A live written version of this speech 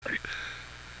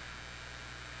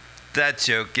That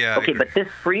joke, yeah. Okay, but this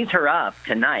frees her up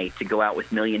tonight to go out with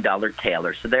 $1 Million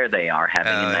Taylor. So there they are,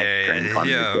 having a nice drink on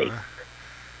the date.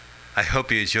 I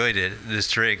hope you enjoyed it. This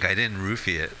drink, I didn't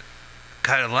roofie it.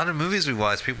 God, a lot of movies we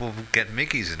watch, people get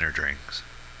Mickeys in their drinks.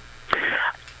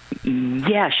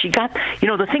 Yeah, she got.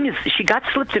 The thing is, she got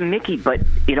slipped a Mickey, but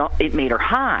it made her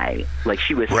high. Like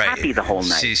she was happy the whole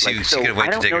night. She couldn't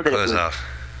wait to take her clothes off.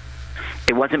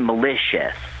 It wasn't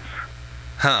malicious.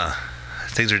 Huh.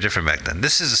 Things were different back then.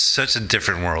 This is such a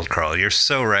different world, Carl. You're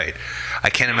so right. I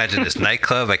can't imagine this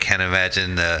nightclub. I can't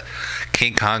imagine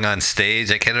King Kong on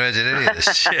stage. I can't imagine any of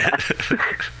this shit.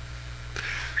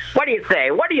 What do you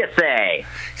say?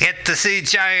 Get to see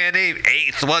giant ape,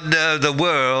 eighth wonder of the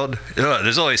world. Oh,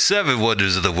 there's only 7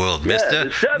 wonders of the world,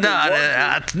 mister.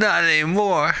 Not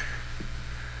anymore.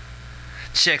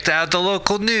 Checked out the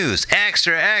local news.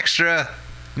 Extra.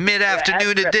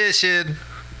 Mid-afternoon edition.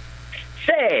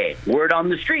 Say, word on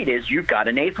the street is you've got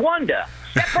an 8th wonder.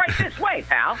 Step right this way,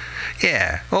 pal.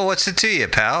 Yeah. Well, what's it to you,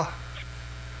 pal?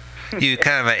 You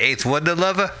kind of an 8th wonder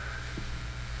lover?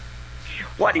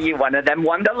 What are you, one of them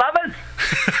wonder lovers?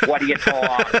 What are you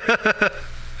talking?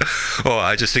 Oh,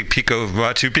 I just think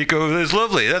Machu Picchu is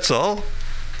lovely, that's all.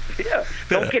 Yeah.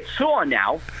 Don't get sore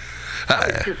now.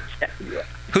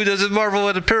 Who doesn't marvel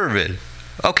at a pyramid?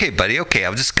 Okay, buddy, okay.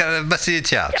 I'm just kind of busting your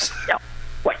chops. Yeah.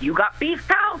 What, you got beef,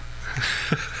 pal?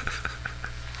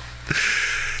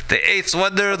 The 8th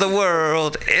wonder of the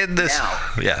world in this...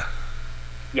 Yeah.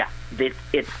 Yeah,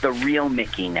 it's the real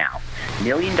Mickey now. $1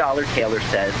 Million Taylor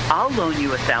says, I'll loan you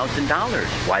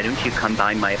 $1,000. Why don't you come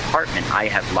by my apartment? I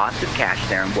have lots of cash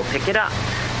there and we'll pick it up.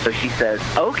 So she says,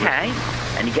 okay.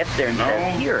 And he gets there and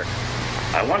says, here.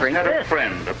 I once had a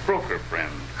friend, a broker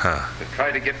friend, that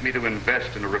tried to get me to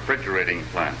invest in a refrigerating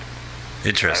plant.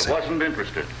 Interesting. I wasn't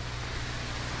interested.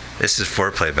 This is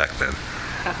foreplay back then.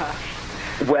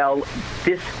 Well,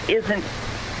 this isn't...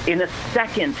 In a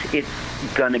second, it's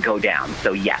going to go down.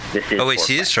 So, yes, this is... Oh, wait,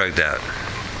 she is drugged out.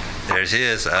 There she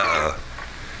is. Uh-oh.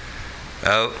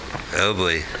 Oh,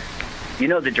 boy.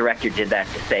 The director did that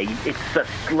to say, it's a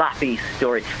sloppy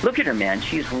story. Look at her, man.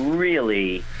 She's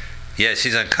really... Yeah,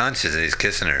 she's unconscious and he's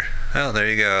kissing her. Oh, there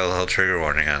you go. A little trigger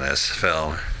warning on this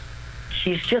film.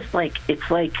 She's just like... It's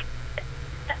like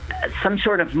some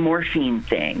sort of morphine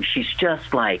thing. She's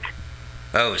just like...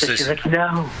 Oh, so she's like,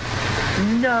 no,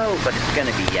 but it's going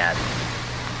to be yes.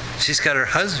 She's got her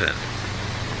husband.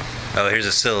 Oh, here's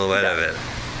a silhouette of it.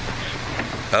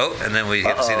 Oh, and then we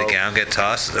get to see the gown get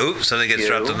tossed. Oops, something gets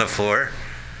dropped on the floor.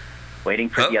 Waiting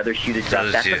for the other shoe to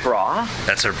drop. That's a bra.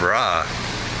 That's her bra.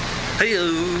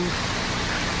 Hey-o.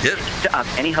 Yep.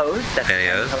 Any hose? That's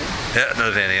pantyhose. Yeah,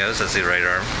 another pantyhose. That's the right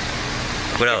arm.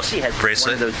 What else? She has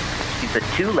bracelet. One of those, she's a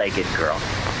 2-legged girl.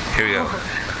 Here we go.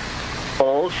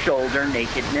 Full shoulder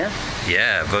nakedness.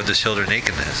 Yeah, above the shoulder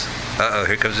nakedness. Uh-oh,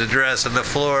 here comes the dress on the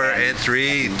floor. And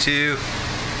 3, 2.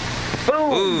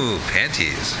 Boom. Ooh,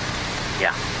 panties.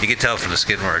 Yeah. You can tell from the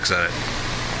skin marks on it.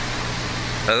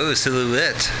 Oh,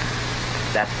 silhouette.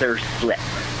 That's their slip.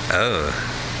 Oh.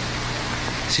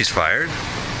 She's fired?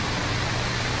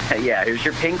 Yeah, here's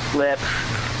your pink slip.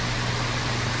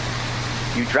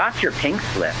 You dropped your pink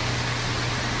slip.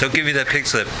 Don't give me that pink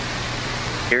slip.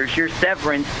 Here's your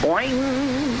severance.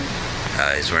 Boing.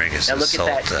 He's wearing his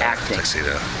assault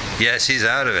tuxedo. Yeah, she's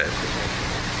out of it.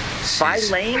 By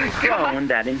lame prone,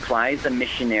 that implies a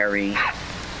missionary.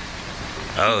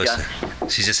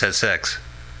 She just had sex.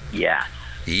 Yeah.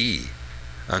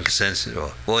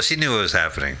 Unconsensual. Well, she knew what was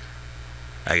happening,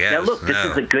 I guess. Now, look, this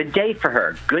is a good day for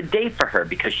her. Good day for her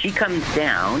because she comes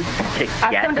down to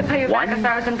get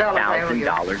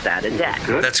 $1,000 out of debt.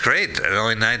 That's great.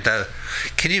 Only $9,000.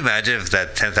 Can you imagine if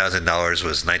that $10,000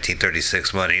 was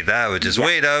 1936 money? That would just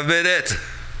wait a minute.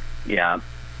 Yeah.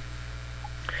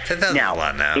 $10,000 is a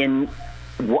lot now.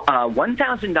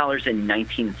 $1,000 in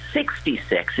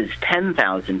 1966 is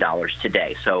 $10,000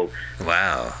 today. So.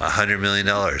 Wow, $100 million.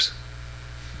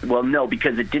 Well, no,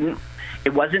 because it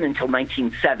wasn't until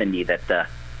 1970 that the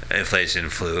inflation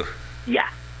flew. Yeah.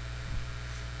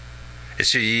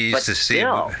 You used to see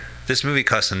this movie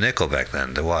cost a nickel back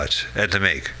then to watch and to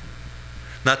make.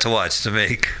 Not to watch, to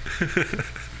make.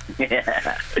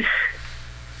 Yeah.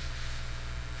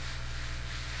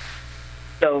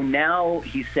 So now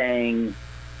he's saying,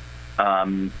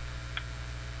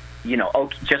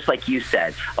 just like you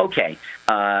said, okay,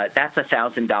 that's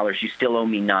 $1,000. You still owe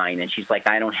me $9,000. And she's like,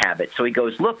 I don't have it. So he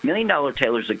goes, look, $1 Million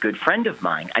Taylor's a good friend of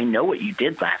mine. I know what you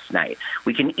did last night.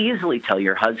 We can easily tell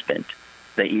your husband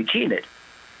that you cheated.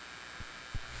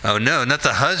 Oh, no, not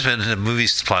the husband. The movie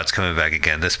plot's coming back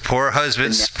again. This poor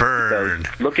husband spurned.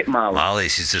 Look at Molly. Molly,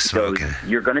 she's just smoking.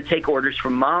 You're going to take orders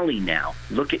from Molly now.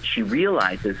 She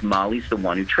realizes Molly's the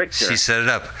one who tricked her. She set it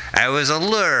up. I was a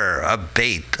lure, a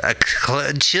bait, a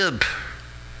chib.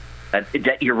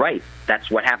 You're right. That's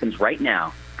what happens right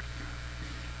now.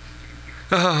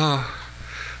 Oh,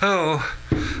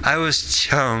 I was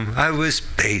chum. I was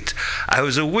bait. I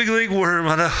was a wiggling worm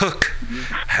on a hook.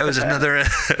 I was another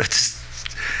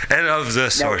and of the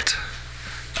sort.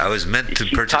 I was meant to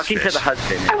purchase talking fish. to the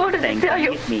husband. I wanted to tell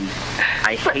you.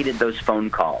 I hated those phone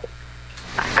calls.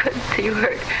 I couldn't see you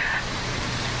hurt.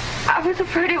 I was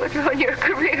afraid it would ruin your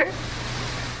career.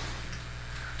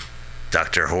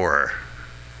 Dr. Horror.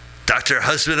 Dr.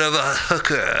 Husband of a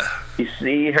Hooker. You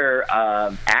see her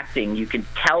acting, you can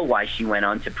tell why she went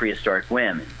on to Prehistoric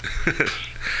Women.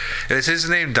 Is his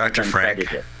name Dr.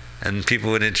 Frank? And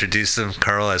people would introduce them,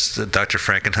 Carl, as Dr.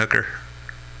 Frankenhooker?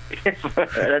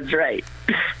 That's right.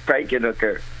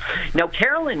 Frankenhooker. Now,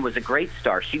 Carolyn was a great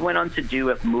star. She went on to do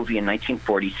a movie in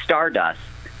 1940, Stardust,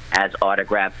 as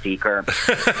autograph seeker.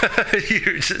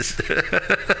 You're just...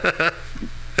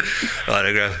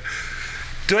 autograph.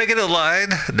 Do I get a line?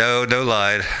 No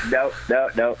line. No.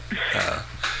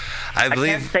 I believe...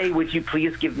 I can't say, would you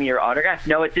please give me your autograph?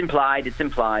 No, it's implied.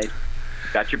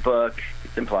 Got your book.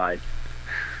 It's implied.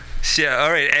 Yeah,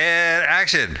 all right, and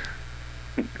action.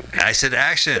 I said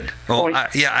action. Well,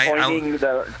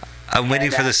 I'm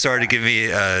waiting for the star to give me,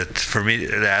 for me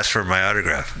to ask for my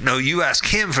autograph. No, you ask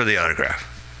him for the autograph.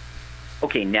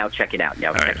 Okay, now check it out.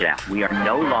 Check it out. We are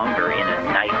no longer in a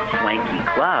nice, swanky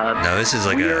club. No, this is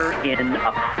like We're in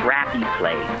a crappy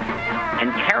place.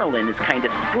 And Carolyn is kind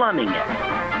of slumming it.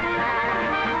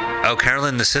 Oh,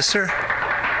 Carolyn, the sister?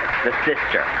 The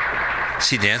sister. Is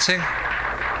she dancing?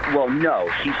 Well, no.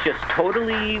 She's just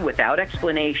totally, without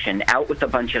explanation, out with a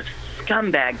bunch of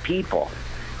scumbag people.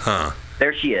 Huh.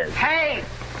 There she is. Hey!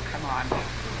 Come on.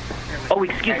 Oh,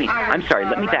 excuse me. I'm sorry.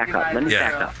 Let me back up.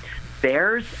 Back up.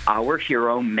 There's our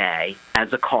hero, May,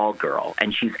 as a call girl,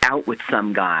 and she's out with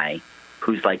some guy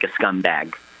who's like a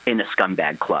scumbag in a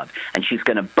scumbag club, and she's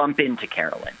going to bump into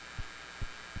Carolyn.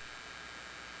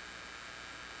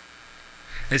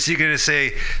 Is she going to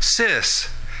say, sis,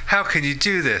 how can you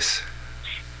do this?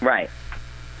 Right.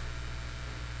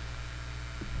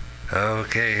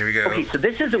 Okay, here we go. Okay, so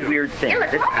this is a weird thing.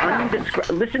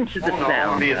 Listen to the sound.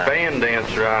 I'll be a band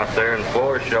dancer out there in the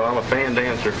floor show. I'm a band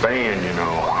dancer band, you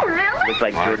know. Oh, really? Looks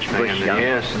like George Bush young.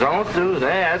 Yes, don't do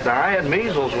that. I had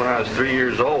measles when I was 3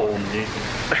 years old.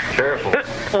 Careful.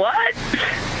 What?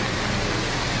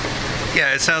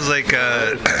 Yeah, it sounds like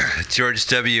George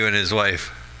W. and his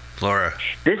wife, Laura.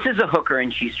 This is a hooker,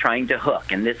 and she's trying to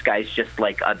hook, and this guy's just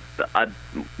like a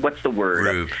what's the word?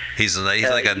 Rube. He's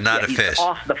like a not a fish. He's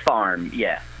off the farm,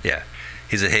 yeah. Yeah,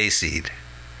 he's a hayseed.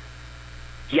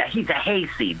 Yeah, he's a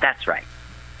hayseed. That's right.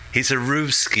 He's a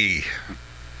Rubeski.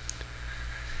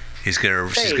 She's gonna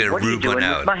what are you rube doing one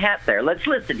out. With my hat there? Let's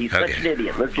listen. He's such an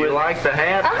idiot. Let's You listen. like the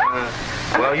hat?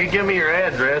 Well, you give me your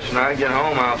address, and I get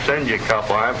home, I'll send you a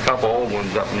couple. I have a couple old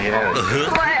ones up in the attic.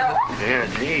 Well, Yeah,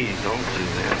 geez, don't do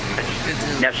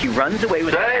that. Now she runs away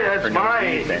with Say, her that's for no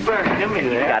mine. reason. You better give me You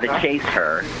that. got to chase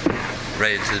her.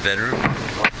 Right into the bedroom.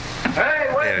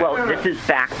 Hey, wait. Well, this is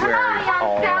back where it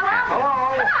all happened. Hello.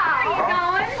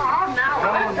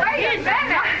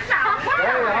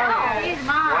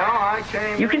 Well, I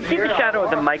came. You can see the here. shadow of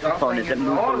the microphone as it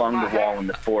moves along the wall in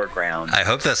the foreground. I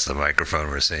hope that's the microphone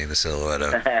we're seeing the silhouette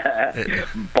of.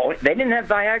 Boy, they didn't have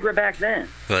Viagra back then.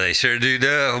 Well, they sure do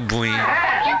now. Boing.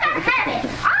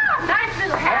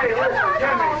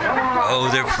 Oh,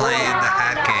 they're playing the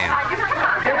hat game.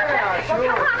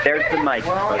 There's the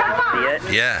microphone. You see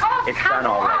it? Yeah. It's done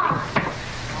already.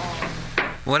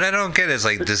 What I don't get is,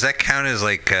 like, does that count as,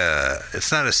 like,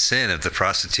 it's not a sin if the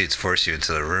prostitutes force you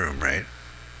into the room, right?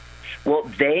 Well,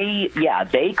 they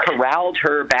corralled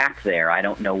her back there. I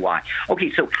don't know why.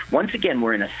 Okay, so once again,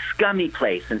 we're in a scummy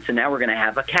place, and so now we're going to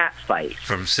have a cat fight.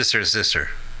 From sister to sister.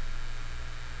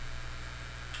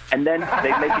 And then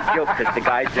they make a joke because the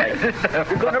guy's like,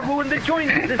 "We're going to ruin this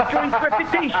joint's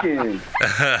reputation."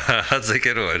 That's a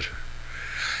good one.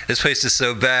 This place is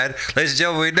so bad. Ladies and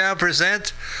gentlemen, we now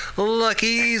present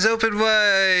Lucky's Open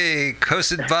Mic,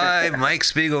 hosted by Mike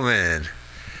Spiegelman.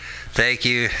 Thank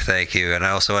you. And I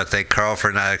also want to thank Carl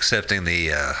for not accepting the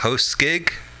host's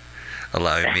gig,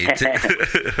 allowing me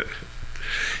to.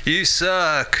 You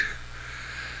suck.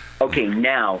 Okay,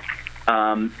 now,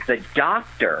 the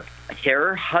doctor,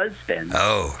 her husband,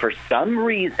 for some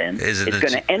reason, is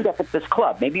going to end up at this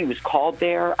club. Maybe he was called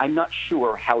there. I'm not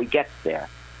sure how he gets there.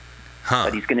 Huh.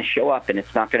 But he's going to show up, and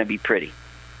it's not going to be pretty.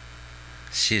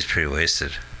 She's pretty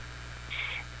wasted.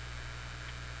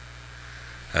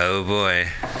 Oh boy.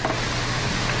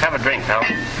 Have a drink, pal.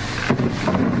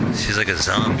 She's like a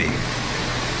zombie.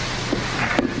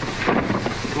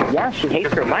 Yeah, she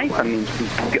hates her life. I mean,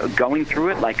 she's going through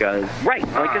it like a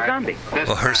zombie.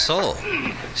 Well, her soul.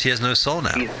 She has no soul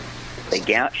now.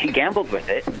 She gambled with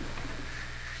it.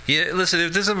 Yeah, listen,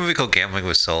 if there's a movie called Gambling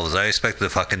with Souls, I expect the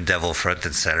fucking devil front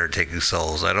and center taking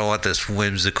souls. I don't want this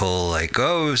whimsical, like,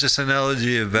 oh, it was just an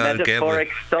analogy about Metaphoric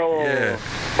gambling. soul. Yeah.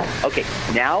 Okay,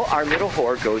 now our little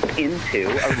whore goes into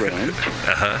a room.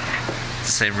 Uh-huh.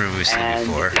 Same room we've seen and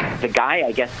before. The guy,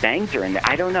 I guess, bangs her, and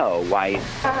I don't know why.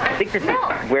 I think this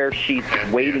is where she's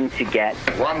waiting to get...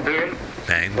 One beer,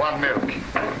 Bang. one milk.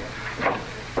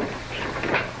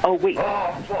 Oh, wait.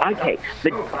 Okay,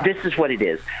 this is what it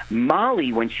is.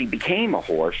 Molly, when she became a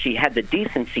whore, she had the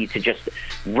decency to just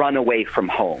run away from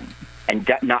home and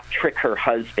not trick her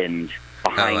husband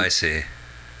behind. Oh, I see.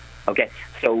 Okay,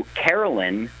 so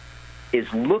Carolyn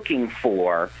is looking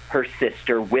for her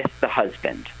sister with the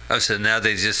husband. Oh, so now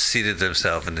they just seated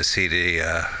themselves in the seedy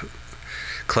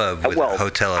club with a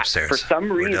hotel upstairs. For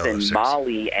some reason,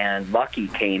 Molly and Lucky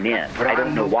came in. I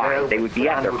don't know why. They would be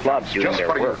at their club doing their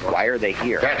work. Why are they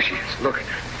here? There she is. Look.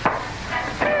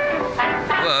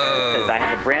 Whoa. Because I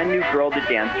have a brand new girl to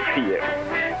dance for you.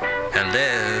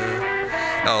 Hello.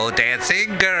 Oh,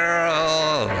 dancing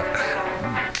girl.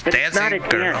 But Dancing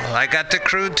girl, I got to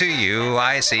croon to you.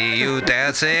 I see you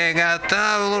dancing at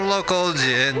the local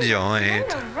gin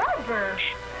joint.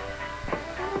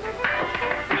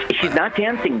 She's not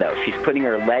dancing, though. She's putting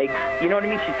her legs, you know what I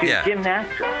mean? She's doing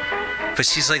gymnastics. But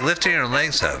she's like lifting her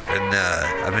legs up, and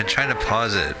I've been trying to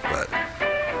pause it, but...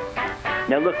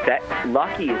 Now look, that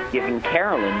Lucky is giving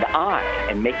Carolyn the eye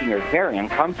and making her very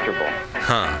uncomfortable.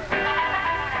 Huh.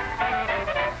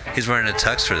 He's wearing a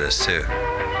tux for this, too.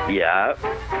 Yeah.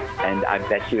 And I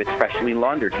bet you it's freshly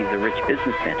laundered. He's a rich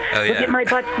businessman. Oh, yeah. Look at my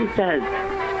butt, she says.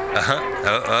 Uh-huh.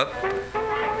 Oh, up.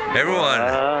 Everyone.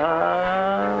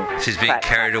 She's being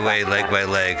carried away leg by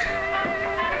leg.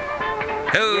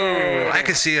 Oh, Yay. I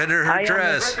can see under her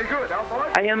dress.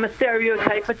 I am a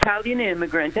stereotype Italian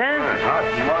immigrant, eh?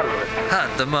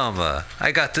 Hot the mama.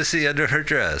 I got to see under her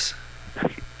dress.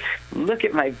 Look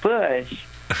at my bush.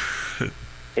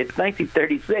 It's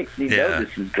 1936. You know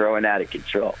this is growing out of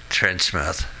control. Trench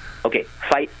mouth. Okay,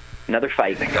 fight. Another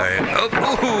fight. All right. Oh,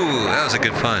 ooh, that was a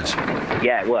good punch.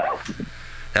 Yeah, it was.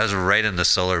 That was right in the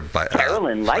solar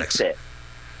Carolyn likes it.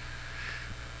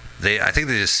 I think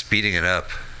they're just speeding it up.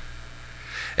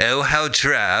 Oh, how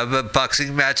drab. A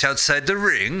boxing match outside the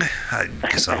ring. I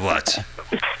guess I'll watch.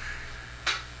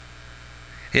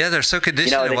 Yeah, they're so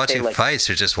conditioned to watching fights,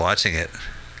 they're just watching it.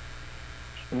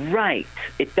 Right.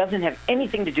 It doesn't have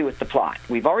anything to do with the plot.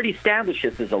 We've already established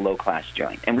this as a low-class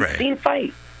joint, and we've seen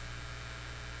fights.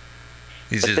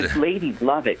 But the ladies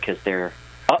love it because they're...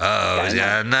 Oh,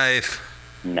 yeah, a knife.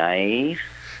 Knife.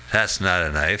 That's not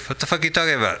a knife. What the fuck are you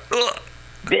talking about? Ugh.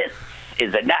 This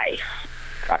is a knife.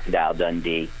 Crocodile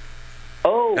Dundee.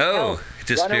 Oh, he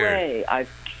disappeared. Run away.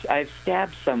 I've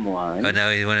stabbed someone. Oh,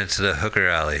 now he went into the hooker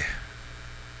alley.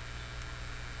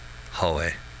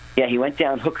 Hallway. Yeah, he went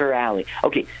down Hooker Alley.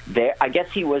 Okay, there. I guess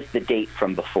he was the date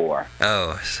from before.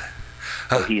 Oh.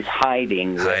 So he's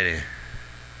hiding with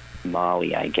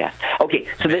Molly, I guess. Okay,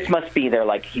 so this must be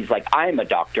he's like, I'm a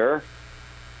doctor.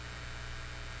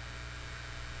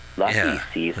 Lucky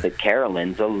sees that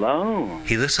Carolyn's alone.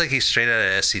 He looks like he's straight out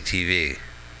of SCTV.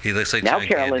 He looks like now John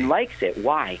Carolyn Candy. likes it.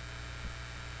 Why?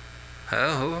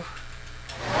 Oh.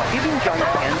 Do you mean John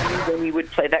Candy when he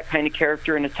would play that kind of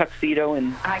character in a tuxedo?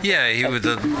 And yeah, he would.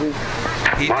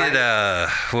 He did.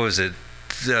 What was it?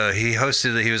 He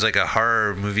hosted. He was like a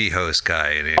horror movie host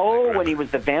guy. And when he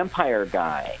was the vampire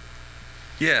guy.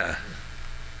 Yeah.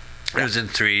 It was in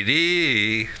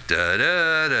 3D. Da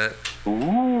da da.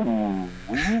 Ooh.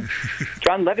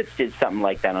 John Lovitz did something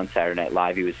like that on Saturday Night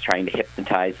Live. He was trying to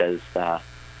hypnotize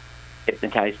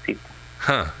people.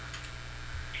 Huh.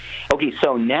 Okay,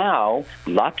 so now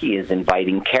Lucky is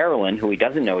inviting Carolyn, who he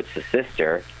doesn't know it's his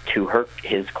sister, to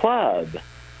his club.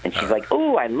 And she's like,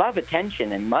 "Oh, I love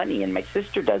attention and money, and my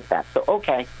sister does that, so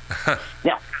okay."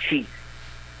 Now,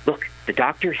 look, the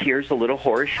doctor hears a little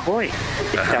whorish voice.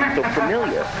 It sounds so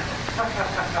familiar.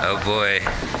 Oh, boy.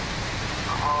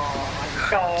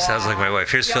 Sounds like my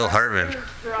wife. Here's Phil Hartman.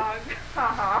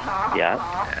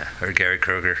 Yeah. Or Gary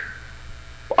Kroger.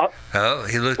 Oh,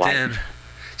 he looked in.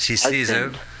 She sees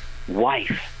him.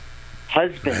 Wife.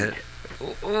 Husband.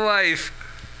 Wife.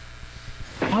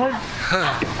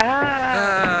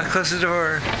 Close the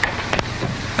door.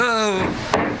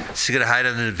 Oh. Is she going to hide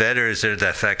under the bed, or is there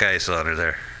that fat guy still under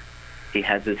there? He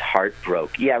has his heart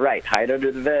broke. Yeah, right. Hide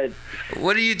under the bed.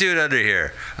 What are you doing under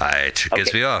here? It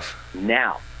gets me off.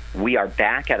 Now, we are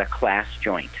back at a class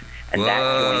joint. And Whoa, that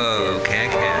joint is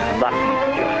can.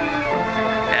 Lucky's joint.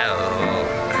 Oh,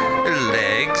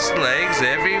 legs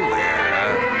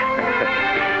everywhere.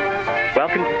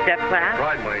 Welcome to step class.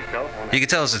 Pride myself. You can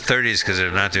tell it's the 30s because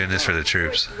they're not doing this for the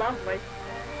troops. Lovely.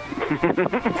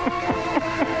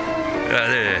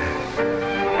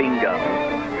 Bingo.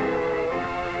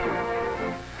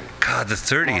 God, the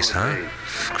 30s, huh?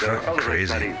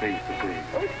 Crazy.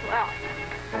 Wow.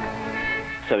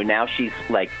 So now she's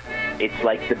like, it's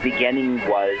like the beginning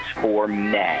was for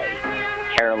May.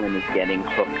 Carolyn is getting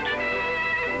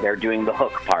hooked. They're doing the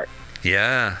hook part.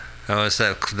 Yeah. Oh, it's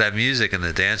that music and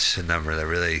the dance number that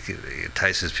really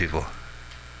entices people.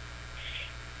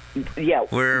 Yeah,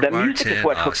 We're the music is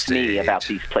what hooks me stage. about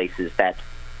these places. That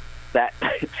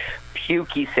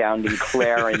pukey sounding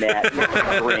clarinet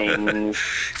and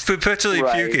strings. Perpetually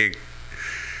Right. puking.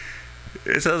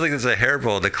 It sounds like it's a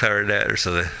hairball in the clarinet or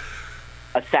something.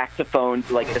 A saxophone,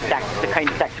 like the kind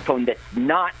of saxophone that's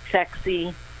not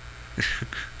sexy.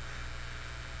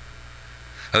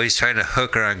 Oh, he's trying to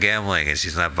hook her on gambling and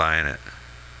she's not buying it.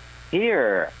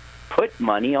 Here, put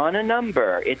money on a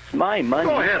number. It's my money.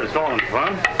 Go ahead, it's all in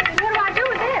fun. What do I do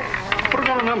with this? Put it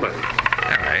on a number. All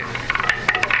right.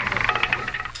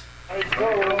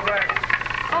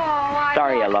 Oh,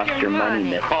 Sorry I lost your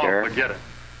money, Oh, mister. forget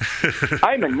it.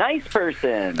 I'm a nice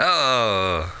person.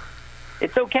 Oh,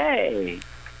 It's okay.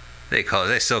 they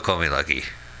still call me Lucky.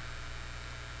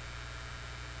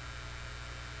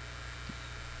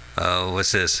 Oh,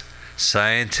 what's this?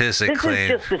 Scientists This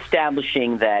acclaim. is just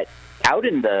establishing that out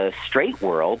in the straight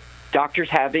world, doctors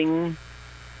having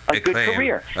a good acclaim.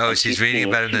 career. Oh, And she's reading seeing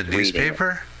about it in the she's reading it.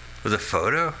 newspaper with a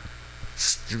photo.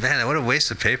 Man, what a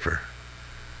waste of paper.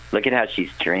 Look at how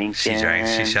she's drinking. She drank.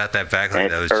 She shot that back like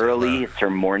And that was it's early. J-Lo. It's her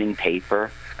morning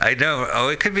paper. I know. Oh,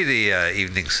 it could be the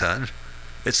Evening Sun.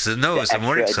 It's the extra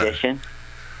Morning Sun. edition.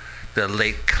 The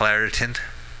late Claritin.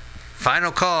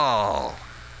 Final call.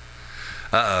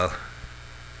 Uh-oh.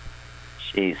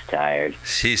 She's tired.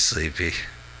 She's sleepy.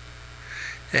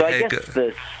 So I Hey, guess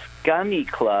the Scummy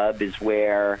Club is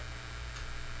where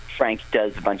Frank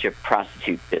does a bunch of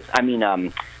prostitute business.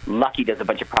 Lucky does a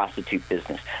bunch of prostitute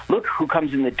business. Look who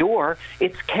comes in the door.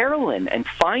 It's Carolyn. And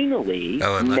finally,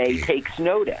 Oh, and May Lucky. takes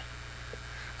notice.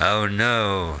 Oh,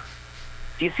 no.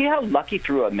 Do you see how Lucky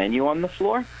threw a menu on the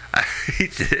floor? He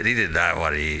did not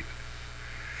want to eat.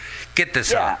 Get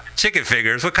this Yeah. on. Chicken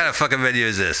fingers. What kind of fucking menu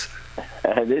is this?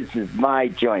 This is my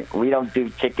joint. We don't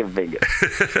do chicken fingers.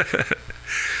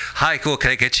 Hi, cool. Can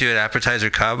I get you an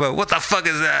appetizer combo? What the fuck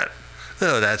is that?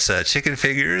 Oh, that's chicken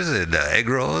fingers and egg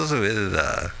rolls with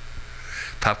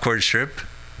popcorn shrimp.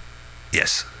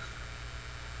 Yes.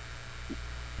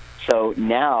 So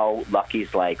now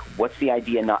Lucky's like, what's the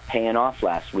idea not paying off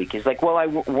last week? He's like, well, I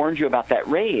warned you about that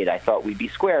raid. I thought we'd be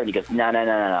square. And he goes,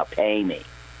 no, pay me.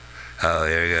 Oh,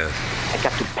 there you go. I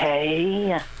got to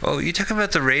pay. Oh, you talking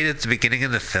about the raid at the beginning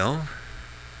of the film?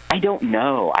 I don't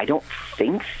know. I don't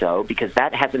think so because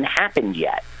that hasn't happened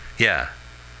yet. Yeah.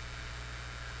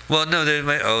 Well, no, there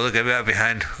might. Oh, look, I'm out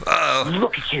behind. Uh-oh.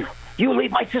 Look at you. You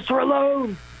leave my sister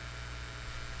alone.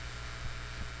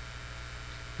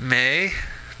 May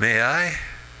I?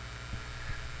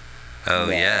 Oh,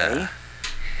 May? yeah.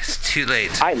 It's too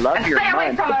late. I love your Stay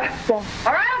away month. from her.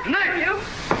 All right?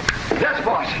 Nick! Yes,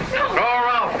 boss. Go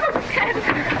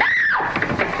around.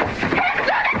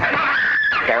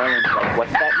 Carolyn's like,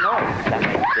 what's that noise? Is that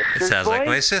my It sister's sounds like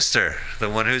my voice? sister, the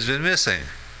one who's been missing.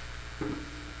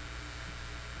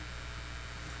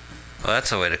 Well,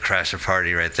 that's a way to crash a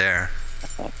party right there.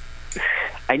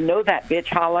 I know that bitch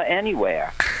holla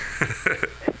anywhere.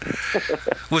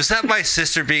 Was that my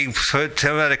sister being put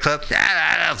at a club?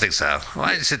 I don't think so. Why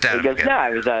don't you sit down He goes, again?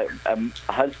 no, it was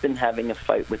a husband having a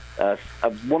fight with a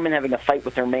woman having a fight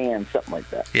with her man, something like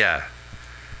that. Yeah.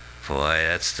 Boy,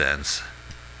 that's tense.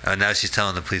 Oh, now she's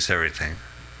telling the police everything.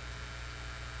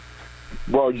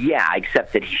 Well, yeah,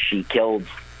 except that she killed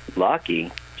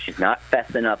Lucky. She's not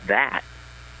fessing up that.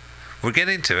 We're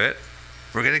getting to it.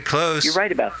 We're getting close. You're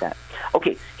right about that.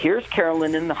 Okay, here's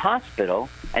Carolyn in the hospital,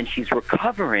 and she's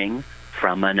recovering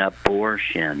from an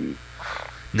abortion.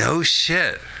 No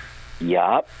shit.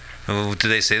 Yup. Oh, did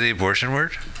they say the abortion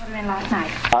word? Put her in last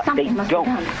night. They Something must don't.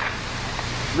 be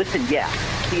done. Listen, yeah.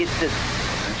 See, it's this.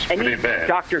 Any pretty bad.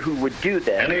 doctor who would do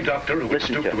this. Any doctor who would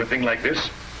Listen stoop to to a it. thing like this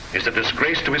is a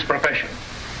disgrace to his profession.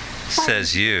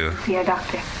 Says you. Here,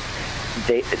 doctor.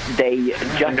 They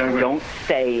just don't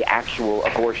say actual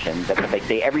abortion, but they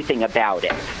say everything about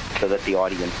it so that the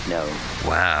audience knows.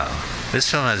 Wow. This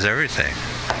film has everything.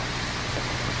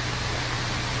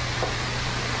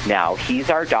 Now, he's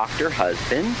our doctor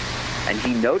husband, and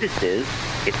he notices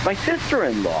it's my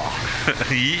sister-in-law.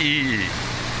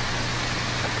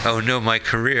 Oh, no, my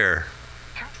career.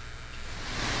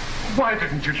 Why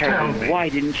didn't you tell me? Why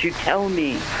didn't you tell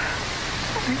me?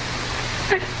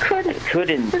 I couldn't.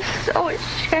 Couldn't. I was so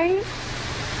ashamed.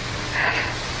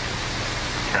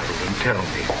 Carolyn, tell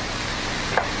me.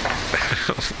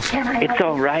 It's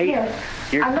all right.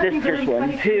 Your sister's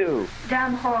one, too.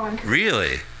 Down the hall and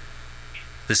Really?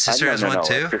 The sister has one,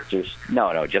 too?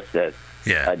 No, just a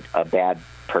bad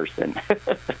person.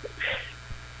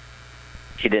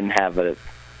 She didn't have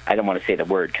I don't want to say the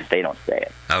word because they don't say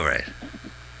it. Oh, right.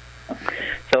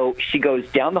 So she goes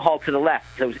down the hall to the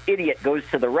left. So idiot goes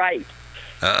to the right.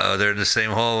 Uh-oh, they're in the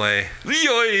same hallway.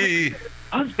 Yoy!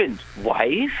 Husband,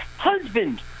 wife.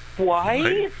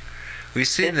 We've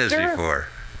seen this Sister? before.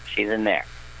 She's in there.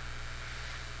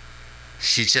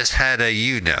 She just had a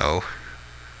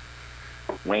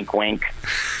Wink, wink.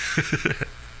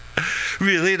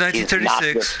 Really? She's not your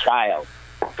 1936? child.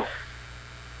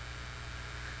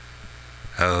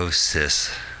 Oh,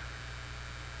 sis.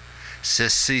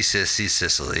 Sissy,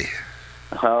 Sicily.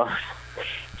 Oh,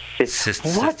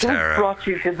 what Tara. has brought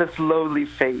you to this lowly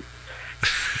fate?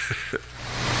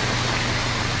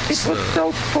 It was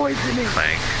so poisoning.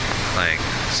 Clank, clank,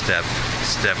 step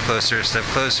closer, step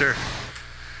closer.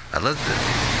 I love that.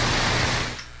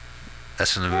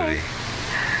 That's from the movie.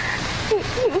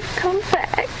 you've come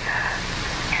back.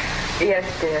 Yes,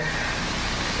 dear.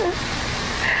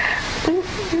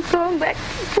 You're going back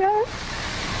to John.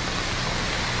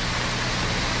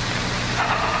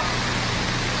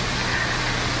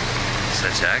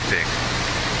 Such acting.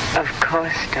 Of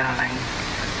course, darling.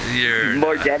 You're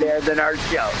More dead air than our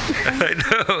show. I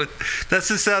know. That's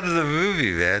the sound of the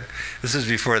movie, man. This is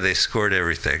before they scored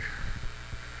everything.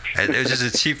 And it was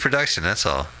just a cheap production, that's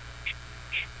all.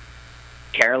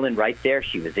 Carolyn, right there,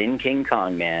 she was in King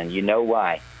Kong, man. You know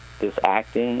why? This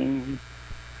acting.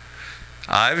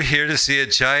 I'm here to see a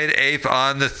giant ape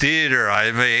on the theater.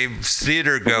 I'm a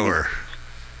theater goer.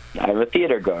 I'm a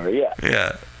theater goer, yeah.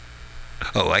 Yeah.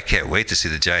 Oh, I can't wait to see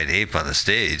the giant ape on the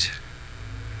stage.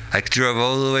 I drove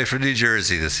all the way from New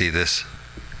Jersey to see this.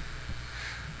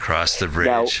 Cross the bridge.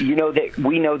 Now, you know that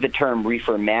we know the term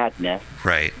reefer madness,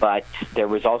 Right. but there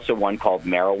was also one called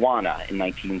marijuana in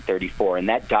 1934, and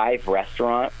that dive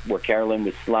restaurant where Carolyn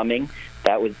was slumming,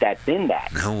 that's in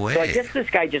that. No way. So I guess this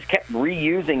guy just kept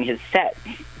reusing his set.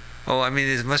 Oh, I mean,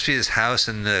 it must be his house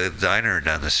and the diner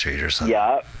down the street or something.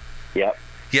 Yep.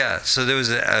 Yeah, so there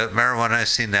was a marijuana. I've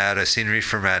seen that. I've seen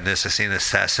Reefer Madness. I've seen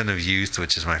Assassin of Youth,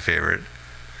 which is my favorite.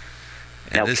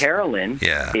 And Now, Carolyn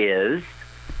is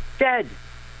dead.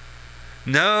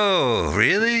 No,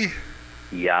 really?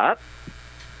 Yup.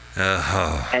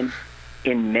 Oh. And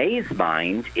in May's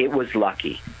mind, it was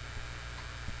lucky.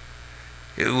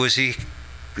 Was he?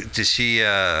 Did she?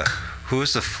 Who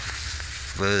was the?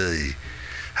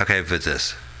 How can I put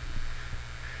this?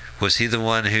 Was he the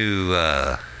one who?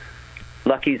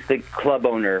 Lucky's the club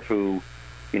owner who,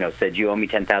 said you owe me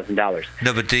 $10,000.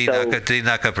 No, but did he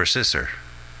knock up her sister?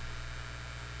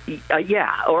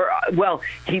 Yeah, or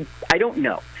I don't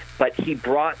know, but he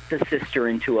brought the sister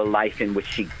into a life in which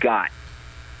she got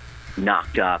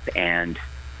knocked up and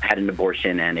had an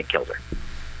abortion, and it killed her.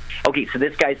 Okay, so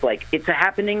this guy's like, it's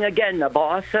happening again,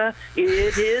 boss. It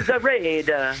is a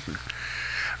raid.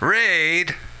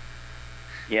 Raid?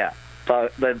 Yeah,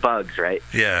 the bugs, right?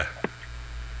 Yeah.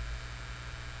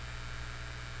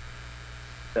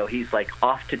 So he's like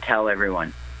off to tell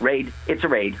everyone, raid, it's a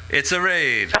raid. It's a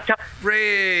raid. Chop, chop.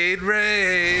 Raid.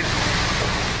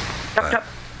 Chop, chop.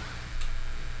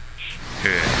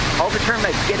 Good. All the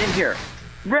termites, get in here.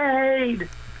 Raid.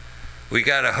 We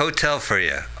got a hotel for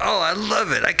you. Oh, I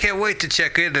love it. I can't wait to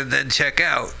check in and then check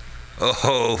out.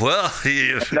 Oh, well.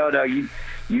 No,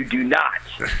 you do not.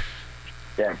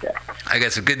 Okay. I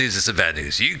got some good news and some bad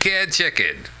news. You can check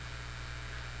in.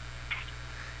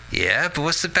 Yeah, but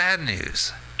what's the bad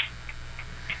news?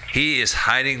 He is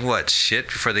hiding what? Shit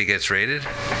before they gets raided?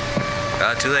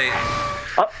 Too late.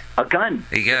 Oh, a gun.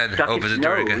 A gun. Stuck Open its the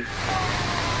door nose. again.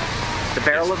 The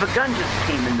barrel of a gun just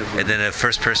came in the room. And then a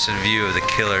first-person view of the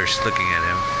killer looking at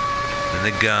him.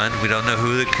 Then the gun. We don't know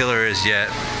who the killer is yet.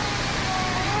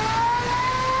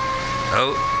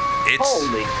 Oh, it's...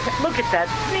 Holy, look at that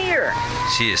sneer.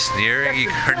 She is sneering.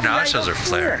 That's a Her nostrils are right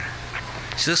flaring.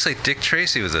 sneer. She looks like Dick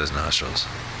Tracy with those nostrils.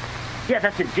 Yeah,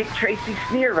 that's a Dick Tracy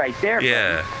sneer right there.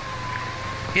 Yeah.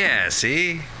 Yeah,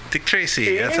 see? Dick Tracy.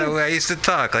 See? That's how I used to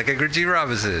talk, like Edgar G.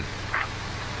 Robinson.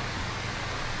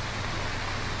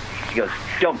 She goes,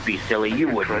 don't be silly. You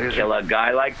wouldn't kill a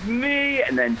guy like me.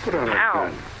 And then,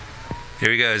 pow. Here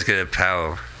we go. He's going to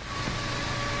pow.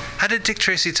 How did Dick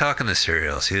Tracy talk in the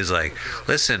serials? He was like,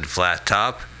 "Listen, flat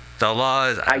top, the law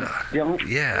is." I don't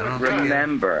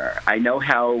remember. I know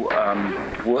how.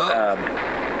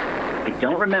 I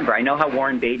don't remember. I know how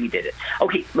Warren Beatty did it.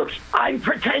 Okay, look, I'm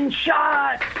pretend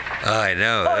shot. Oh, I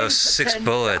know. That was 6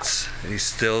 bullets. He's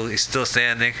still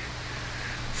standing.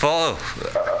 Follow.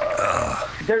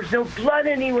 There's no blood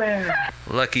anywhere.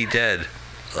 Lucky dead.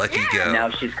 Lucky go. Now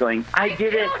she's going, I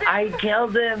did it. I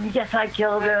killed him. Yes, I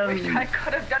killed him. I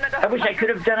could have done it. I wish I could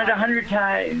have done it 100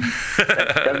 times.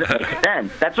 That doesn't make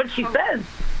sense. That's what she says.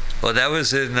 Well, that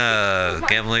was in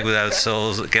Gambling with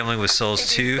Souls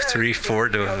 2, 3, 4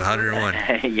 to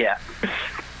 101. Yeah.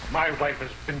 My wife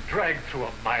has been dragged through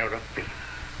a mire of filth.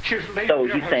 So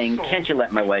he's saying, can't you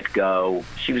let my wife go?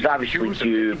 She was obviously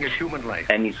duped,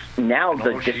 and now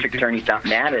the district attorney's not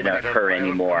mad at her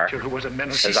anymore. She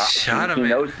shot him. He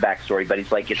knows the backstory, but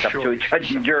he's like, it's up to a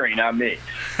judge and jury, not me.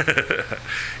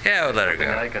 Yeah, we'll let her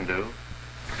go. I can do.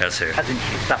 That's her. Hasn't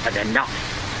she suffered enough?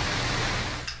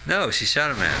 No, she shot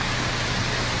a man.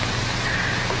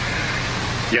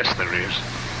 Yes, there is.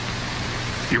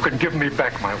 You can give me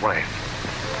back my wife.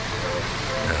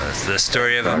 No, it's the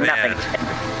story of a man.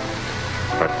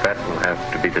 But that will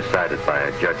have to be decided by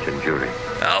a judge and jury.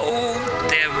 Oh,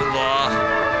 damn law.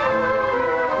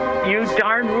 You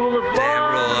darn rule of law.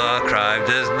 Damn rule of law. Crime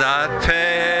does not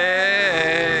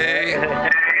pay.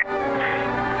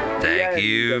 Thank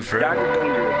you for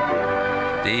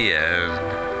the end.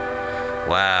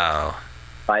 Wow.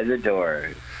 By the door.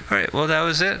 All right, well, that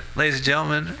was it, ladies and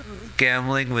gentlemen.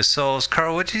 Gambling with Souls.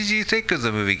 Carl, what did you think of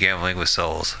the movie Gambling with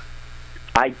Souls?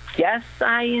 I guess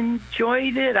I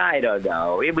enjoyed it. I don't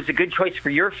know. It was a good choice for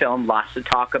your film. Lots to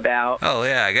talk about. Oh,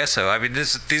 yeah, I guess so. I mean,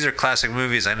 these are classic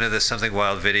movies. I know that Something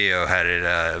Wild Video had it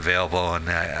available,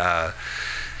 and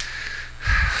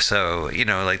so, you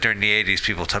know, like during the 80s,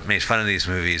 people made fun of these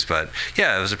movies, but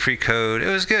yeah, it was a pre-code. It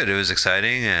was good. It was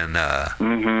exciting, and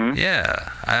yeah,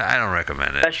 I don't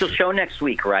recommend it. Special show next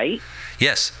week, right?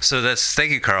 Yes. So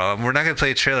thank you, Carl. We're not going to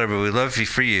play a trailer, but we'd love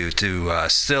for you to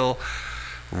still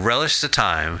relish the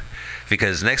time,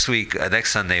 because next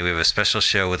Sunday, we have a special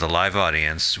show with a live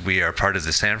audience. We are part of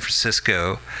the San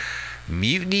Francisco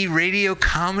Mutiny Radio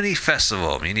Comedy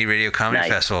Festival. Mutiny Radio Comedy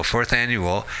Festival, 4th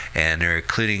annual, and they're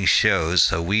including shows.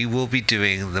 So we will be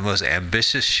doing the most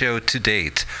ambitious show to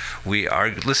date.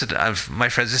 Listen, my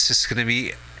friends, this is going to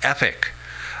be epic.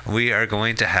 We are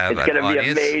going to have It's going to be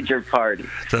a major party.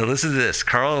 So listen to this.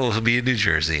 Carl will be in New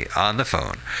Jersey on the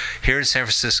phone. Here in San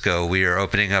Francisco, we are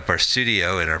opening up our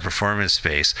studio in our performance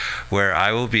space, where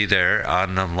I will be there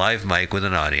on a live mic with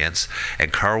an audience,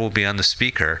 and Carl will be on the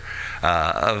speaker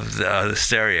of the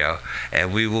stereo,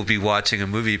 and we will be watching a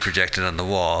movie projected on the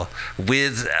wall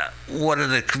with one of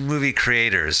the movie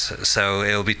creators. So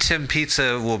it'll be Tim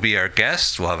Pizza will be our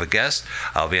guest. We'll have a guest.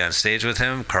 I'll be on stage with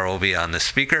him. Carl will be on the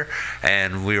speaker,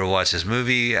 and we will watch his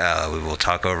movie. We will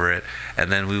talk over it,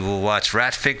 and then we will watch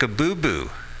Rat Finka Boo Boo,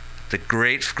 the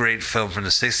great film from the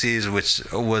 60s, which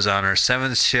was on our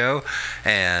 7th show.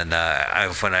 And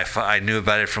when I knew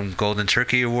about it from Golden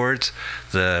Turkey Awards,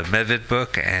 the Medved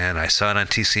book, and I saw it on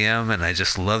TCM, and I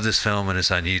just love this film, and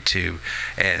it's on YouTube.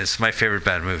 And it's my favorite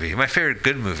bad movie. My favorite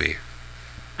good movie.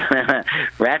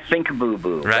 Rat Finka Boo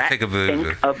Boo. Rat Finka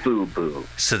Boo Boo.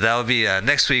 So that'll be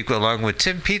next week, along with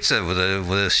Tim Pizza with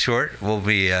a short. We'll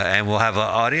be and we'll have an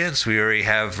audience. We already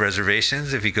have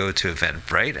reservations. If you go to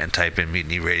Eventbrite and type in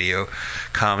Mutiny Radio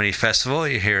Comedy Festival,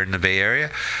 you're here in the Bay Area,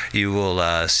 you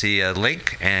will see a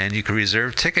link, and you can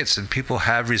reserve tickets. And people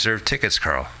have reserved tickets,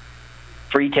 Carl.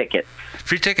 Free tickets.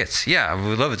 Free tickets, yeah.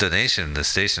 We love a donation. The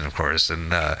station, of course,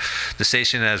 and the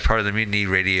station, as part of the Mutiny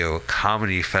Radio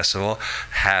Comedy Festival,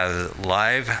 has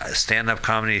live stand-up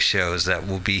comedy shows that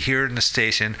will be here in the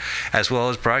station, as well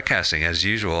as broadcasting as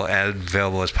usual, and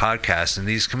available as podcasts. And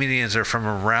these comedians are from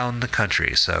around the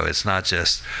country, so it's not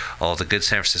just all the good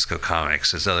San Francisco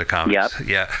comics; it's other comics. Yep.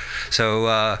 Yeah.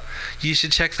 So you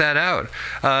should check that out.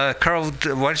 Carl, why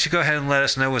don't you go ahead and let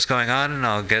us know what's going on, and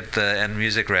I'll get the end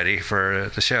music ready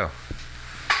for the show.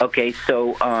 Okay,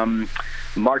 so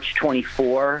March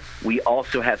 24, we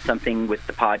also have something with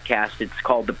the podcast. It's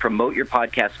called the Promote Your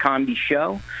Podcast Comedy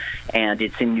Show, and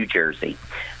it's in New Jersey.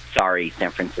 Sorry,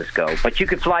 San Francisco. But you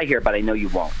could fly here, but I know you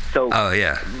won't. So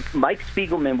Mike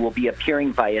Spiegelman will be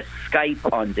appearing via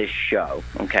Skype on this show.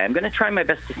 Okay, I'm going to try my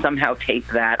best to somehow tape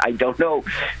that. I don't know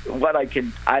what I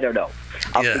can. I don't know.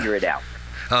 I'll figure it out.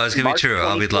 Oh, it's going to be true.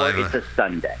 I'll be live. It's a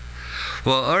Sunday.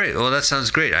 Well, all right. Well, that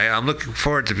sounds great. I'm looking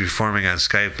forward to performing on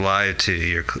Skype live to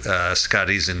your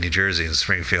Scotty's in New Jersey, in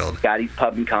Springfield. Scotty's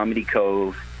Pub and Comedy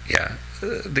Cove. Yeah,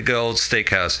 the good old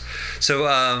steakhouse. So,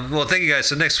 well, thank you guys.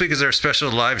 So next week is our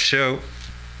special live show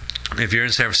If you're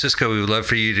in San Francisco, we would love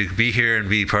for you to be here and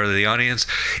be part of the audience.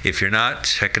 If you're not,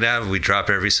 check it out. We drop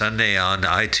every Sunday on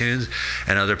iTunes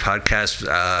and other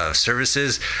podcast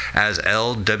services as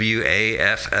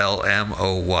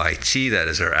LWAFLMOYT. That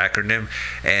is our acronym.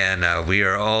 And we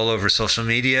are all over social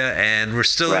media, and we're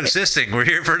still existing. We're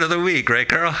here for another week, right,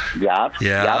 Carl? Yep,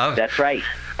 that's right.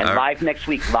 And live next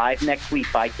week. Buy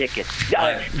tickets.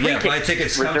 Buy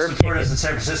tickets. Come support us in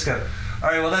San Francisco. All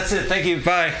right, well, that's it. Thank you.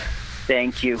 Bye.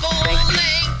 Thank you. Oh,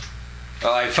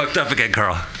 I fucked up again,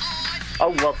 Carl.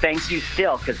 Oh, well, thank you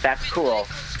still, because that's cool.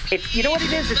 You know what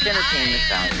it is? It's entertainment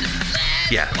value.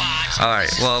 Yeah. All right.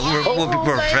 Well, we'll be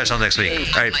more professional next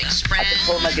week. All right. I can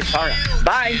pull my guitar out.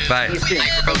 Bye. Bye. See you soon.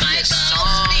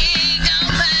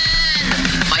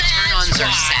 My turn-ons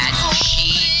are satin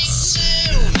sheets.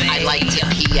 I like to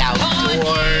pee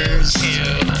outdoors.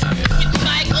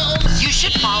 You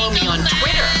should follow me on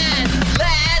Twitter.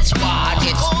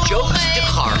 It's Jokes de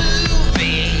Caro.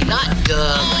 Not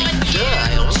duh like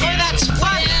duh. Okay, that's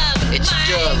funny. It's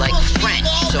duh like French,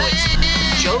 so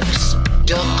it's Jokes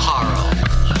de Caro.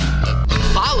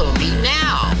 Follow me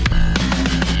now.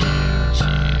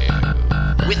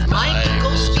 With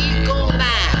Michael Spiegelman.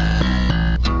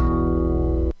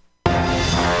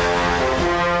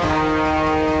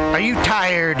 Are you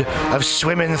tired of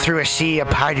swimming through a sea of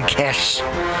podcasts?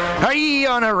 Are ye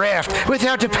on a raft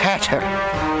without a paddle?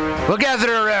 Well,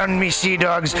 gather around me, sea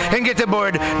dogs, and get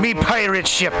aboard me pirate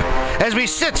ship as we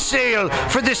set sail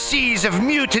for the seas of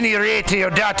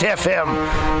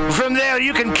MutinyRadio.fm. From there,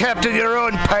 you can captain your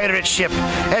own pirate ship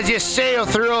as you sail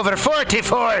through over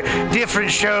 44 different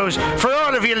shows for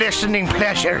all of your listening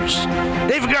pleasures.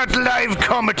 They've got live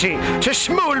comedy to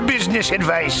small business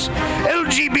advice,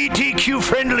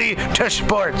 LGBTQ-friendly to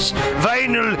sports,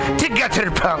 vinyl to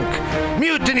gutter punk.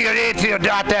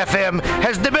 MutinyRadio.fm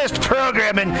has the best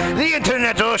programming the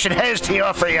internet ocean has to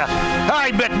offer you.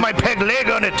 I bet my peg leg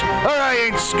on it, or I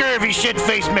ain't scurvy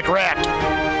shit-faced McRat.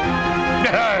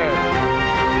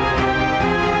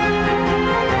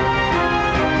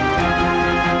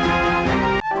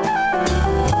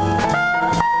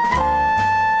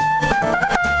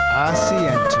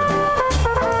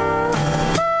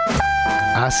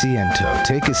 Asiento.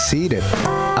 Take a seat at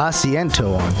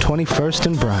Asiento on 21st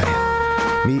and Bryant.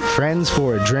 Meet friends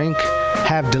for a drink,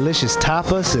 have delicious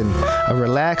tapas, and a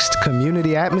relaxed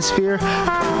community atmosphere.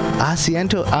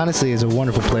 Asiento, honestly, is a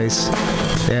wonderful place.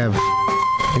 They have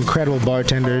incredible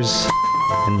bartenders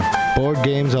and board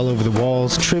games all over the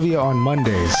walls, trivia on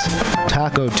Mondays,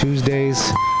 Taco Tuesdays,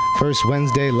 First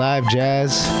Wednesday, live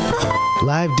jazz,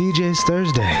 live DJs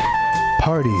Thursday,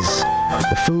 parties.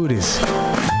 The food is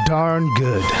darn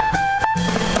good.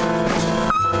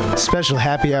 Special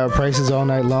happy hour prices all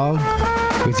night long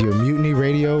with your Mutiny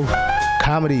Radio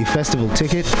Comedy Festival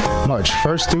ticket, March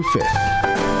 1st through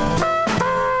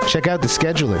 5th. Check out the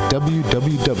schedule at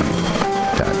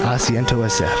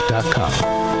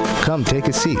www.asientosf.com. Come take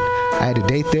a seat. I had a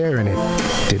date there and it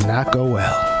did not go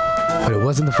well. But it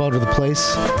wasn't the fault of the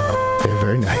place. They're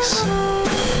very nice.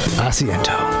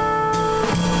 Asiento.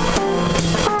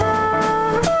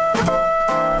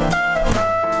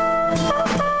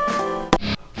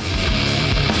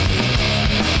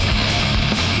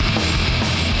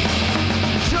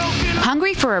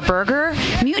 Hungry for a burger?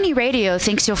 Mutiny Radio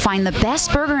thinks you'll find the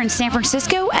best burger in San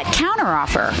Francisco at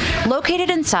Counteroffer, located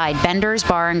inside Bender's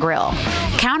Bar and Grill.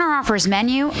 Counteroffer's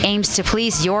menu aims to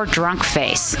please your drunk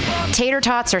face. Tater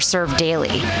tots are served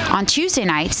daily. On Tuesday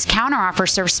nights, Counteroffer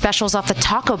serves specials off the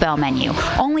Taco Bell menu,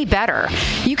 only better.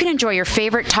 You can enjoy your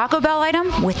favorite Taco Bell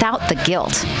item without the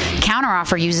guilt.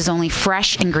 Counteroffer uses only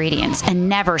fresh ingredients and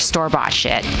never store-bought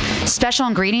shit. Special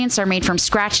ingredients are made from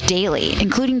scratch daily,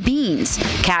 including beans,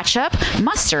 ketchup,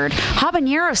 mustard,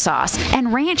 habanero sauce,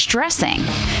 and ranch dressing.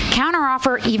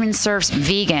 Counteroffer even serves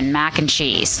vegan mac and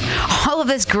cheese. All of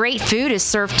this great food is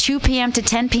served 2 p.m. to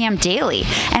 10 p.m. daily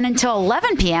and until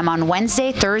 11 p.m. on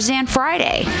Wednesday, Thursday, and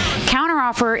Friday.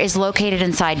 Counteroffer is located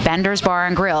inside Bender's Bar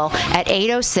and Grill at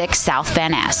 806 South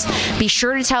Van Ness. Be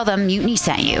sure to tell them Mutiny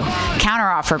sent you.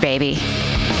 Counteroffer, baby.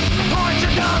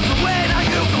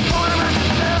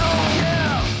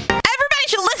 Everybody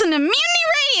should listen to Mutiny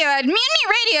Radio at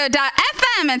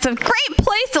MutinyRadio.fm. It's a great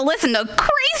place to listen to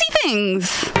crazy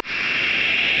things.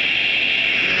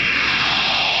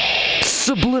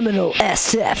 Subliminal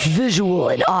SF visual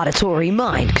and auditory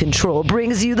mind control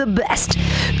brings you the best,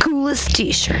 coolest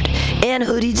t-shirt and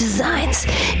hoodie designs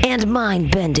and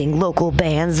mind-bending local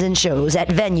bands and shows at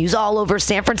venues all over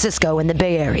San Francisco and the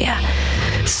Bay Area.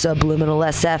 Subliminal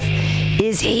SF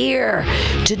is here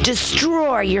to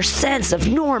destroy your sense of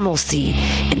normalcy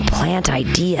and plant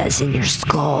ideas in your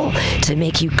skull to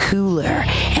make you cooler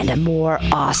and a more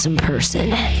awesome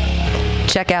person.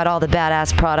 Check out all the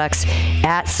badass products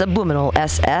at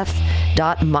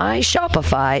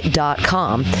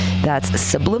subliminalsf.myshopify.com. That's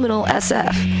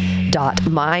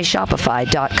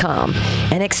subliminalsf.myshopify.com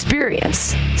and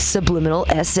experience Subliminal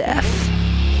SF.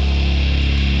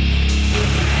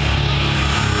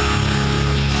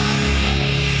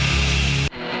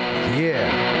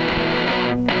 Yeah.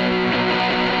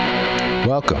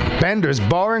 Welcome. Bender's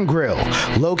Bar and Grill,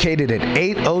 located at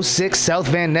 806 South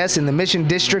Van Ness in the Mission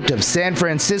District of San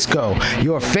Francisco.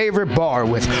 Your favorite bar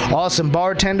with awesome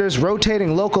bartenders,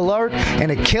 rotating local art,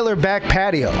 and a killer back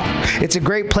patio. It's a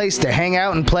great place to hang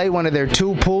out and play one of their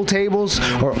 2 pool tables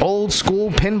or old school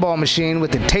pinball machine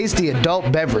with a tasty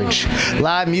adult beverage.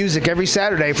 Live music every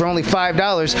Saturday for only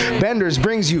 $5. Bender's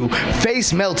brings you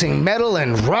face-melting metal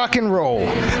and rock and roll.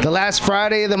 The last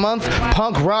Friday of the month,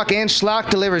 punk, rock, and schlock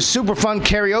delivers super fun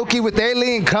karaoke with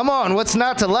Aileen. Come on, what's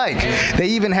not to like? They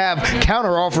even have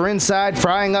counteroffer inside,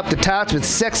 frying up the tots with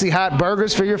sexy hot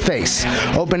burgers for your face.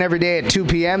 Open every day at 2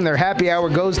 p.m. Their happy hour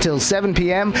goes till 7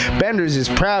 p.m. Bender's is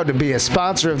proud to be a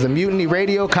sponsor of the Mutiny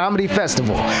Radio Comedy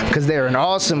Festival because they are an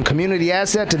awesome community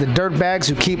asset to the dirtbags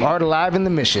who keep art alive in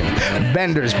the Mission.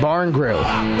 Bender's Bar and Grill.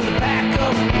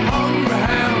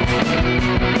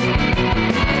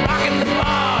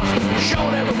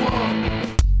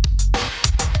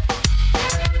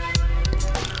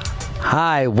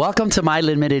 Hi, welcome to My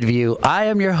Limited View. I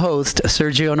am your host,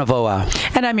 Sergio Navoa.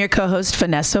 And I'm your co-host,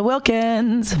 Vanessa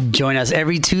Wilkins. Join us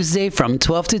every Tuesday from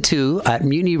 12 to 2 at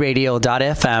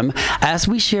MutinyRadio.fm as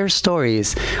we share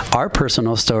stories, our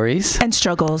personal stories. And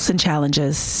struggles and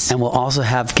challenges. And we'll also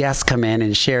have guests come in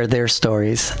and share their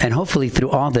stories. And hopefully through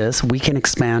all this, we can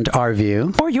expand our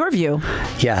view. Or your view.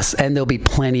 Yes, and there'll be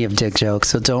plenty of dick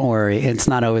jokes, so don't worry. It's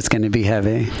not always going to be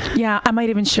heavy. Yeah, I might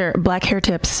even share black hair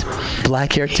tips.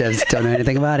 Black hair tips. Don't know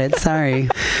anything about it. Sorry.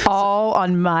 All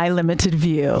on My Limited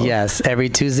View. Yes, every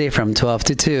Tuesday from 12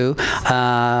 to 2. You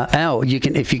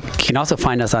can also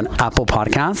find us on Apple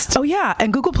Podcasts. Oh yeah,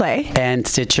 and Google Play. And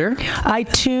Stitcher.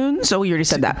 iTunes. Oh, you already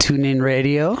said that. TuneIn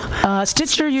Radio.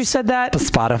 Stitcher, you said that.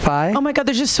 Spotify. Oh my God,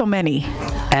 there's just so many.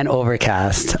 And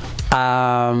Overcast.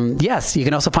 Yes, you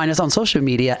can also find us on social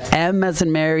media. M as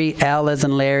in Mary, L as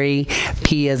in Larry,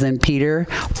 P as in Peter.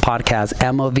 Podcast.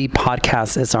 MOV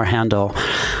Podcast is our handle.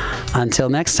 Until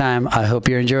next time, I hope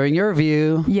you're enjoying your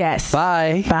view. Yes.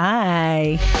 Bye.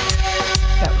 Bye.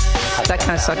 That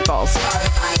kind of sucked balls.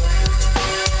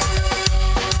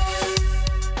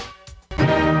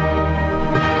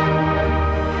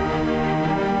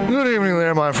 Good evening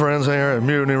there, my friends here at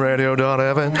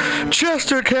MutinyRadio.fm.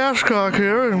 Chester Cashcock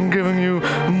here, and giving you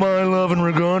my love and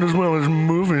regard as well as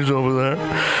movies over there.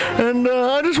 And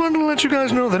I just wanted to let you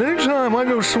guys know that anytime I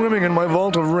go swimming in my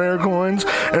vault of rare coins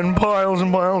and piles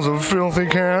of filthy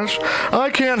cash, I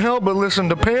can't help but listen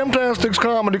to Pamtastic's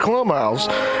Comedy Clubhouse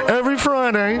every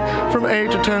Friday from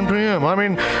 8 to 10 p.m. I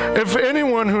mean, if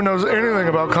anyone who knows anything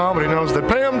about comedy knows that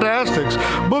Pamtastic's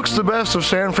books the best of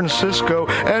San Francisco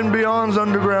and beyond's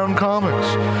underground comics.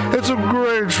 It's a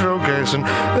great showcase, and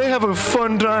they have a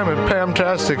fun time at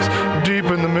Pamtastic's deep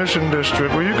in the Mission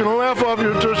District, where you can laugh off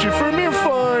your tushy for a mere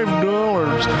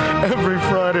 $5 every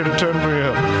Friday to 10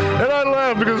 p.m. And I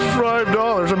laugh because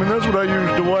 $5, I mean, that's what I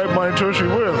use to wipe my tushy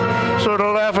with. So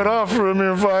to laugh it off for a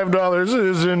mere $5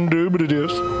 is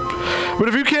indubitious. But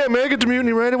if you can't make it to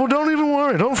Mutiny Radio, well, don't even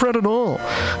worry. Don't fret at all.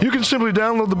 You can simply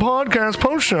download the podcast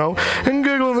post-show and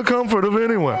giggle in the comfort of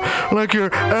anywhere, like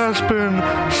your Aspen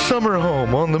summer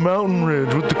home on the mountain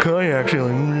ridge with the kayak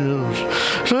feeling.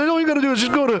 So all you got to do is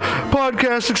just go to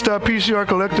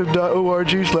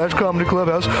podcastics.pcrcollective.org/comedy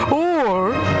clubhouse,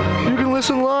 or you can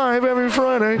listen live every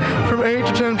Friday from 8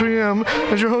 to 10 p.m.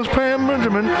 as your host Pam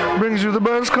Benjamin brings you the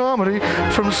best comedy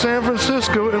from San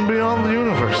Francisco and beyond the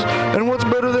universe. And what's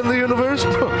better than the universe?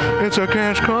 It's a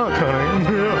cash cock, honey.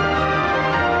 Yeah.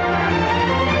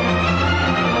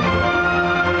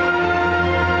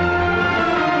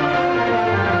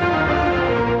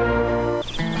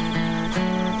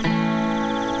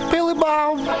 Billy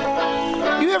Bob,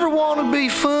 you ever want to be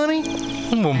funny?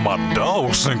 Well, my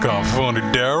dogs think I'm funny,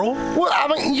 Daryl. Well, I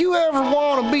mean, you ever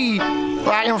want to be,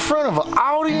 like, in front of an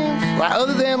audience? Like,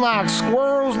 other than, like,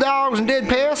 squirrels, dogs, and dead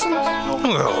peasants?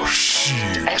 Oh,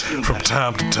 shit. From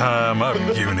time to time, I've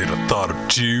been giving it a thought or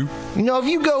two. You know, if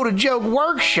you go to Joke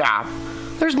Workshop,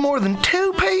 there's more than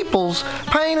 2 peoples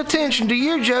paying attention to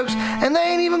your jokes, and they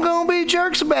ain't even gonna be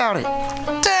jerks about it.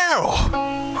 Daryl,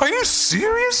 are you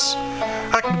serious?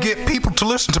 I can get people to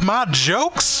listen to my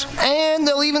jokes? And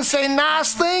they'll even say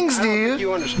nice things to you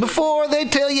before they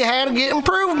tell you how to get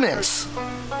improvements.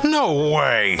 No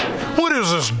way. What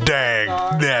is this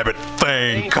dag-nabbit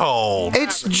thing called?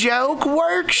 It's Joke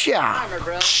Workshop.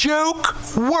 Joke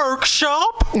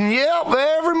Workshop? Yep,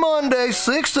 every Monday,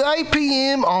 6 to 8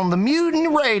 p.m. on the Mutiny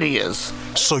Radios.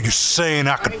 So you're saying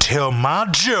I could tell my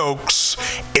jokes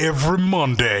every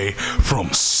Monday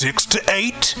from 6 to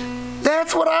 8?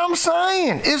 That's what I'm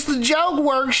saying. It's the Joke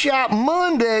Workshop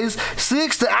Mondays,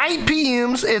 6 to 8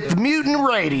 p.m. at the Mutiny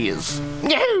Radios.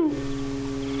 Yahoo!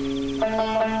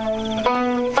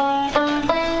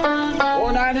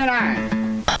 $4.99.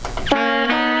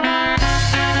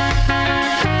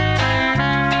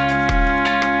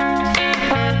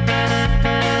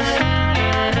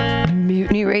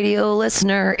 Mutiny Radio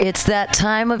listener, it's that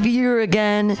time of year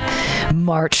again.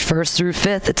 March 1st through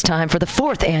 5th, it's time for the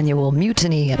 4th annual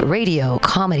Mutiny Radio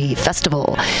Comedy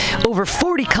Festival. Over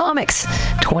 40 comics,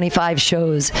 25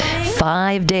 shows,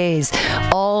 5 days,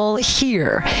 all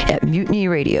here at Mutiny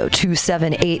Radio,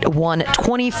 2781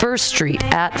 21st Street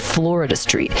at Florida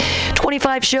Street.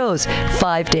 25 shows,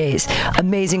 5 days,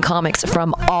 amazing comics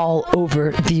from all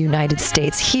over the United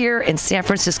States here in San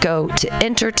Francisco to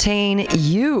entertain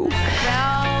you,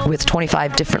 with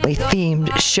 25 differently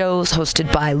themed shows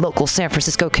hosted by local San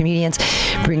Francisco comedians,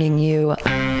 bringing you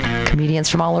comedians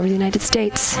from all over the United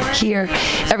States here.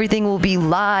 Everything will be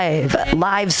live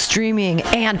streaming,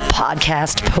 and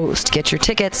podcast post. Get your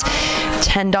tickets,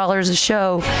 $10 a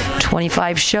show,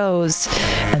 25 shows,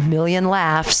 a million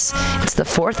laughs. It's the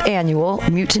 4th annual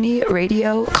Mutiny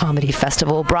Radio Comedy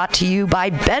Festival, brought to you by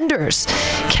Benders,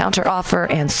 Counteroffer,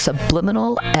 and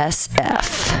Subliminal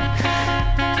SF.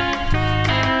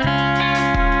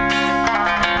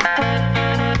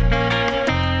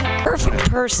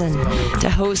 Perfect person to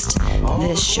host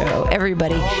this show.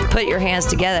 Everybody, put your hands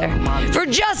together for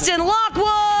Justin Lockwood!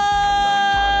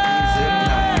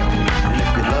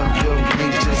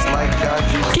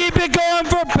 Keep it going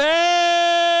for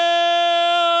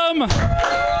Pam!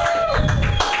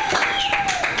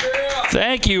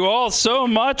 Thank you all so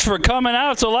much for coming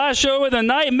out. It's the last show of the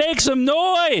night. Make some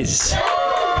noise!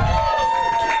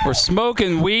 We're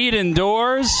smoking weed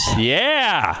indoors.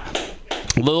 Yeah!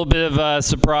 A little bit of a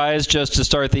surprise just to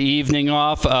start the evening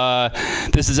off.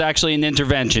 This is actually an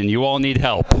intervention. You all need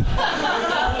help.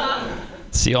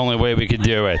 It's the only way we could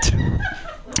do it.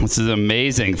 This is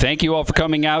amazing. Thank you all for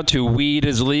coming out to Weed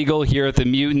is Legal here at the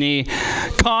Mutiny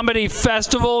Comedy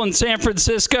Festival in San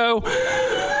Francisco.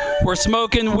 We're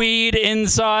smoking weed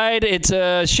inside. It's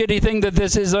a shitty thing that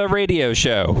this is a radio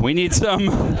show. We need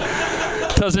some...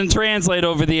 Doesn't translate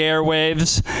over the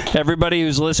airwaves. Everybody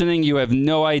who's listening, you have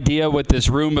no idea what this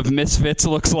room of misfits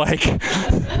looks like.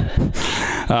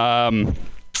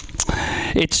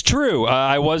 It's true.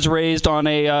 I was raised on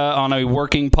a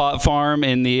working pot farm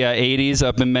in the 80s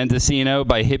up in Mendocino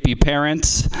by hippie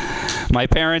parents. My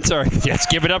parents are, yes,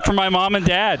 give it up for my mom and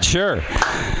dad, sure.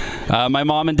 My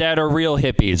mom and dad are real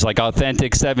hippies, like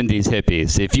authentic 70s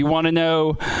hippies. If you want to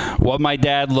know what my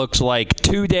dad looks like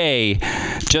today,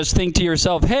 just think to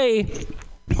yourself, hey,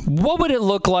 what would it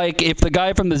look like if the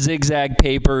guy from the Zigzag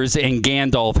Papers and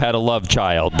Gandalf had a love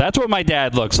child? That's what my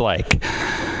dad looks like.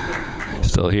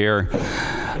 Still here.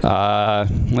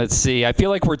 Let's see. I feel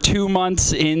like we're 2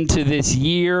 months into this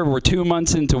year. We're 2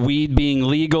 months into weed being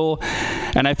legal.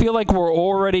 And I feel like we're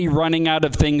already running out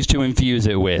of things to infuse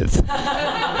it with.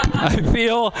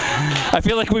 I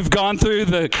feel like we've gone through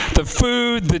the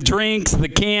food, the drinks, the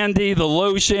candy, the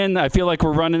lotion. I feel like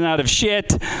we're running out of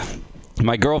shit.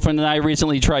 My girlfriend and I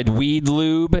recently tried weed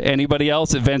lube. Anybody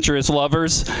else? Adventurous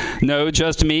lovers? No,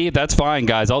 just me? That's fine,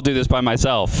 guys. I'll do this by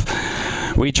myself.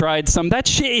 We tried some. That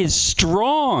shit is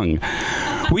strong.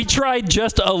 We tried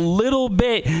just a little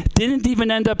bit. Didn't even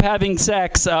end up having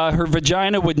sex. Her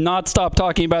vagina would not stop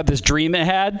talking about this dream it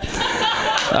had.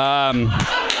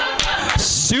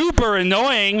 Super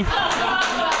annoying.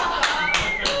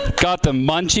 Got the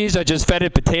munchies. I just fed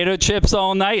it potato chips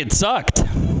all night. It sucked.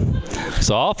 It's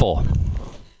awful.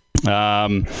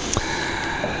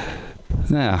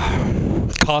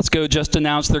 Costco just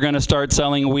announced they're going to start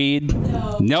selling weed.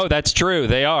 No, that's true.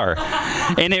 They are.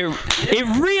 And it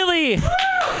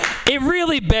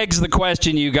really begs the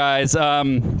question, you guys. How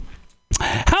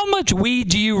much weed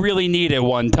do you really need at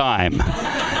one time?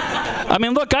 I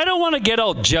mean, look, I don't want to get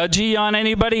all judgy on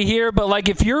anybody here, but like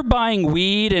if you're buying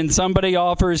weed and somebody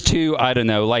offers to, I don't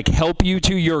know, like help you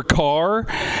to your car,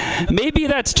 maybe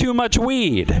that's too much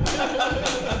weed.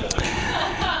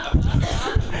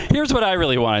 Here's what I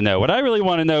really want to know. What I really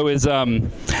want to know is,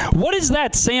 what is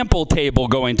that sample table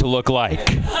going to look like?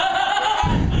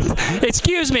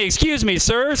 Excuse me,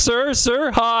 sir.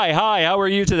 Hi, how are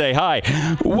you today?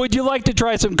 Hi. Would you like to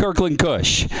try some Kirkland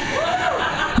Kush?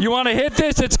 You want to hit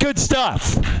this? It's good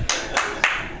stuff.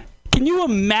 Can you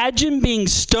imagine being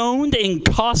stoned in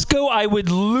Costco? I would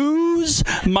lose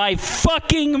my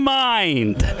fucking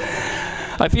mind.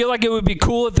 I feel like it would be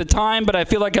cool at the time, but I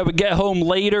feel like I would get home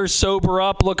later, sober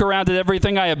up, look around at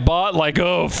everything I had bought, like,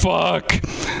 oh, fuck.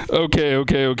 Okay.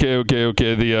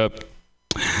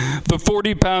 The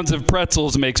 40 pounds of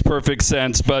pretzels makes perfect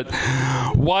sense, but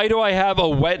why do I have a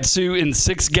wetsuit and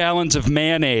 6 gallons of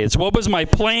mayonnaise? What was my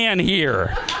plan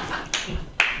here?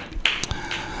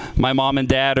 My mom and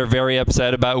dad are very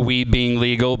upset about weed being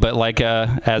legal, but like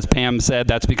as Pam said,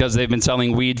 that's because they've been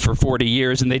selling weed for 40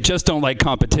 years, and they just don't like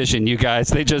competition, you guys.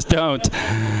 They just don't.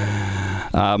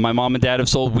 My mom and dad have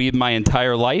sold weed my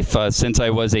entire life since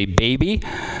I was a baby.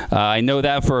 I know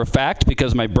that for a fact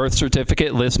because my birth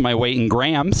certificate lists my weight in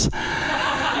grams.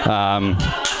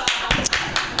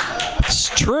 It's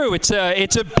true. It's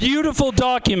a beautiful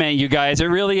document, you guys. It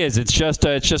really is. It's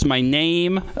just my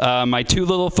name, my 2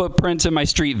 little footprints, and my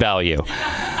street value.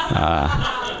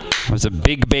 I was a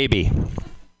big baby.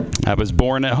 I was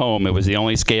born at home. It was the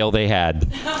only scale they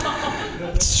had.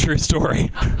 It's a true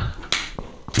story.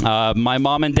 My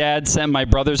mom and dad sent my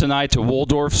brothers and I to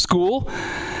Waldorf school.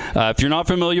 If you're not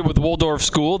familiar with Waldorf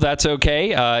school, that's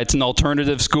okay. It's an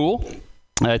alternative school.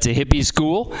 It's a hippie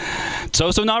school. It's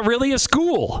also not really a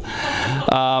school.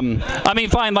 I mean,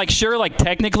 fine, like, sure, like,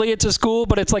 technically it's a school,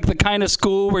 but it's like the kind of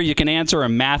school where you can answer a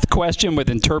math question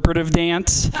with interpretive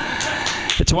dance.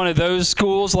 It's one of those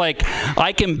schools, like,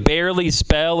 I can barely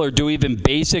spell or do even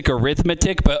basic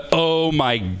arithmetic, but oh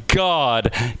my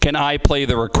God, can I play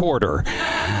the recorder?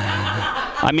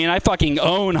 I mean, I fucking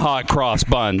own hot cross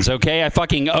buns, okay? I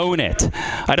fucking own it.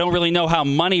 I don't really know how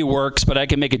money works, but I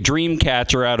can make a dream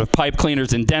catcher out of pipe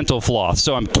cleaners and dental floss,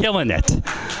 so I'm killing it.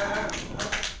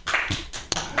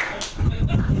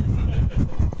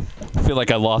 I feel like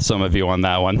I lost some of you on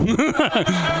that one.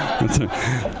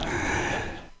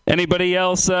 Anybody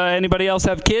else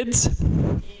have kids?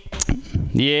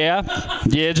 Yeah,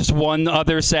 just one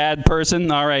other sad person.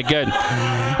 All right, good.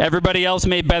 Everybody else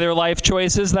made better life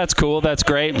choices. That's cool. That's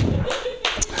great.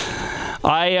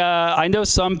 I know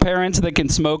some parents that can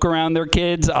smoke around their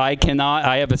kids. I cannot.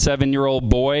 I have a 7-year-old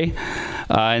boy,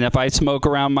 and if I smoke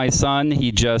around my son,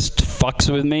 he just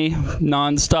fucks with me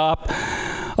nonstop.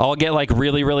 I'll get like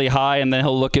really, really high, and then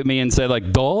he'll look at me and say,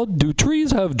 like, "Dad, do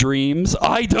trees have dreams?"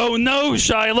 I don't know,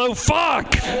 Shiloh.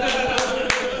 Fuck.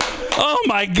 Oh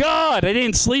my God, I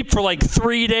didn't sleep for like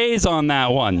 3 days on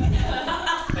that one.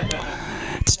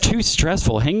 It's too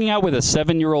stressful. Hanging out with a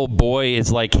 7-year-old boy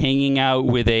is like hanging out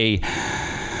with a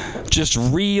just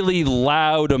really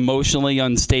loud, emotionally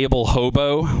unstable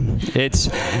hobo.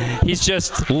 He's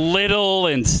just little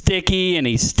and sticky and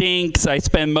he stinks. I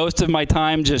spend most of my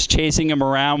time just chasing him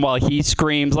around while he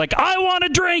screams like, "I want to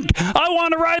drink! I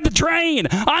want to ride the train!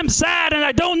 I'm sad and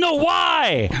I don't know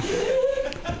why!"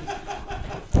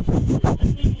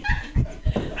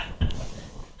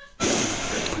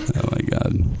 Oh my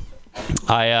God.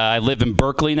 I live in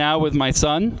Berkeley now with my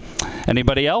son.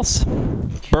 Anybody else?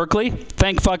 Berkeley?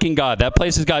 Thank fucking God. That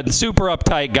place has gotten super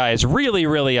uptight, guys. Really,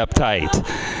 really uptight.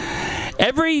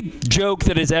 Every joke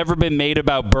that has ever been made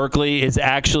about Berkeley is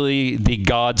actually the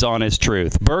God's honest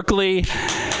truth. Berkeley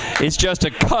is just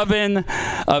a coven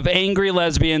of angry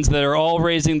lesbians that are all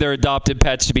raising their adopted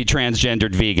pets to be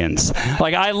transgendered vegans.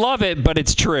 Like, I love it, but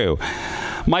it's true.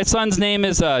 My son's name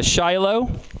is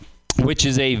Shiloh, which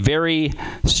is a very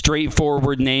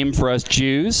straightforward name for us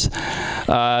Jews.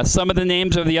 Some of the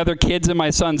names of the other kids in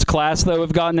my son's class, though,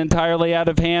 have gotten entirely out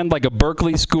of hand. Like a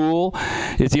Berkeley school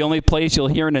is the only place you'll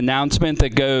hear an announcement that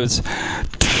goes,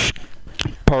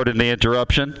 pardon the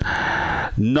interruption,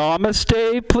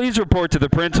 "Namaste, please report to the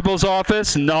principal's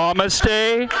office.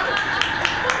 Namaste.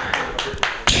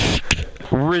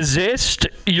 Resist,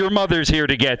 your mother's here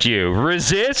to get you.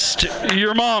 Resist,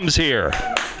 your mom's here."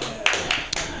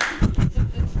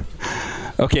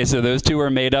 Okay, so those two are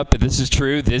made up, but this is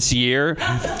true. This year,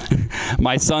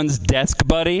 my son's desk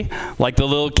buddy, like the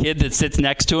little kid that sits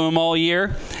next to him all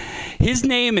year, his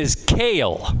name is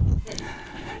Kale.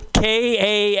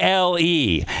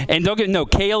 K-A-L-E. And don't get, no,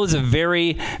 Kale is a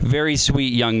very, very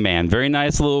sweet young man. Very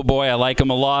nice little boy. I like him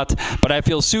a lot. But I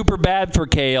feel super bad for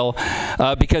Kale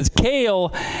because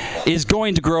Kale is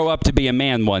going to grow up to be a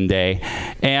man one day.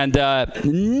 And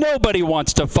nobody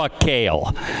wants to fuck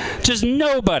Kale. Just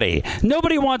nobody.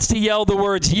 Nobody wants to yell the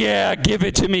words, "Yeah, give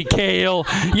it to me, Kale.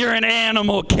 You're an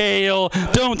animal, Kale.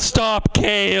 Don't stop,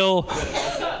 Kale."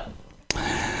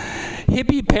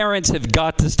 Hippie parents have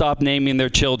got to stop naming their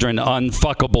children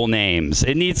unfuckable names.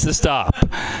 It needs to stop.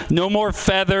 No more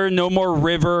Feather, no more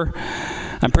River.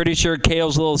 I'm pretty sure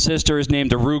Kale's little sister is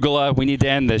named Arugula. We need to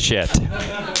end this shit.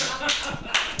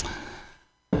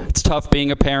 It's tough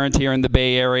being a parent here in the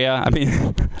Bay Area. I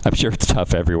mean, I'm sure it's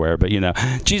tough everywhere, but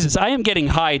Jesus, I am getting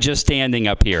high just standing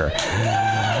up here.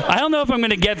 I don't know if I'm going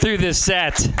to get through this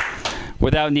set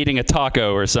without needing a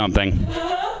taco or something.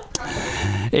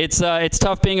 It's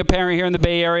tough being a parent here in the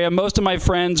Bay Area. Most of my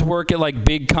friends work at like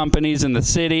big companies in the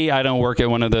city. I don't work at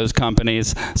one of those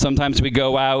companies. Sometimes we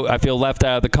go out. I feel left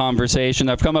out of the conversation.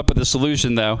 I've come up with a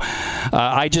solution, though.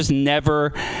 I just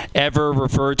never, ever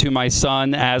refer to my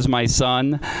son as my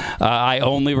son. I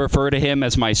only refer to him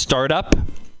as my startup.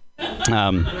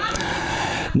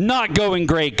 Not going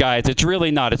great, guys. It's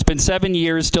really not. It's been 7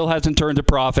 years, still hasn't turned a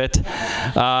profit.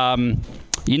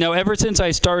 Ever since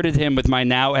I started him with my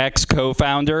now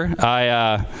ex-co-founder,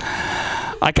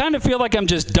 I kind of feel like I'm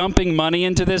just dumping money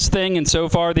into this thing, and so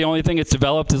far the only thing it's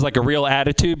developed is like a real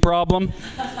attitude problem.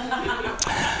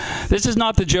 This is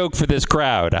not the joke for this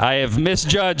crowd. I have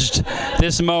misjudged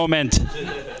this moment.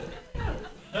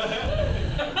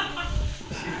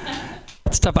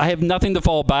 It's tough. I have nothing to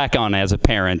fall back on as a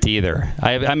parent either.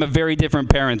 I'm a very different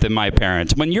parent than my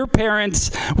parents. When you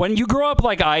grow up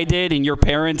like I did and your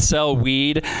parents sell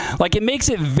weed, like it makes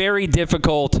it very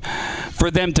difficult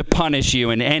for them to punish you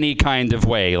in any kind of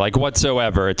way, like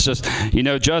whatsoever. It's just,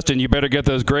 Justin, you better get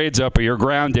those grades up or you're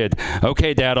grounded.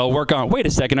 Okay, Dad, I'll work on it. Wait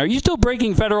a second, are you still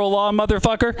breaking federal law,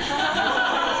 motherfucker?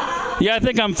 Yeah, I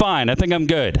think I'm fine. I think I'm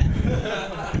good.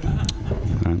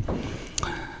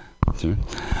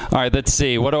 All right, let's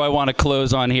see. What do I want to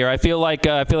close on here? I feel like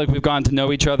we've gotten to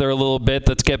know each other a little bit.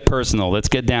 Let's get personal. Let's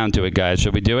get down to it, guys.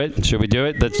 Should we do it?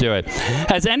 Let's do it.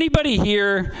 Has anybody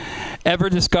here ever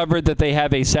discovered that they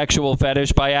have a sexual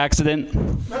fetish by accident?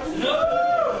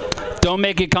 Don't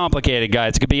make it complicated,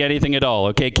 guys. It could be anything at all.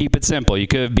 Okay, keep it simple. You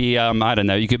could be, I don't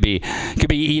know. You could be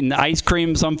eating ice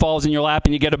cream. Some falls in your lap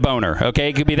and you get a boner. Okay,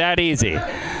 it could be that easy.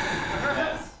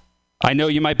 I know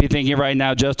you might be thinking right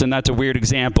now, Justin, that's a weird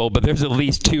example, but there's at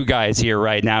least 2 guys here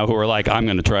right now who are like, I'm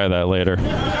going to try that later.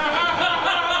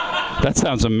 That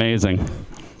sounds amazing.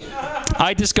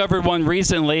 I discovered one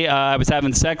recently. I was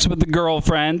having sex with a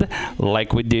girlfriend,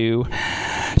 like we do.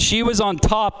 She was on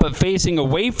top but facing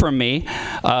away from me,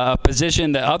 a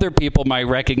position that other people might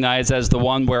recognize as the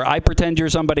one where I pretend you're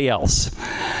somebody else.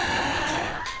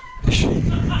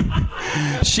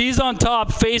 She's on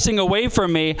top facing away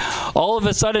from me. All of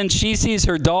a sudden, she sees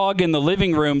her dog in the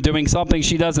living room doing something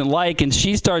she doesn't like, and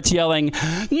she starts yelling,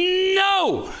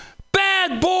 "No!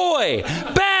 Bad boy!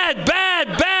 Bad,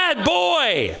 bad, bad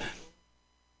boy!"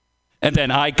 And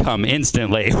then I come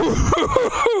instantly. Woo!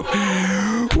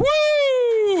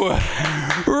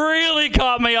 Really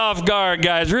caught me off guard,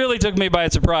 guys. Really took me by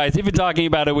surprise. Even talking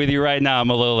about it with you right now, I'm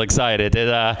a little excited.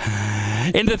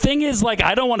 And the thing is, like,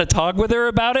 I don't want to talk with her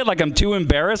about it. Like, I'm too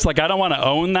embarrassed. Like, I don't want to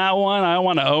own that one. I don't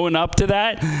want to own up to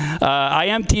that. I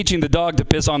am teaching the dog to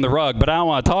piss on the rug, but I don't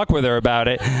want to talk with her about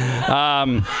it.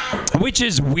 Which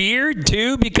is weird,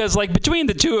 too, because, like, between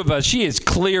the two of us, she is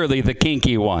clearly the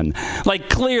kinky one. Like,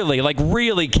 clearly, like,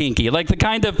 really kinky. Like the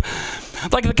kind of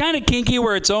kinky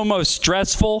where it's almost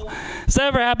stressful. Has that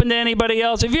ever happened to anybody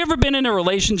else? Have you ever been in a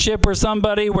relationship with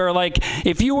somebody where, like,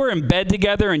 if you were in bed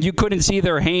together and you couldn't see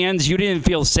their hands, you didn't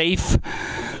feel safe?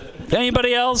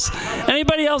 Anybody else?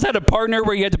 Anybody else had a partner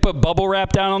where you had to put bubble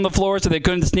wrap down on the floor so they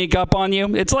couldn't sneak up on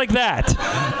you? It's like that.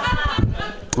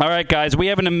 All right, guys, we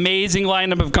have an amazing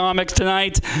lineup of comics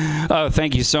tonight. Oh,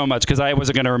 thank you so much, because I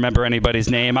wasn't going to remember anybody's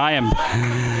name.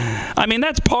 I mean,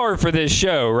 that's par for this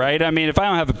show, right? I mean, if I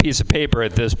don't have a piece of paper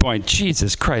at this point,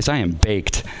 Jesus Christ, I am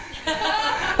baked.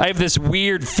 I have this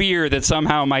weird fear that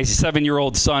somehow my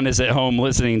 7-year-old son is at home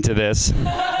listening to this.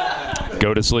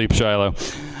 Go to sleep, Shiloh.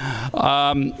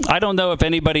 I don't know if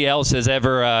anybody else has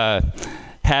ever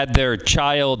had their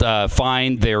child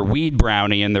find their weed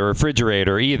brownie in the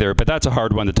refrigerator either, but that's a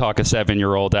hard one to talk a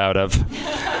 7-year-old out of.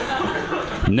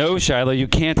 No, Shiloh, you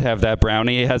can't have that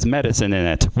brownie. It has medicine in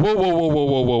it. Whoa, whoa, whoa, whoa,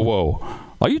 whoa, whoa, whoa.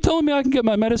 Are you telling me I can get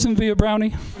my medicine via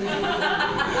brownie?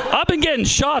 I've been getting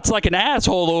shots like an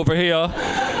asshole over here.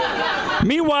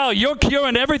 Meanwhile, you're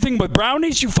curing everything with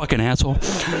brownies, you fucking asshole.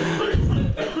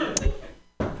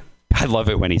 I love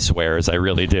it when he swears. I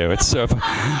really do. It's so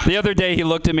The other day, he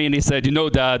looked at me and he said, "You know,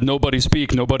 Dad, nobody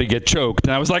speak, nobody get choked."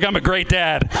 And I was like, I'm a great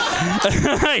dad.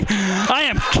 I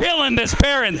am killing this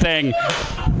parent thing.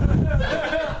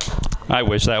 I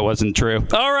wish that wasn't true.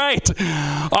 All right.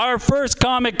 Our first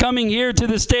comic coming here to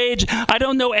the stage. I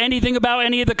don't know anything about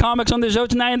any of the comics on the show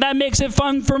tonight, and that makes it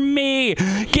fun for me.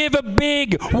 Give a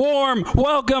big, warm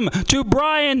welcome to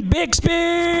Brian Bixby.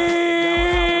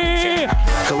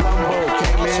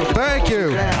 Thank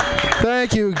you.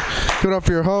 Thank you. Good up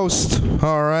for your host.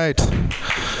 All right.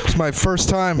 It's my first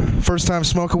time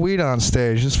smoking weed on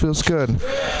stage. This feels good.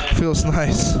 Feels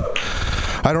nice.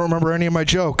 I don't remember any of my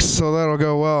jokes, so that'll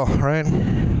go well, right?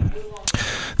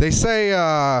 They say,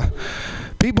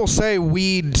 people say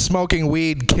smoking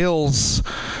weed kills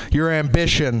your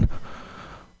ambition.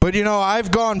 But, you know,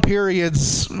 I've gone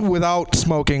periods without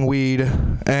smoking weed,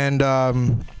 and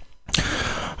I'm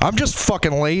just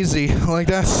fucking lazy. Like,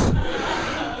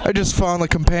 I just found the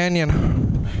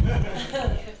companion.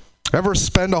 Ever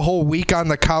spend a whole week on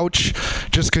the couch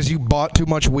just because you bought too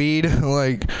much weed?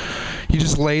 Like, you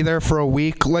just lay there for a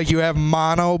week like you have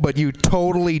mono, but you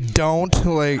totally don't.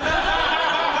 Like,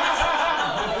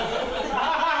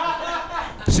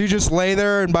 so you just lay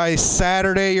there, and by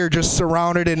Saturday you're just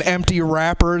surrounded in empty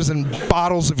wrappers and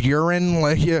bottles of urine.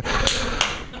 Like,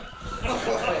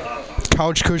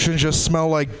 couch cushions just smell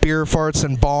like beer farts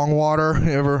and bong water.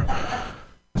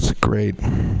 It's great.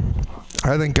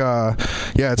 I think,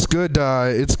 it's good.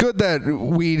 It's good that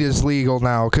weed is legal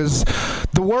now, because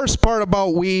the worst part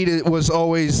about weed was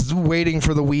always waiting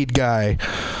for the weed guy,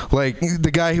 like the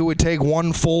guy who would take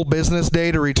one full business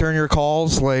day to return your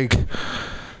calls. Like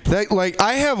that. Like,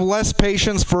 I have less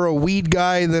patience for a weed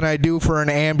guy than I do for an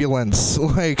ambulance.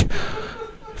 Like,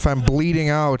 if I'm bleeding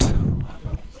out.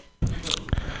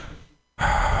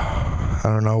 I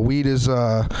don't know. Weed is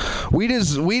good.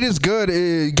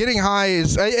 Getting high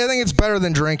is. I think it's better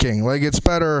than drinking. Like, it's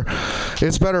better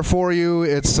for you.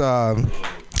 It's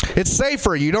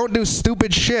safer. You don't do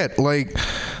stupid shit. Like,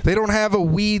 they don't have a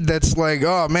weed that's like,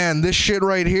 oh man, this shit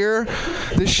right here,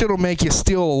 this shit'll make you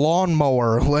steal a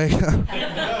lawnmower. Like,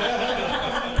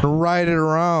 ride it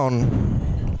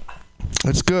around.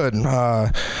 It's good.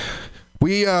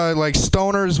 We like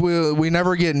stoners, we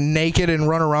never get naked and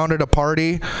run around at a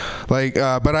party, like.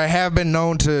 But I have been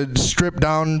known to strip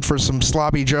down for some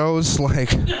sloppy joes,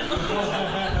 like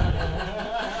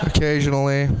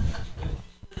occasionally.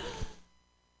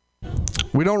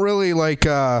 We don't really like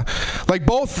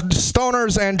both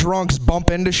stoners and drunks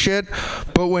bump into shit,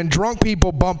 but when drunk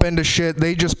people bump into shit,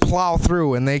 they just plow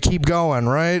through and they keep going,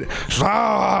 right?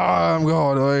 I'm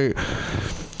going. Like,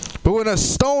 but when a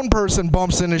stone person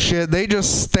bumps into shit, they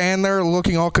just stand there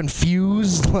looking all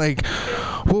confused. Like,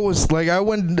 what was, like, I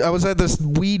was at this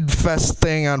weed fest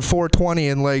thing on 420,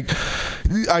 and like,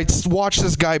 I watched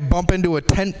this guy bump into a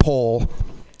tent pole,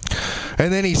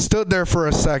 and then he stood there for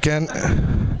a second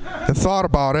and thought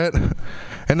about it,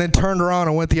 and then turned around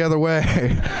and went the other way.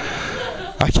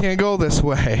 I can't go this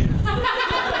way.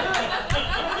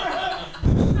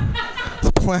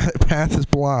 The path is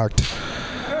blocked.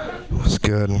 That's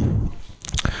good.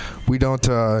 We don't.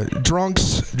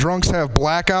 Drunks have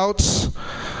blackouts,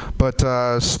 but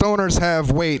stoners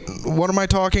have. Wait, what am I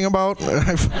talking about?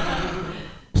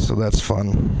 So that's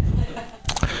fun.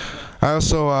 I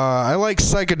also I like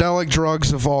psychedelic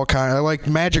drugs of all kinds. I like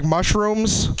magic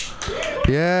mushrooms.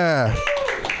 Yeah.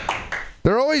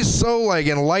 They're always so like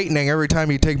enlightening every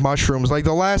time you take mushrooms. Like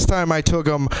the last time I took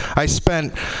them, I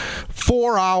spent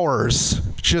 4 hours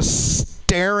just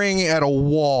staring at a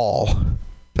wall.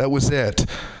 That was it.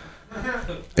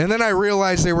 And then I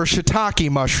realized they were shiitake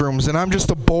mushrooms, and I'm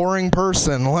just a boring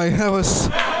person. Like, that was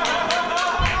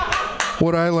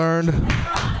what I learned.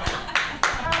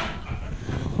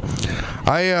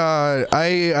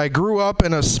 I grew up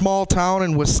in a small town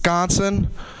in Wisconsin.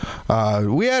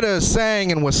 We had a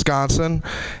saying in Wisconsin.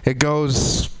 It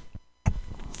goes,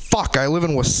 "Fuck, I live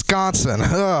in Wisconsin.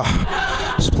 Ugh,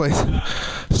 this place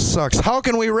sucks. How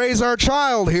can we raise our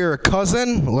child here,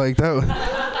 cousin?" Like that.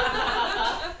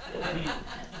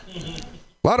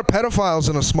 A lot of pedophiles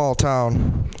in a small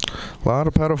town. A lot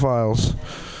of pedophiles.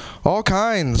 All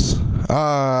kinds.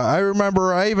 I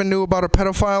remember I even knew about a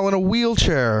pedophile in a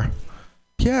wheelchair.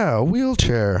 Yeah, a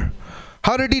wheelchair.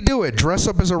 How did he do it? Dress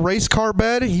up as a race car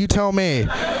bed? You tell me.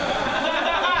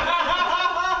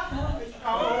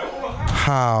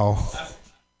 How?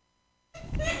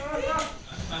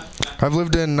 I've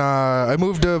lived in, I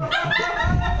moved to,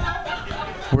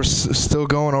 we're still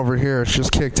going over here. It's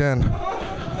just kicked in.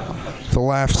 The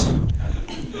left.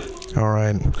 All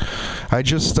right. I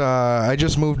just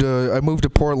moved to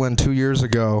Portland 2 years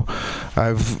ago.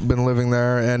 I've been living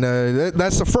there, and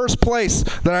that's the first place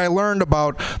that I learned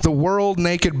about the World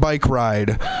Naked Bike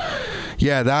Ride.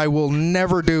 Yeah, I will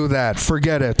never do that.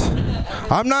 Forget it.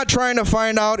 I'm not trying to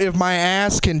find out if my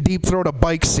ass can deep throat a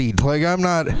bike seat. Like, I'm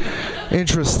not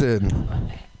interested.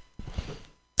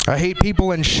 I hate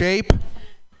people in shape.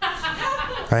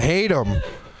 I hate them.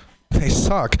 They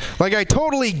suck. Like, I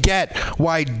totally get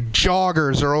why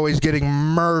joggers are always getting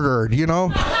murdered, you know?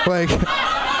 Like,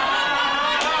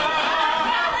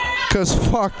 because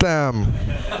fuck them.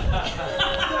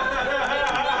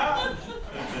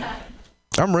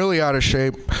 I'm really out of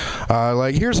shape.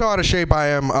 Like, here's how out of shape I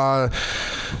am.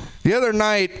 The other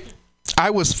night, I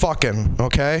was fucking,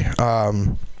 okay?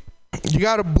 You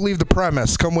gotta believe the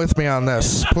premise. Come with me on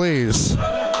this, please.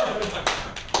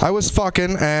 I was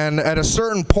fucking, and at a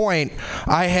certain point,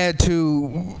 I had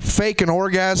to fake an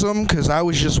orgasm because I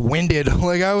was just winded.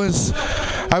 Like, I was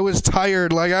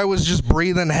tired. Like, I was just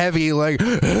breathing heavy. Like,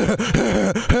 and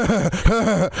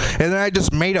then I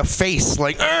just made a face,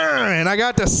 like, and I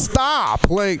got to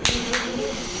stop. Like,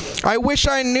 I wish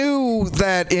I knew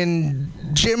that in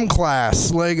gym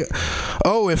class. Like,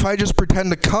 oh, if I just pretend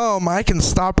to come, I can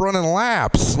stop running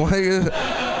laps. Like,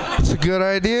 it's a good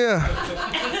idea.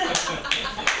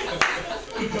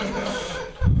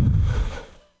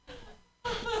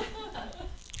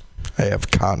 I have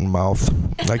cotton mouth.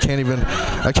 I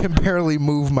can barely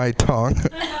move my tongue.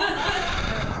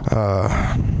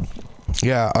 I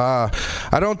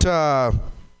don't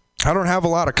have a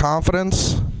lot of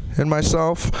confidence in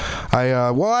myself.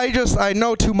 I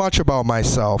know too much about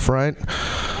myself, right?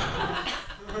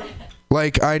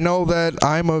 Like, I know that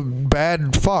I'm a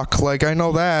bad fuck. Like, I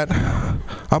know that.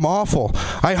 I'm awful.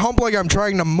 I hump like I'm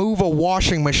trying to move a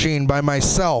washing machine by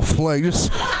myself. Like,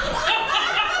 just...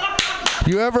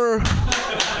 You ever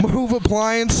move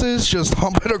appliances, just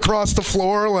hump it across the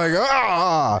floor like,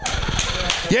 ah!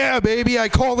 Yeah, baby, I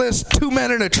call this 2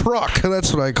 men in a truck.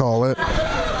 That's what I call it.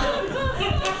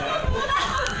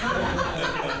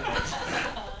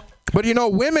 But, you know,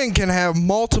 women can have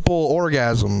multiple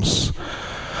orgasms.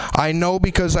 I know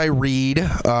because I read.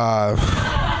 That's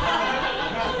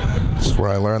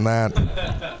where I learned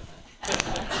that.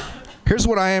 Here's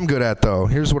what I am good at, though.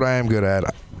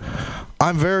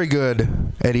 I'm very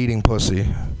good at eating pussy.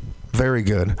 Very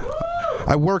good.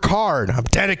 I work hard. I'm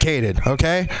dedicated,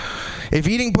 okay? If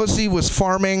eating pussy was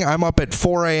farming, I'm up at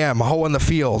 4 a.m. hoeing the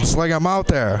fields. Like, I'm out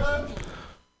there.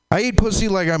 I eat pussy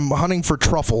like I'm hunting for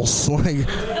truffles. Like,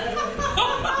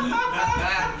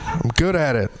 I'm good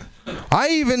at it. I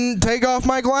even take off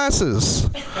my glasses.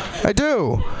 I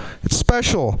do. It's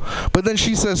special. But then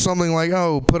she says something like,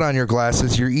 oh, put on your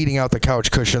glasses. You're eating out the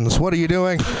couch cushions. What are you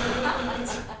doing?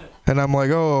 And I'm like,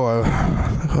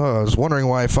 I was wondering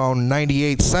why I found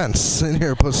 98 cents in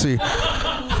here, pussy.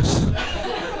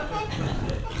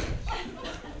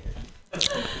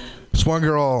 This one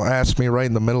girl asked me right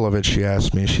in the middle of it, she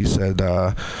said,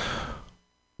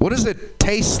 what does it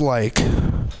taste like?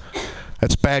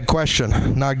 That's a bad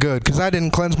question. Not good, because I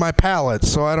didn't cleanse my palate,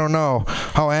 so I don't know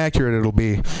how accurate it'll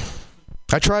be.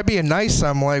 I tried being nice.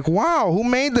 I'm like, wow, who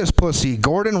made this pussy?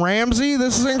 Gordon Ramsay?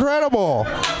 This is incredible.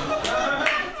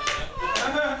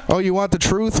 Oh, you want the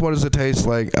truth? What does it taste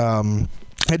like?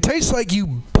 It tastes like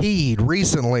you peed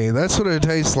recently. That's what it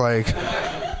tastes like.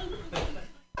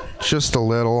 Just a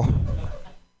little.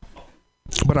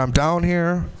 But I'm down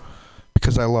here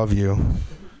because I love you.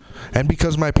 And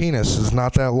because my penis is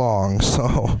not that long,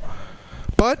 so.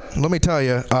 But, let me tell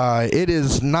you, it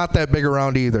is not that big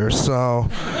around either, so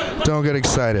don't get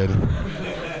excited.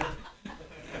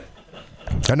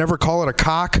 I never call it a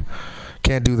cock.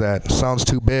 Can't do that. Sounds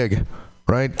too big.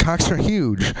 Right? Cocks are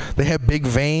huge. They have big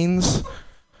veins.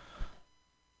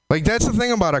 Like, that's the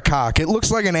thing about a cock. It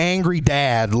looks like an angry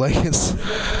dad. Like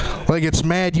it's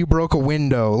mad you broke a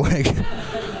window. Like,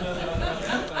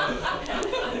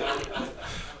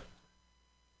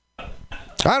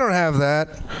 I don't have that.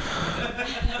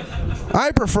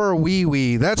 I prefer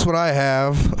wee-wee. That's what I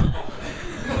have.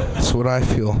 That's what I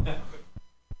feel.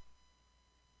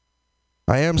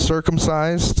 I am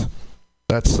circumcised.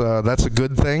 That's a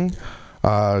good thing.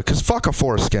 'Cause fuck a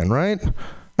foreskin, right?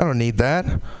 I don't need that.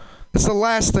 It's the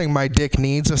last thing my dick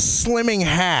needs, a slimming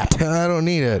hat. I don't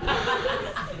need it.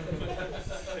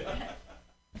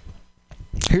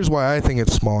 Here's why I think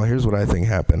it's small. Here's what I think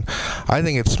happened. I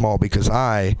think it's small because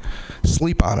I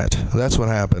sleep on it. That's what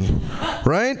happened.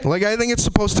 Right? Like, I think it's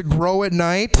supposed to grow at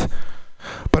night,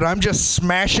 but I'm just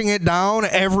smashing it down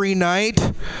every night.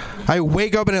 I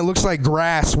wake up and it looks like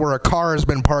grass where a car has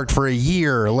been parked for a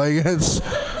year. Like, it's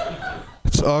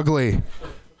ugly.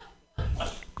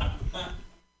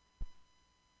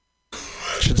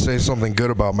 Should say something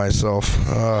good about myself.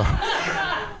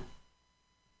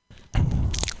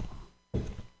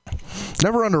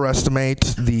 Never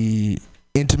underestimate the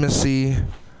intimacy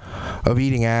of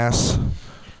eating ass.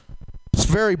 It's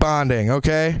very bonding,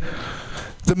 okay?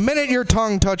 The minute your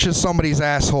tongue touches somebody's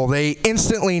asshole, they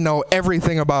instantly know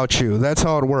everything about you. That's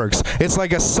how it works. It's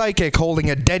like a psychic holding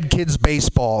a dead kid's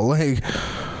baseball. Like,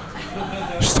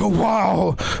 so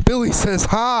wow, Billy says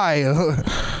hi.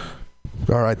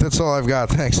 All right, that's all I've got.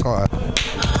 Thanks a lot.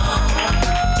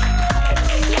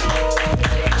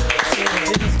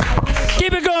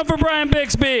 Keep it going for Brian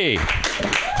Bixby.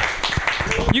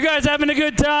 You guys having a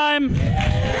good time?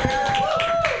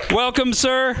 Welcome,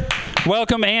 sir.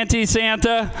 Welcome, Auntie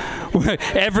Santa.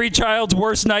 Every child's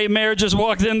worst nightmare just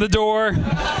walked in the door.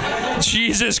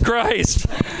 Jesus Christ.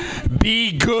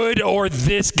 Be good or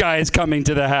this guy is coming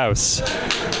to the house.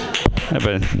 I have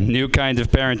a new kind of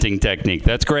parenting technique.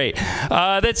 That's great.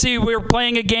 Let's see. We're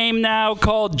playing a game now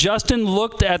called Justin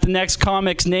looked at the next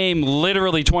comic's name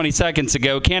literally 20 seconds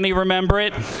ago. Can he remember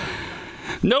it?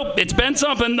 Nope. It's Ben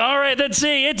something. All right. Let's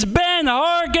see. It's Ben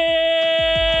Harkins.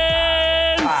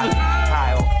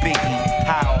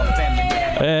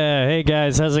 Hey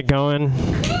guys, how's it going?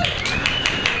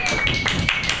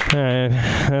 Alright,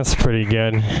 that's pretty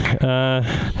good.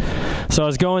 So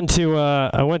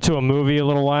I went to a movie a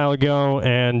little while ago,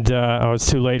 and I was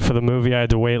too late for the movie. I had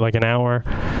to wait like an hour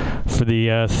for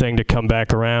the thing to come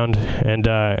back around, and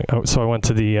so I went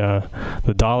to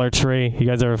the Dollar Tree. You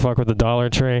guys ever fuck with the Dollar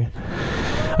Tree?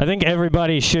 I think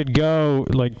everybody should go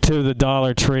like to the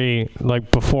Dollar Tree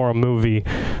like before a movie,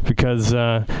 because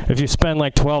if you spend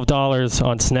like $12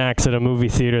 on snacks at a movie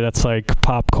theater, that's like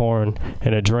popcorn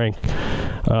and a drink.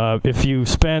 If you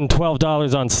spend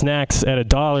 $12 on snacks at a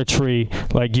Dollar Tree,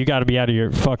 like you got to be out of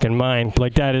your fucking mind.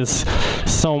 Like that is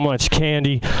so much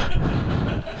candy.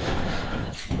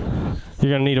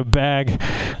 You're gonna need a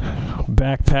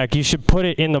backpack. You should put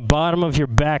it in the bottom of your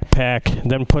backpack,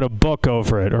 then put a book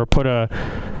over it, or put a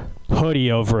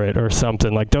hoodie over it, or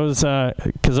something like those.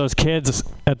 Because those kids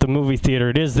at the movie theater,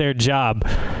 it is their job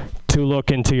to look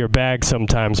into your bag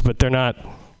sometimes, but they're not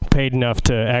paid enough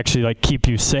to actually like keep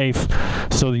you safe.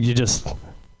 So you just,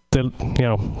 they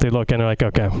look and they're like,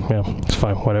 okay, yeah, it's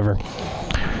fine, whatever.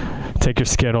 Take your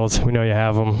Skittles. We know you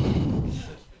have them.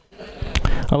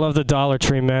 I love the Dollar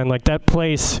Tree, man. Like that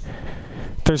place,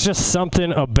 there's just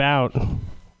something about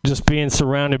just being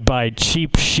surrounded by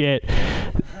cheap shit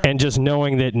and just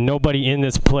knowing that nobody in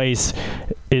this place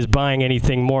is buying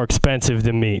anything more expensive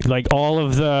than me. Like all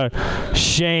of the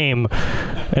shame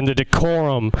and the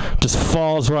decorum just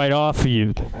falls right off of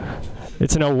you.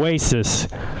 It's an oasis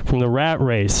from the rat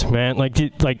race, man. Like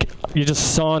you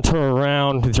just saunter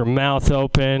around with your mouth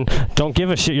open. Don't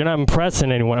give a shit. You're not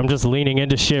impressing anyone. I'm just leaning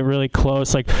into shit really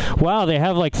close. Like, wow, they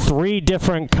have like 3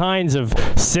 different kinds of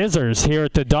scissors here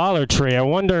at the Dollar Tree. I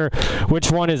wonder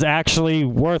which one is actually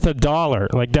worth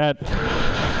 $1. Like that.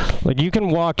 Like you can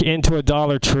walk into a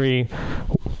Dollar Tree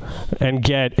and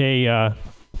get a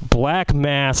black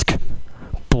mask,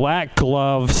 black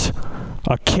gloves,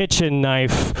 a kitchen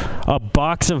knife, a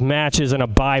box of matches, and a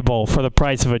Bible for the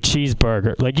price of a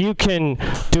cheeseburger. Like, you can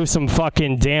do some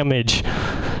fucking damage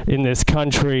in this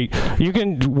country. You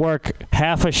can work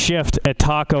half a shift at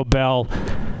Taco Bell,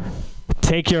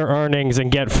 take your earnings,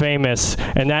 and get famous.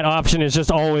 And that option is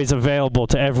just always available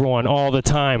to everyone all the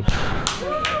time.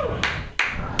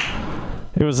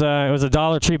 It was a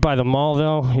Dollar Tree by the mall,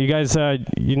 though. You guys,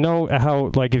 you know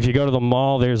how, like, if you go to the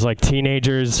mall, there's, like,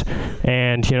 teenagers,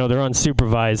 and, you know, they're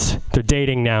unsupervised. They're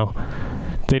dating now.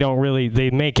 They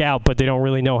make out, but they don't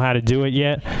really know how to do it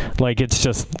yet. Like, it's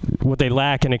just what they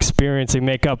lack in experience, they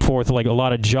make up for with, like, a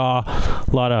lot of jaw,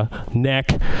 a lot of neck.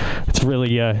 It's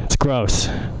really, it's gross.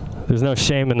 There's no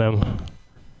shame in them.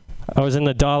 I was in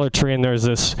the Dollar Tree, and there was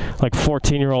this like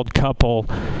 14-year-old couple,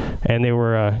 and they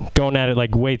were going at it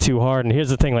like way too hard. And here's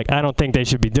the thing, like, I don't think they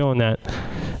should be doing that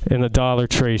in the Dollar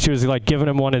Tree. She was like giving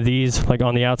him one of these like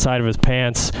on the outside of his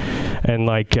pants, and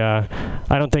like I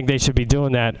don't think they should be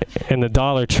doing that in the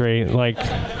Dollar Tree. Like,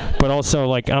 but also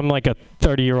like I'm like a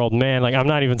 30-year-old man, like I'm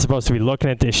not even supposed to be looking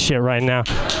at this shit right now.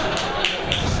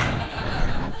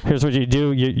 Here's what you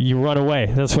do. You run away.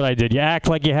 That's what I did. You act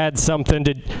like you had something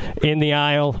in the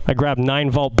aisle. I grabbed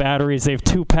 9-volt batteries. They have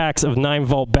 2 packs of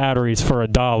 9-volt batteries for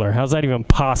 $1. How's that even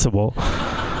possible?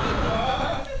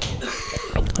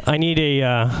 I need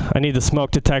the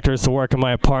smoke detectors to work in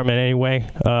my apartment anyway.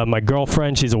 My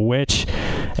girlfriend, she's a witch,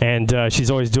 and she's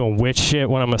always doing witch shit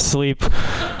when I'm asleep.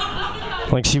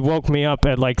 Like, she woke me up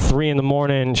at like 3 in the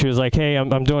morning. She was like, hey,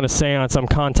 I'm doing a seance. I'm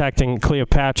contacting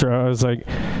Cleopatra. I was like,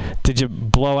 did you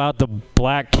blow out the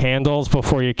black candles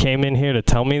before you came in here to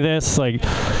tell me this? Like,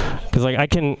 because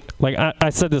like I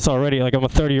said this already, like I'm a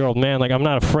 30-year-old man. Like, I'm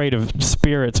not afraid of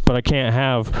spirits, but I can't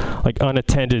have like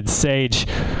unattended sage.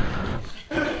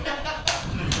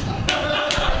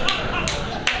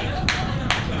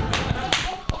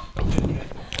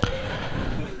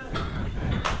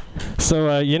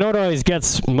 So, you know what always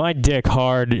gets my dick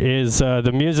hard is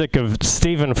the music of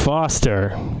Stephen Foster.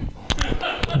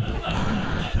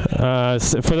 For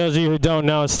those of you who don't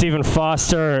know, Stephen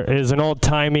Foster is an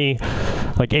old-timey,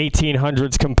 like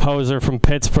 1800s composer from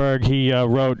Pittsburgh. He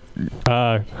wrote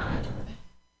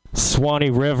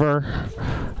Swanee River.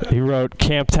 He wrote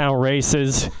Camptown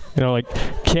Races. You know, like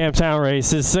Camptown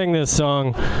Races. Sing this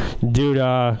song,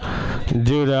 doo-dah,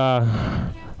 doo-dah.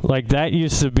 Like that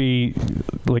used to be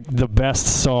like the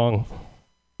best song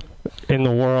in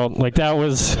the world. Like that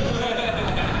was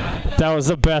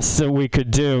the best that we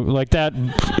could do. Like that,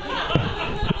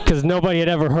 because nobody had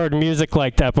ever heard music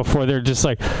like that before. They're just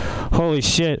like, holy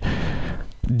shit,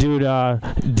 doo-dah,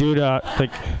 doo-dah.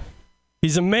 Like,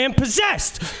 he's a man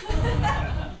possessed.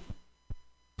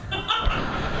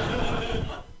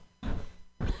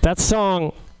 That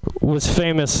song was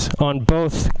famous on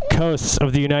both coasts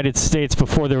of the United States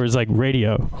before there was like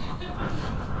radio.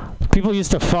 People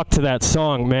used to fuck to that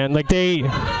song, man. Like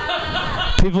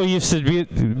people used to be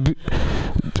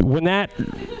when that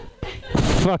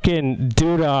fucking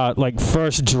doo-dah like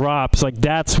first drops, like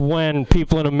that's when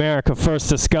people in America first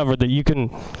discovered that you can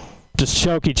just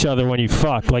choke each other when you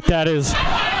fuck. Like that's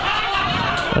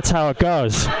how it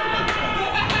goes.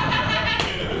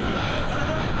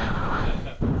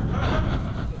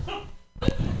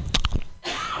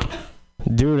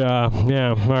 Doo-dah,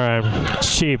 yeah, alright.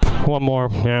 Cheap. One more,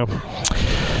 yeah.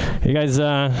 You guys,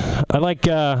 I'm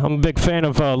a big fan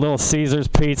of Little Caesars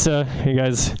Pizza. You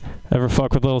guys ever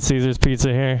fuck with Little Caesars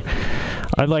Pizza here?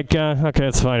 Okay,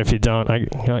 it's fine if you don't. I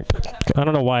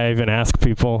don't know why I even ask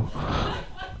people.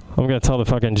 I'm gonna tell the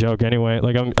fucking joke anyway.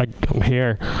 Like, I'm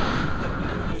here.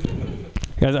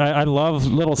 Guys, I love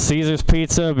Little Caesars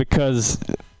Pizza because,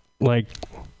 like,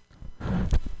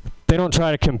 they don't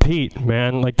try to compete,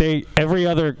 man. Like every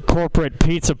other corporate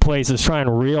pizza place is trying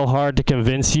real hard to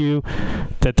convince you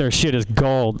that their shit is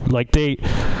gold. Like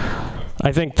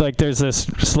I think like there's this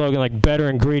slogan like better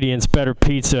ingredients, better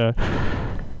pizza.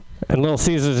 And Little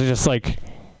Caesars is just like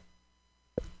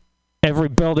every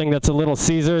building that's a Little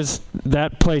Caesars,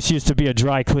 that place used to be a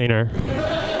dry cleaner.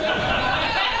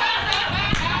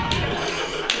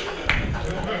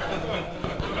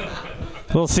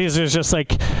 Little Caesars just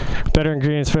like better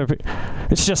ingredients for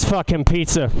it's just fucking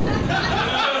pizza.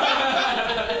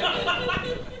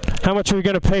 How much are we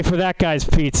gonna pay for that guy's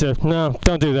pizza? No,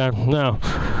 don't do that. No.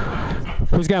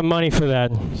 Who's got money for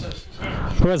that?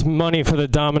 Who has money for the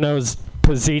Domino's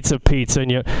Pizza pizza and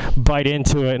you bite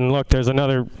into it and look, there's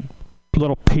another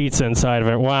little pizza inside of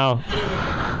it. Wow.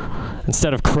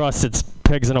 Instead of crust, it's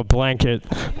pigs in a blanket.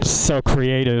 So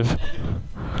creative.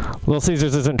 Little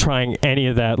Caesars isn't trying any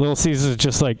of that. Little Caesars is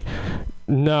just like,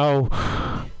 no,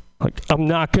 like I'm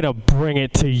not gonna bring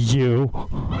it to you.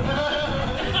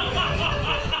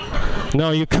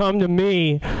 No, you come to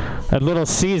me at Little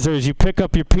Caesars, you pick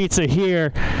up your pizza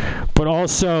here, but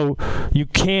also you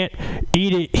can't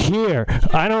eat it here.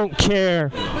 I don't care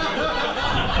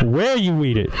where you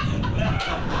eat it.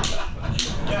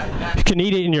 You can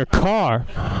eat it in your car.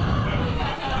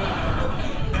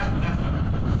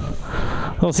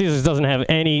 Little Caesars doesn't have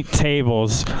any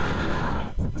tables.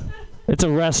 It's a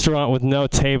restaurant with no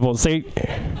tables. They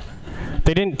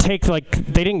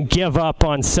didn't give up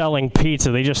on selling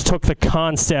pizza. They just took the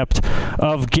concept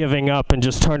of giving up and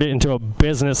just turned it into a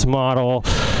business model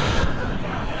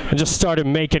and just started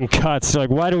making cuts. They're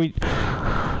like, why do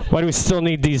we still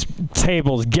need these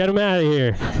tables? Get them out of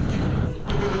here.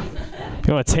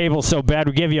 You want a table so bad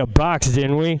we gave you a box,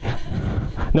 didn't we?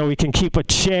 No, we can keep a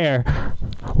chair.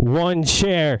 One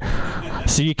chair.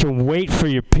 So you can wait for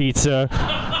your pizza.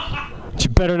 But you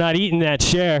better not eat in that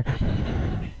chair.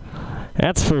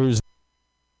 That's for who's...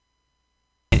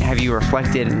 Have you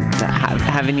reflected and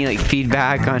have any like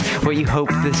feedback on what you hope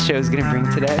this show is going to bring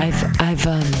today? I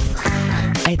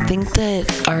think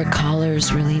that our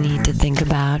callers really need to think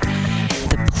about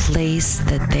the place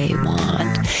that they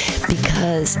want,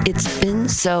 because it's been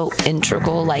so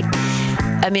integral. Like,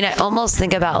 I mean, I almost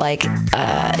think about like,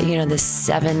 the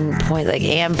 7 points, like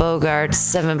Anne Bogart's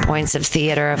 7 points of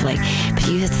theater of like, but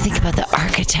you have to think about the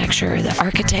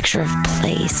architecture of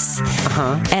place.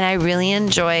 Uh-huh. And I really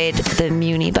enjoyed the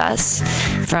Munibus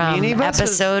from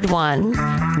episode 1.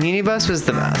 Munibus was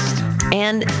the best.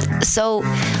 And so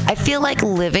I feel like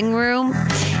living room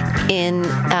in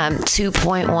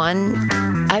 2.1,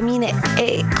 I mean,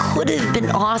 it could have been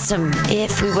awesome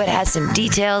if we would have had some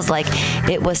details, like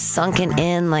it was sunken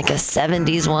in like a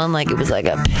 70s one, like it was like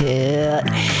a pit,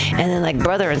 and then like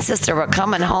brother and sister were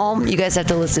coming home. You guys have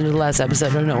to listen to the last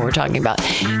episode. I don't know what we're talking about.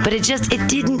 But it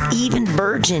didn't even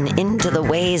burgeon into the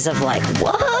ways of like,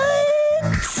 what?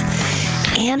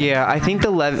 Yeah, I think the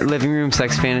living room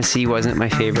sex fantasy wasn't my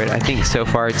favorite. I think so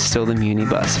far it's still the Muni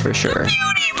Bus for sure.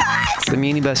 The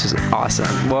Muni Bus is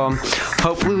awesome. Well,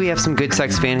 hopefully we have some good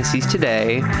sex fantasies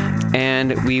today,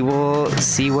 and we will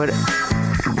see what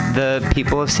the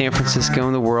people of San Francisco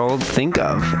and the world think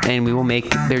of, and we will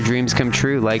make their dreams come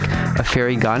true like a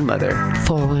fairy godmother.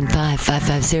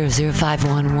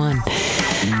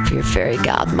 415-550-0511 for your fairy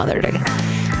godmother to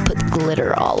put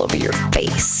glitter all over your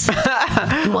face.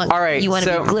 All right, you want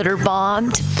to be glitter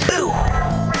bombed? Ooh.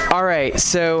 All right,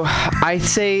 so I'd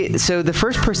say, so the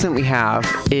first person that we have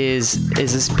is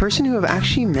this person who I've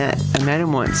actually met. I met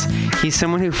him once. He's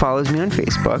someone who follows me on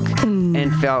Facebook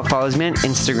and follows me on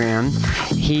Instagram.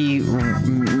 He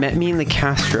met me in the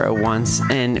Castro once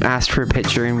and asked for a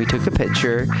picture, and we took a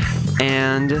picture,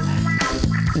 and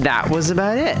that was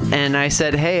about it. And I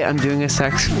said, hey, I'm doing a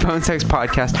phone sex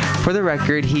podcast. For the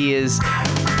record,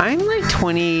 I'm like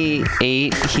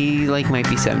 28. He like might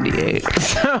be 78.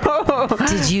 So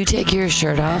did you take your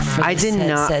shirt off for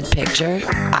said picture?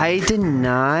 I did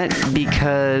not,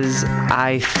 because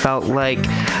I felt like,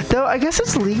 though I guess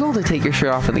it's legal to take your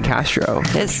shirt off in the Castro.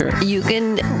 You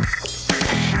can.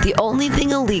 The only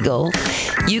thing illegal,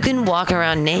 you can walk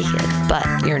around naked, but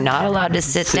you're not allowed to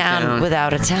sit down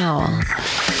without a towel.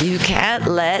 You can't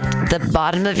let the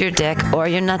bottom of your dick or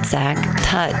your nutsack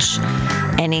touch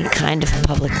any kind of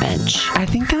public bench. I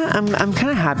think that I'm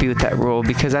kind of happy with that rule,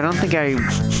 because I don't think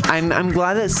I'm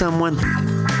glad that someone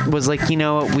was like, you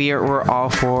know, we're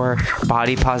all for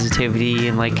body positivity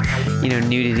and like, you know,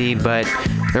 nudity, but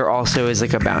there also is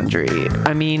like a boundary.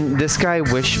 I mean, this guy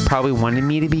probably wanted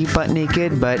me to be butt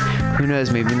naked, but who knows,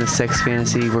 maybe in the sex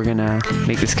fantasy we're gonna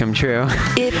make this come true.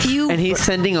 And he's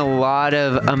sending a lot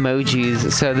of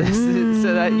emojis, so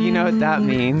that you know what that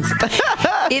means.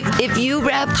 If you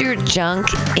wrapped your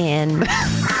junk in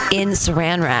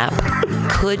saran wrap,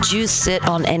 could you sit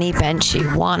on any bench you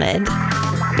wanted?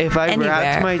 If I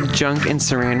wrapped my junk in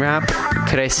saran wrap,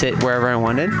 could I sit wherever I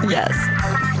wanted? Yes.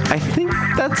 I think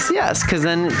that's yes, because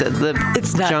then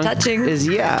it's not junk touching. Is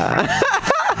yeah.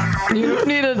 You don't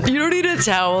need a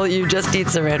towel. You just need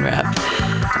saran wrap.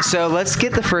 So let's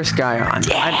get the first guy on.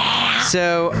 Yeah.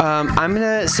 So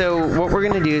what we're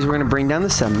gonna do is we're gonna bring down the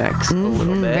submix a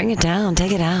little bit. Bring it down.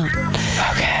 Take it out.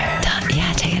 Okay.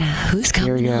 Yeah, take it out. Who's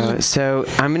coming? Here we go. So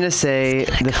I'm gonna say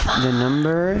the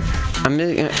number. I'm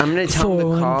gonna tell him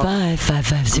the call.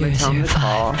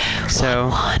 415-550-0511.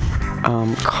 So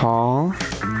call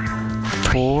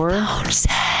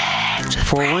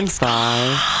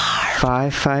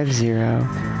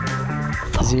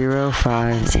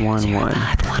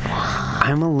 415-550-0511.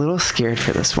 I'm a little scared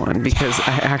for this one, because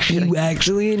You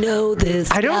actually know this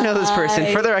I don't know this person.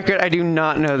 For the record, I do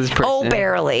not know this person. Oh,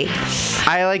 barely.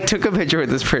 I like took a picture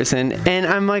with this person, and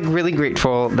I'm like really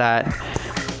grateful that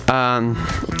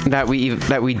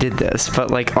we did this,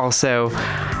 but like also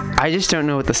I just don't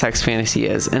know what the sex fantasy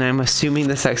is, and I'm assuming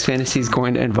the sex fantasy is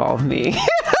going to involve me.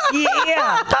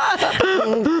 Yeah.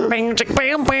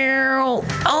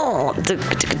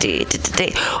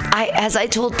 As I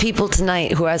told people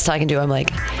tonight who I was talking to, I'm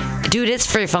like, dude,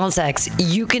 it's free phone sex.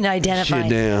 You can identify.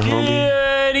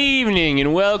 Good evening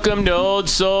and welcome to Old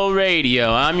Soul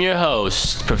Radio. I'm your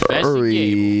host, Professor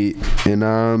Gable. And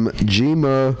I'm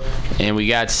Jima. And we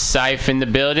got Syph in the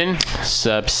building.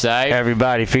 Sup, Syph?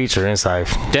 Everybody featuring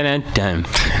Syph. Dun-dun-dun.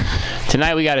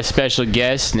 Tonight we got a special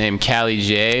guest named Callie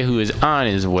J, who is on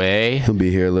his way. He'll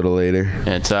be here a little later.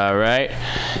 That's all right.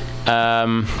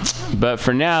 But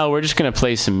for now, we're just going to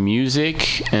play some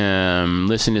music,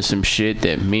 listen to some shit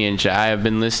that me and Jai have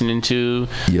been listening to.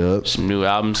 Yup. Some new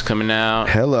albums coming out.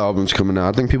 Hella albums coming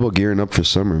out. I think people are gearing up for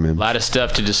summer, man. A lot of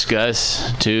stuff to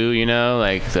discuss, too, you know,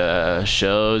 like the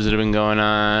shows that have been going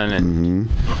on and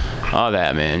all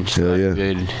that, man. Just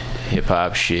good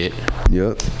hip-hop shit.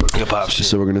 Yep. Hip-hop shit.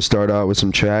 So we're going to start out with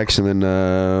some tracks, and then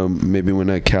maybe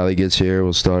when Callie gets here,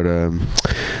 we'll start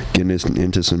getting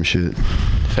into some shit.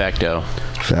 Facto.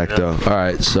 All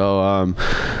right, so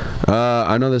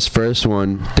I know this first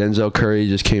one, Denzel Curry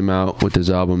just came out with his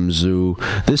album Zoo.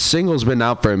 This single's been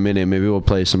out for a minute. Maybe we'll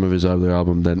play some of his other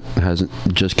album that hasn't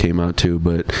just came out too,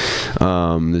 but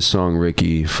this song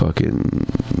Ricky fucking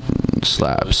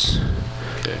slaps.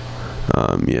 Okay.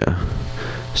 Yeah.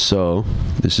 So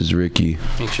this is Ricky.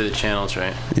 Make sure the channel's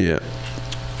right. Yeah.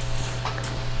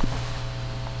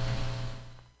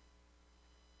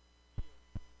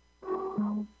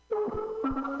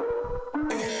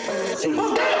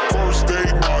 First day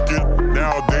knocking,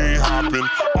 now they hopping.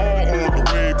 All on the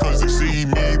way cause they see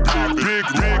me popping. Big,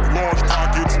 large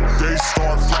pockets, they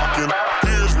start flocking.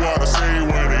 Here's what I say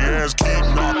when they ass keep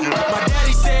knocking. My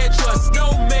daddy said trust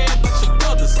no man but your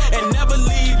brothers, and never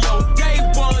leave your day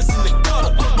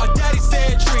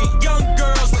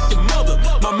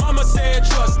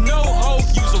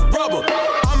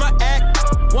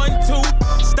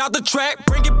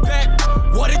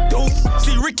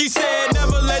Ain't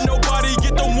never let nobody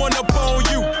get the one up on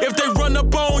you. If they run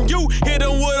up on you, hit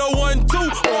them with a 1-2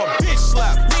 or a bitch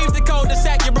slap. Leave the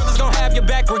cul-de-sac, your brothers gon' have your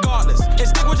back regardless. And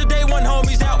stick with your day one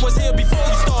homies that was here before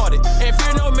you started. And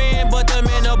fear no man but the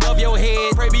man above your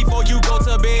head. Pray before you go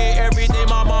to bed, everything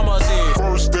my mama said.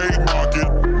 First they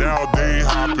knocking, now they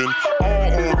hopping. All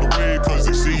on the way cause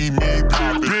they see me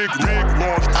popping. Big,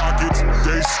 large pockets,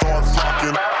 they start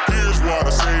flocking. Here's what I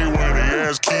say when they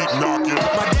ass keep knocking.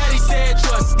 My daddy said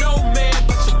trust no man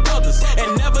but your brothers.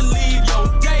 And never leave your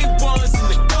day ones in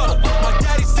the gutter. My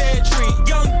daddy said treat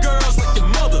young girls like your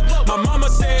mother. My mama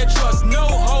said trust no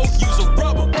hoe, use a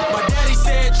rubber. My daddy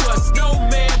said trust no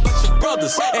man but your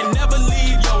brothers. And never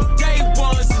leave your day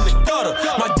ones in the gutter.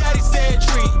 My daddy said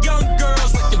treat young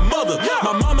girls like your mother.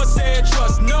 My mama said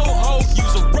trust no hoe,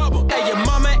 use a rubber. Hey, your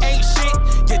mama ain't shit,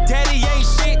 your daddy ain't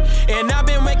shit. And I've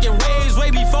been making waves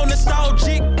way before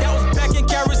nostalgic. That was back in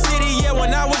Carol City, yeah,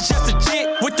 when I was just a chick.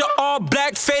 With the all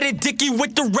black faded dicky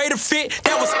with the Raider fit.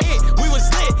 That was it, we was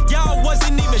lit, y'all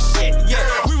wasn't even shit. Yeah,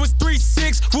 we was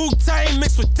 3-6, Wu-Tang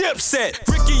mixed with Dipset.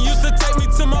 Ricky used to take me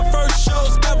to my first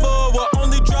shows ever. Where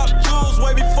only drop jewels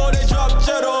way before they drop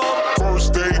cheddar.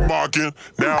 First they mocking,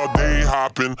 now they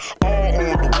hopping. All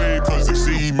on the way cause they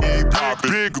see me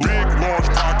popping. Big, large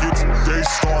pockets, they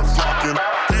start flocking.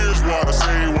 Here's what I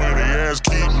say when they ass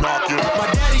keep knocking. My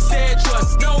daddy said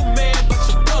trust no man but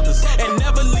your brothers. And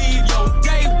never leave your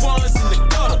day ones in the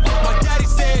gutter. My daddy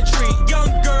said treat young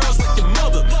girls like your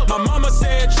mother. My mama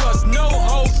said trust no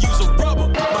hoe, use a rubber.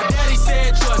 My daddy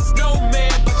said trust no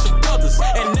man but your brothers.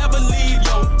 And never leave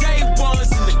your day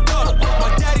ones in the gutter.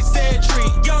 My daddy said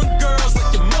treat young girls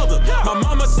like your mother. My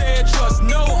mama said trust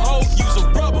no hoe, use a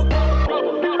rubber.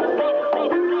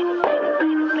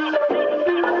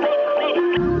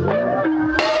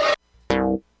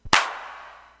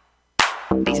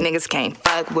 These niggas can't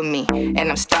fuck with me, and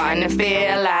I'm starting to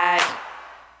feel like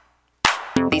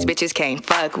these bitches can't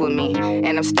fuck with me,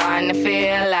 and I'm starting to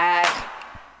feel like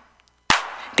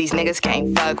these niggas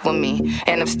can't fuck with me,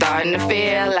 and I'm starting to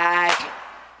feel like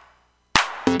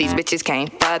these bitches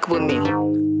can't fuck with me.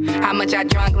 How much I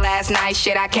drunk last night,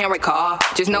 shit I can't recall.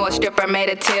 Just know a stripper made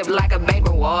a tip like a bank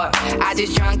reward. I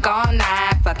just drunk all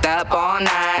night, fucked up all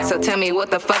night. So tell me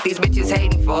what the fuck these bitches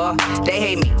hating for. They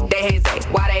hate me, they hate Zay.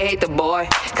 Why they hate the boy?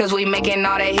 Cause we making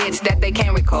all the hits that they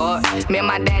can't record. Me and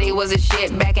my daddy was a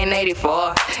shit back in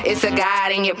 84. It's a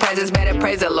God in your presence, better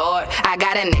praise the Lord. I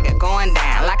got a nigga going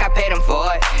down like I paid him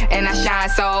for it. And I shine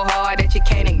so hard that you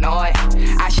can't ignore it.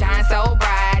 I shine so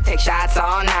bright, take shots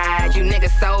all night. You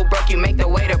niggas so broke, you make the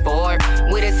waiter bored.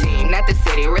 With a team that the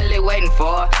city really waiting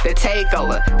for. The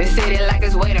takeover, the city like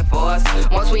it's waiting for us.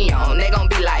 Once we on, they gon'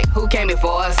 be like, who came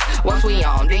before us? Once we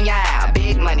on, then y'all out,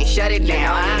 big money, shut it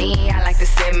down. You know me, I like to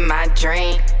sip my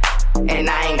drink, and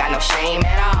I ain't got no shame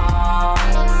at all.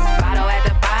 Bottle at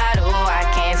the bottle, I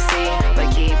can't see,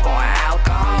 but keep pouring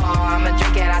alcohol. I'ma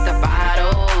drink it out the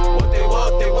bottle. What they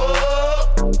want, they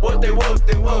want. What they want,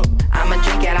 they want. I'ma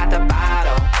drink it out the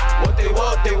bottle. What they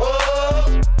want, they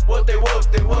want. What they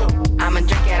want, they want. I'ma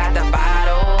drink it out the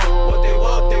bottle. What they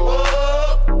want, they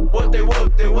want. What they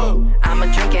want, they want. I'ma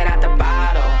drink it out the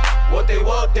bottle. What they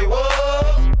want, they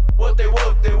want. What they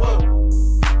want, they want.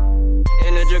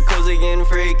 In the jacuzzi getting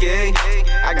freaky.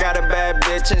 I got a bad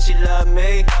bitch and she love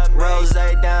me. Rose,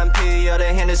 Dime P, or the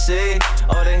Hennessy.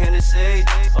 Or the Hennessy.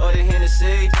 Or the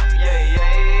Hennessy. Yeah,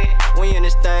 yeah. We in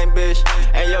this thing, bitch.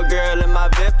 And your girl in my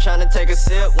VIP tryna take a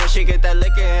sip. When she get that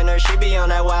liquor in her, she be on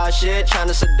that wild shit.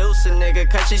 Tryna seduce a nigga,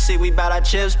 cause she see we bout our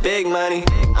chips, big money.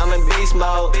 I'm in beast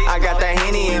mode, I got that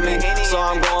Henny in me. So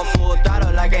I'm going full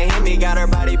throttle like a Hemi. Got her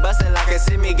body bustin' like a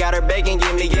Simi. Got her bacon,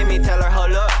 gimme. Tell her,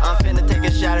 hold up, I'm finna take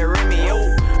a shot at Remy.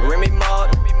 Ooh, Remy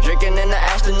mode, drinking in the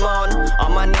Aston Martin. All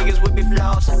my niggas would be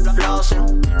flossing.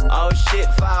 Oh shit,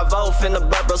 5-0, finna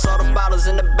bubble. All the bottles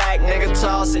in the back, nigga,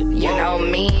 toss it. You know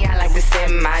me, I like to sip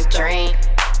my drink,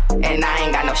 and I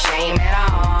ain't got no shame at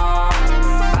all.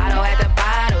 Bottle at the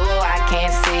bottle, I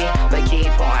can't see, but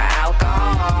keep pouring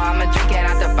alcohol. I'ma drink it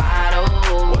out the bottle.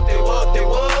 What they want, they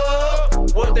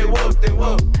want. What they want, they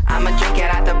want. I'ma drink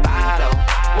it out the bottle.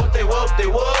 What they want, they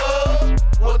want.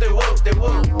 What they want, they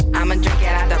want. I'ma drink it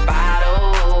out the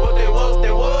bottle. What they want,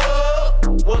 they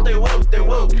want. What they want, they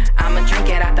want. I'ma drink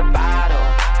it out the bottle.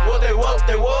 What they want,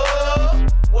 they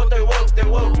want. What they want, they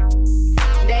want.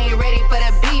 They ain't ready for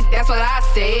the beef, that's what I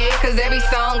said. Cause every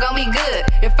song gon' be good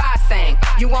if I sing.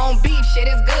 You want beef, shit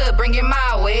is good, bring it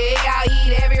my way. I'll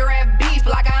eat every rap beef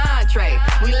like an entree.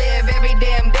 We live every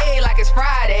damn day like it's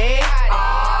Friday.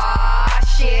 Aw,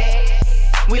 shit.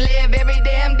 We live every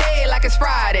damn day like it's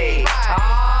Friday.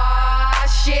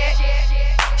 Aw, shit.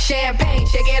 Champagne,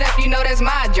 shake it up, you know that's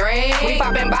my drink. We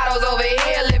poppin' bottles over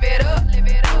here, live it up.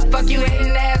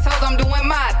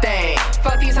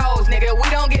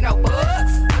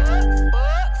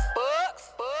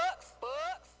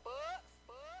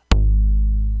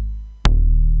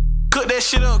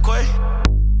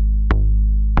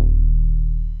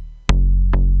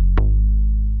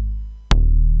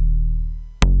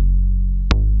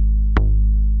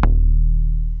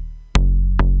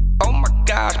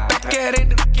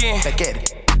 again. Back at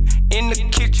it. In the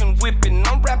kitchen whipping,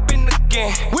 I'm rapping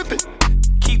again. Whip it.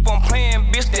 Keep on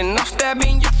playing, bitch, then I'm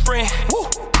stabbing your friend. Woo.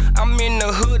 I'm in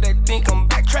the hood, they think I'm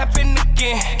back trapping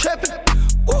again. Trapping.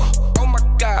 Woo. Oh my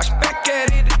gosh, back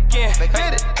at it again. Back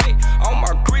at it. Hey, all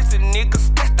my grizzly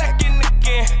niggas stacking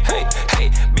again. Hey,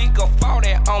 hey, big up all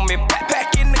that on me,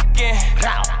 backpacking again.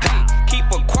 Hey, keep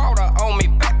a quarter on me,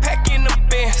 backpacking the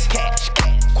Benz. Cash.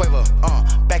 Quavo,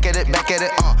 back at it,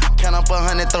 count up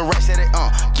 100, throw racks at it,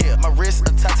 yeah, my wrist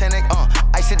a Titanic,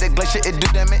 ice hit the glacier, it do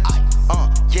damage,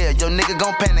 yeah, your nigga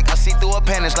gon' panic, I see through a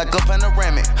panic like a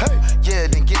panoramic, hey, yeah,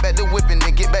 then get back to whipping,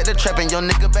 then get back to trapping, your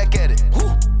nigga back at it,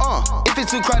 if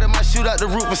it's too crowded, might shoot out the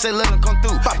roof and say let him come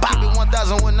through, keep it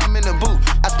 1,000 when I'm in the booth,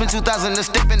 I spend 2,000 to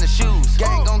step in the shoes,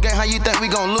 gang gon' gang, how you think we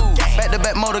gon' lose, back to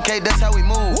back motorcade, that's how we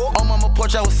move, on mama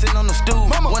porch, I was sitting on the stool,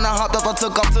 when I hopped up, I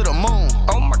took off to the moon,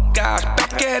 oh my gosh,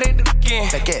 back at it again.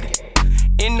 Back at it.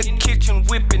 In the kitchen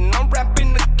whipping, I'm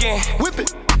rapping again. Whip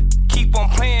it. Keep on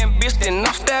playing, bitch, then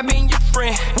I'm stabbing your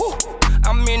friend. Woo.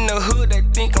 I'm in the hood, they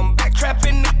think I'm back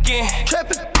trapping again.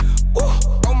 Trapping. Woo.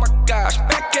 Oh my gosh,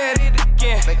 back at it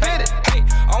again. Back at it. Hey,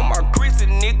 all my grizzly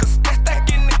niggas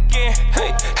stacking again.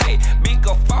 Hey, hey, big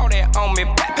up all that on me,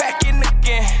 backpacking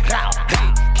again.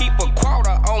 Hey, keep a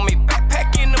quarter on me,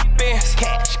 backpacking the Benz.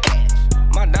 Cash.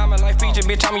 My diamond life feature,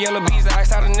 bitch, I'm yellow bees.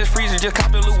 Ice out in this freezer, just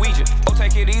cop the Luigi. Oh,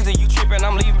 take it easy, you trippin',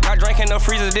 I'm leaving. I drank in the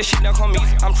freezer, this shit don't come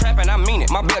easy. I'm trappin', I mean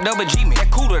it. My belt double G me. That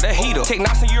cooler, that heater. Take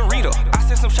knots in your reader. I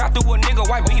sent some shot through a nigga,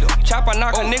 white beater. Chopper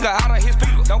knock a nigga out of his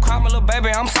feet. Don't call me little baby,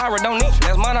 I'm sorry, don't need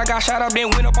you. Last month I got shot up, then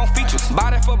went up on features.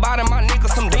 Body for body, my nigga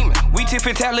some demon. We tip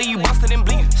it, tally, you busted and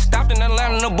bleeding. Stopped in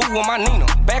Atlanta in the booth with my Nina.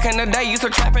 Back in the day, used to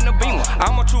trap in the Beamer.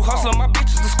 I'm a true hustler, my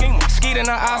bitch is a schemer. Skeet in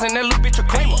her eyes and that little bitch a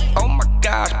creamer. Oh my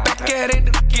gosh, back at it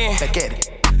again. Back at it.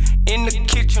 In the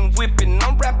kitchen whipping,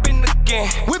 I'm rapping again.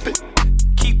 Whip it.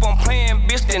 Keep on playing,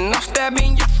 bitch, then I'm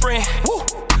stabbing your friend. Woo.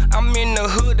 I'm in the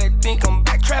hood, they think I'm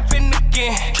back trapping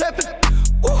again. Trapping.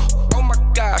 Woo. Oh my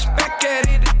gosh, back at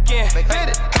it again. Back at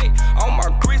it. Hey, all my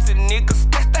grizzly niggas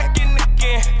stacking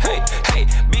again. Hey, hey,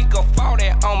 big up all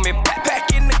that on me,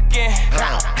 backpacking again.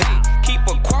 Hey, keep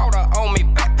a quarter on me,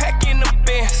 backpacking the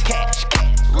Benz. Cash.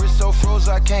 Wrist so froze,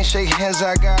 I can't shake hands,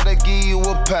 I gotta give you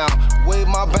a pound. Weigh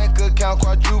my bank account,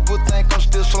 quadruple, think I'm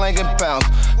still slanging pounds.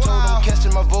 Told them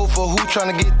casting my vote for who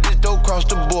tryna get this dope cross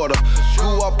the border.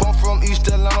 Grew up, I'm from East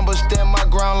Atlanta, but stand my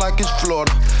ground like it's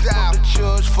Florida. Fuck the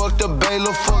judge, fuck the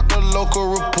bailiff, fuck the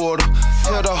local reporter.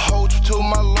 Tell the hoe to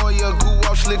my lawyer, grew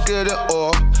up slicker than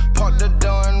oil. Parked the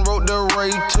Dunn, wrote the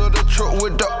Ray to the truck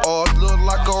with the R's. Look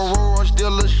like a Rolls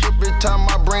dealership every time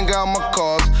I bring out my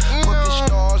cars. Fucking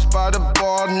stars by the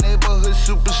bar, neighborhood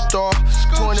superstar.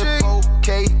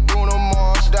 24K, Bruno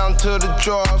Mars, down to the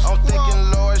drawers. I'm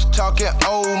thinking Lord's talking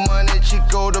old money,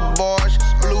 Chico the bars.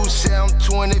 Blue Sound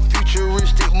 20,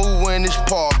 futuristic, move when it's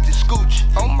parked. It's Scooch.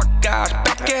 Oh my gosh,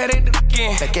 back at it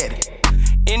again. Back at it.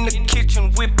 In the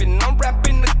kitchen whipping, I'm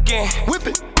rapping again. Whip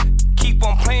it. Keep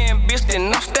on playing, bitch,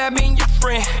 then I'm stabbing your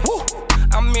friend. Woo.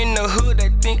 I'm in the hood, they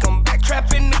think I'm back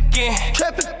trapping again.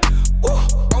 Trapping. Woo.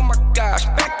 Oh my gosh,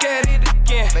 back at it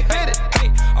again. Back at it.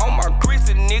 Hey, all my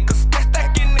grizzly niggas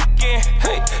stacking again.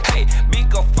 Hey, hey,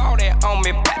 big up all that on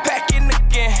me, backpacking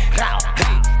again.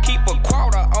 Hey, keep a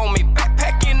quarter on me,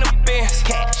 backpacking the Benz.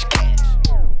 Cash.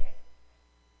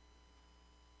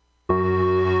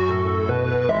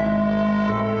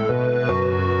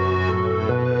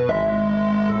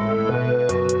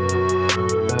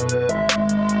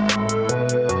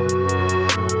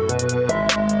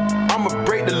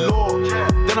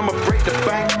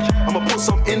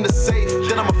 Some in the safe,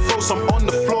 then I'ma throw some on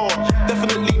the floor.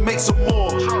 Definitely make some more.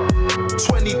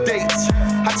 20 dates,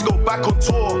 had to go back on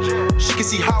tour. She can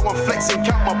see how I'm flexing,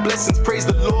 count my blessings, praise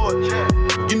the Lord.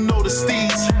 You know the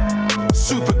steez,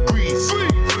 super grease.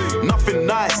 Nothing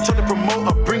nice, tell the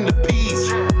promoter bring the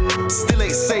peas. Still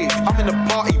ain't safe, I'm in a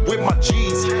party with my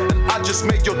G's. And I just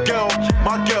made your girl,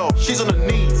 my girl, she's on her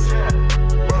knees.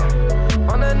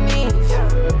 On her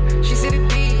knees, she see the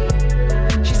D.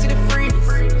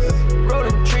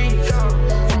 Rolling trees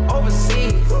from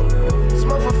overseas,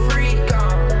 smoke for free,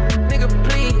 nigga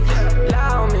please,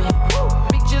 allow me.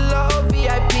 Picture low,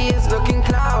 VIP is looking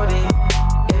cloudy.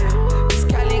 Yeah, this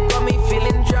Cali got me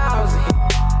feeling drowsy.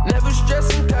 Never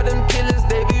stressing, cause them killers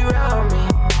they be round me.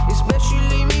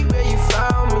 Especially me where you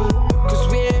found me,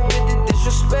 cause we ain't with the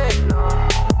disrespect. Nah,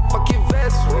 fuck your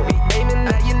vest, we'll be aiming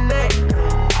at your neck.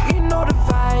 You know the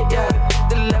vibe, yeah.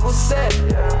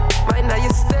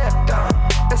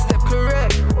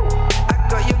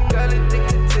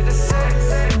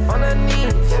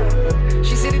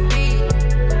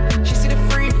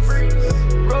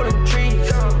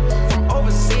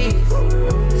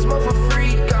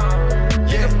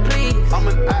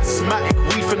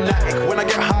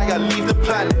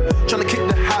 Trying to kick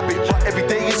the habit, but every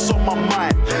day it's on my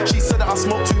mind. She said that I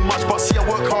smoke too much, but see I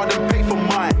work hard and pay for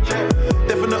mine.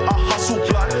 Definitely I hustle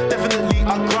blood, definitely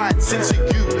I grind. Since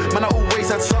you, man, I always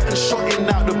had something shotting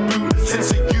out the boot.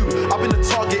 Since you, I've been a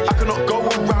target, I cannot go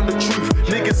around the truth.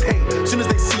 Niggas hate, soon as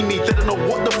they see me, they don't know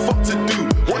what the fuck to do.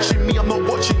 Watching me, I'm not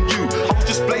watching you. I was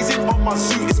just blazing on my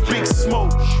suit, it's big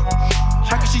smoke.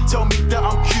 How can she tell me that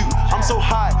I'm cute? I'm so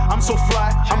high, I'm so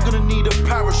fly, I'm gonna need a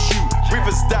parachute.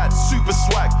 River's dad, super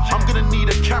swag, I'm gonna need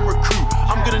a camera crew.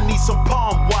 I'm gonna need some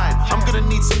palm wine, I'm gonna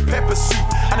need some pepper soup.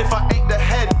 And if I ain't the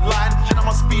headline, then I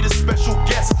must be the special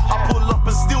guest. I pull up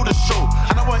and steal the show,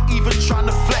 and I weren't even trying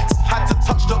to flex. Had to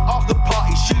touch the after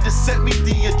party, she just sent me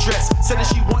the address. Said that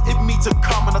she wanted me to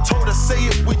come, and I told her say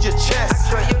it with your chest.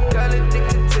 I swear your girl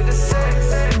addicted to the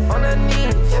sex. On her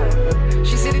knees,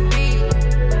 she see the deep,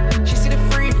 she see the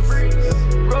free,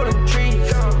 rolling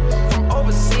trees from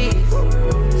overseas.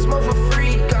 Smoke for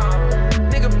free,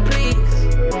 nigga please.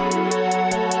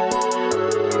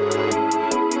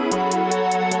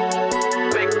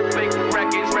 Big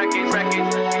records. Big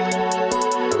records.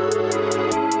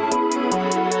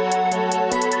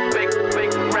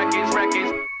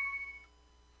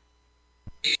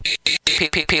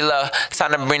 P-Lo,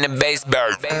 time to bring the bass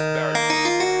bird.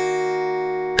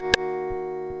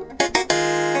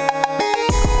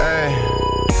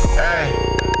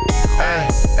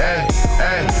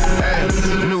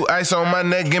 New ice on my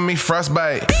neck, give me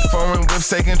frostbite. Foreign whips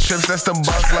taking trips, that's the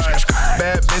boss life.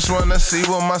 Bad bitch wanna see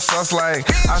what my sauce like.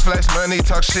 I flash money,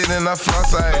 talk shit, and I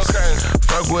floss ice.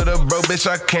 Fuck with a bro, bitch,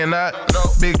 I cannot.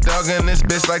 Big dog in this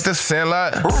bitch like the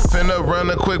Sandlot. Finna run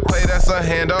a quick play, that's a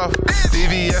handoff.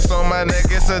 DVS on my neck,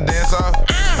 it's a dance off.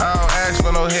 I don't ask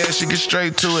for no head, she get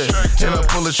straight to it. And I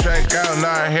pull the track out,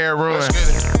 now her hair ruined.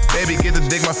 Baby, get the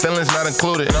dick, my feelings not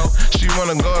included. She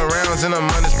wanna go around and I'm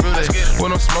undisputed.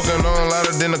 When I'm smoking on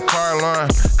louder than the car alarm.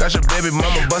 Got your baby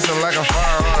mama bustin' like a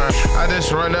firearm. I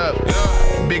just run up,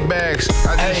 big bags.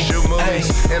 I just shoot movies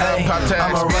and I pop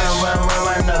tags. I'ma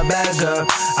run the bag up.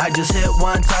 I just hit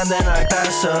one time, then I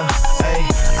pass her. Ay,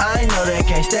 I know they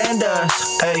can't stand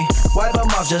us. Ay, wipe them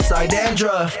off just like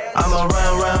dandruff. I'ma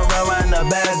run the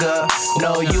bag up.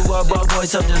 No, you a broke boy,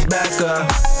 so just back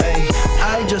up. Ay,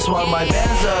 I just want my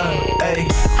bands up. Ay,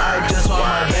 I just want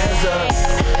my bands up.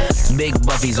 Big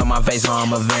buffies on my face, so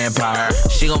I'm a vampire.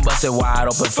 She gon' bust it wide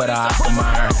open for the Oscar.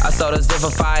 I sold a zip for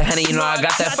 500, you know I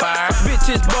got that fire.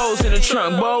 Bitches, bows in the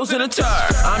trunk, bows in the tire.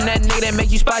 I'm that nigga that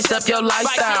make you spice up your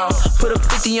lifestyle. Put a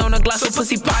 50 on a glass of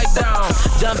pussy pipe down.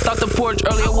 Jumped off the porch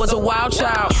earlier, was a wild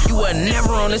child. You were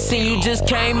never on the scene, you just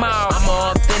came out. I'm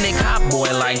an authentic hot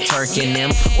boy like Turk and them.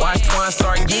 Watch Twan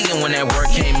start gigging when that work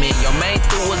came in. Your main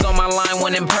dude was on my line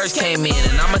when them purse came in.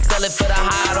 And I'ma sell it for the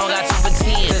high, I don't got 2 for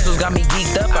 10. Pistols got me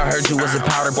geeked up, I heard you was a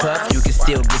powder puff. You can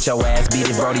still get your ass beat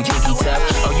if Brody pinky tough.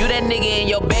 Oh, you that nigga in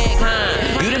your bag,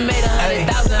 huh? You done made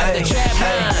 100,000 out the trap,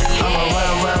 huh? I'ma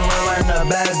run the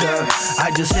bag up.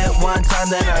 I just hit one time,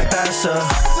 then I pass her.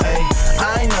 Ay,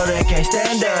 I know they can't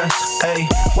stand us. Ay,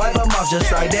 wipe them off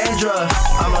just like dandruff.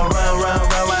 I'ma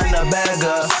run the bag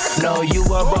up. No, you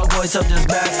a broke boy, so just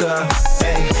back up.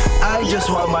 Ay, I just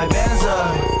want my bands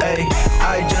up. Ay,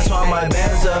 I just want my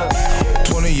bands up.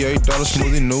 $28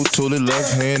 smoothie, new toolie,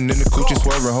 left hand in the coochie,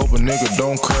 swerving, hope a nigga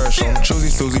don't crash on. Choosy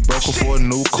Susie broke her for a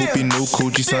new coopy, new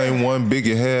coochie, same one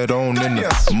biggie head on in the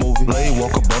movie. Lay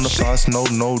walk up on the sauce, no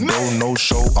dough, no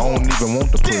show. I don't even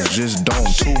want the push, just don't.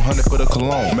 200 for the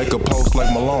cologne, make a post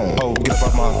like Malone. Oh, get up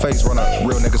out my face, run out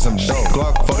real niggas some dough.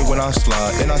 Glock 40 when I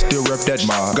slide, and I still rep that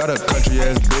mob. Got a country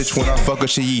ass bitch when I fuck her,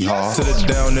 she yeehaw. Sit it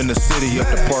down in the city up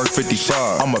the park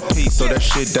 55. I'm a piece, so that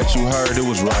shit that you heard, it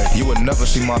was right. You would never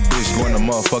see my bitch going to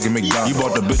motherfucking McDonald's. You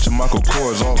bought the bitch a Michael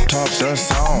Kors off top,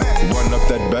 that's on. Run up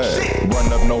that bag,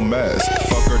 run up no mask.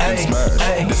 Fuck her then smash,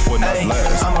 this would not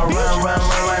last. I'ma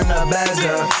run the bag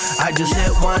up. I just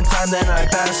hit one time, then I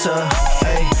pass her.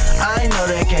 Ay, I know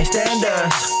they can't stand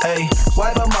us. Ay,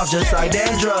 wipe them off just like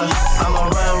dandruff. I'ma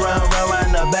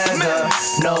run the bag up.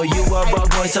 No, you a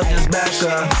broke boy, so just back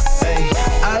up. Ay,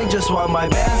 I just want my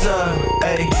bands up.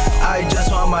 Ay, I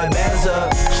just want my bands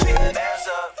up.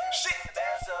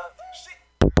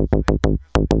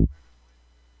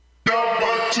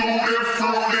 Number 2 and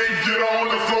fruity, get on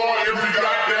the floor if you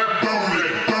got that booty.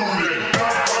 Number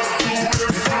 2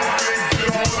 and fruity,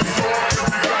 get on the floor if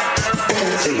you got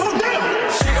that booty.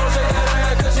 She gon' shake that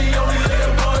ass 'cause she only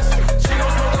live once. She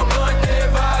gon' smoke a blunt, then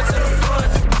vibe to the front.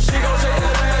 She gon' shake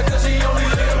that ass 'cause she only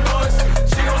live once.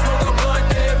 She gon' smoke a blunt,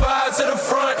 then vibe to the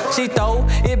front. She throw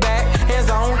it back, hands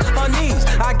on her knees.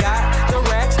 I got the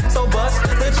racks, so bust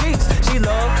the cheeks. She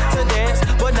love to dance,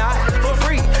 but not for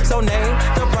free. So name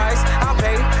the price, I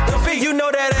pay the fee. You know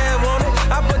that ass want it,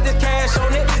 I put this cash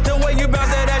on it.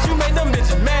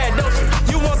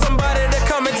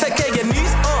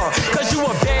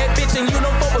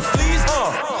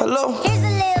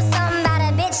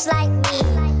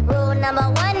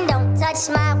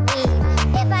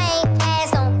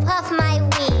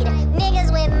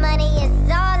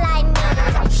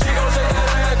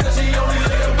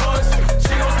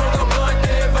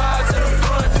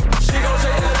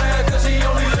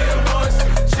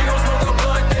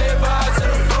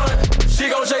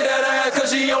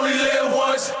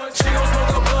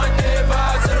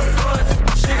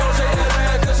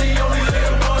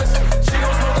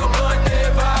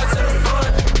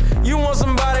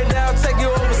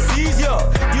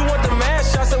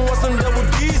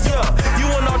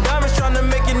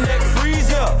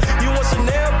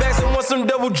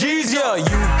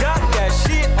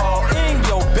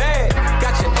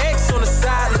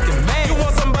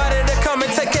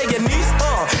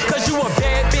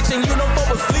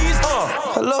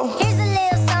 Hello? Here's a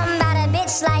little something about a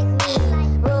bitch like me.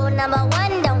 Rule number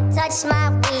 1, don't touch my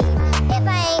weed. If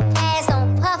I ain't passed,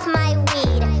 don't puff my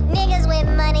weed. Niggas with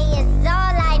money is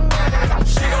all I need.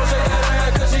 She gon' shake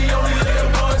that ass cause she only live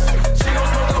once. She gon'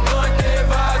 smoke a blunt, then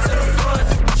vibe to the front.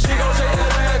 She gon' shake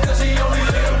that ass cause she only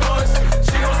live once.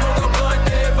 She gon' smoke a blunt,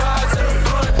 then vibe to the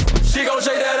front. She gon'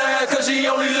 shake that ass cause she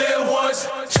only live once.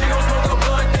 She gon' smoke a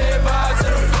blunt, then vibe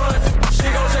to the front. She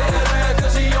gon' shake that ass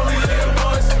cause she only live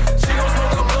once. She gon'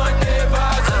 smoke a blunt, then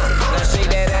vibe to the front. Now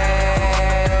shake that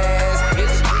ass,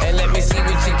 bitch, and let me see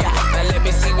what you got. Now let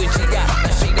me see what you got.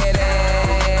 Now shake that ass,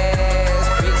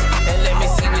 bitch, and let me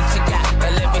see what you got.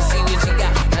 Now let me see what you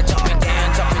got. Now jump it down,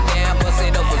 bust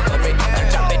it open for me. Now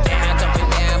jump it down,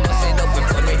 bust it open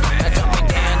for me. Now jump it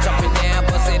down,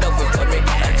 bust it open for me.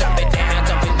 Now jump it down,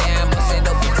 bust it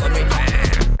open for me.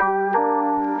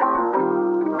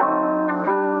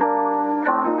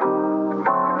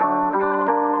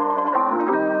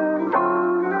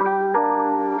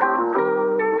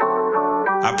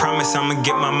 I promise I'ma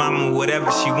get my mama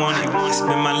whatever she wanted.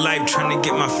 Spend my life trying to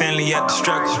get my family out the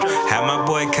struggle. Have my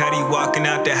boy Cuddy walking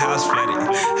out the house flooded.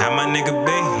 Have my nigga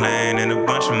Big laying in a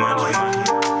bunch of money.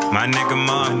 My nigga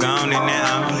Mom gone in that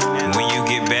army. When you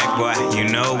get back, boy, you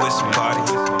know it's a party.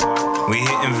 We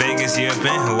hitting Vegas, yeah, up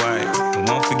in Hawaii.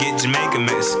 Won't forget Jamaica,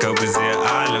 Mexico, Brazil,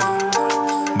 Ireland.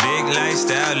 Big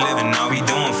lifestyle living, all we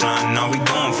doing flying, all we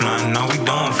doing flying, all we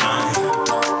doing flying.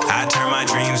 I turn my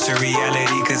dreams to reality,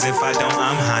 cause if I don't,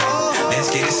 I'm hiding.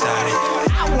 Let's get it started.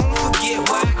 I won't forget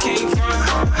where I came from.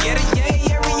 Yeah, the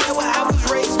area where I was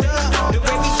raised up. The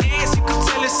way we dance, you can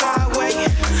tell it's our way.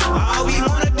 All we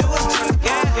wanna do is turn the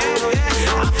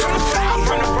I'm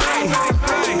from the bay,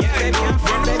 yeah, baby, I'm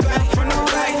from the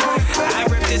bay, I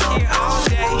rep this here all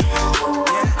day.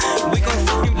 Yeah, we gon'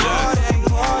 fucking party.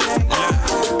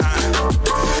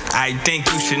 I think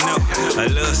you should know a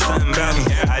little something about me.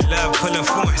 I love pulling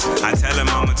forms. I tell them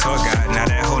I'm a tour guide. Now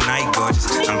that whole night gorgeous.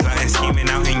 I'm plotting, scheming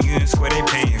out in units where they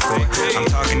paying for it. I'm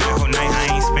talking that whole night.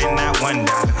 I ain't spend not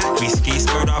 $1. We ski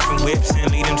skirt off in whips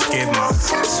and lead them skid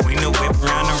marks. Swing the whip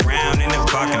round and round in the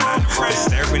parking lot.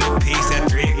 Disturbing the peace at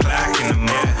 3 o'clock in the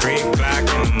morning. 3 o'clock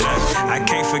in the morning. I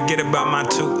can't forget about my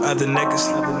 2 other niggas.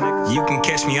 You can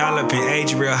catch me all up in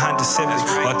age real Honda Civics.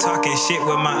 Or talking shit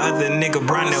with my other nigga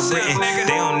Bronnell Britton.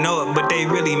 They don't know it, but they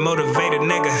really motivated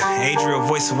nigga. Adriel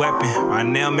voice a weapon.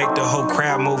 Ronell make the whole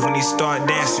crowd move when he start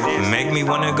dancing. Make me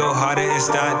wanna go harder and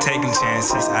start taking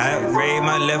chances. I upgrade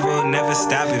my level, never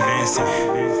stop advancing.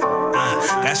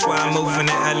 That's why I'm moving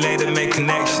to LA to make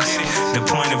connections. The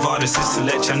point of all this is to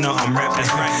let y'all know I'm rapping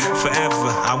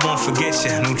forever. I won't forget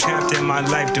you. New chapter in my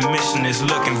life, the mission is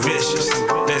looking vicious.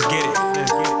 Let's get it.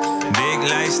 Big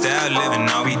lifestyle living,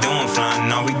 all we doing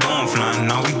flying, all we doing flying,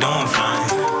 all we doing flying.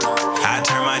 I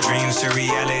turn my dreams to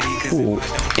reality.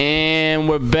 And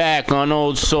we're back on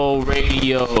Old Soul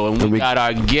Radio, and we got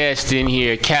our guest in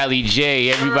here, Cali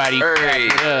J. Everybody clap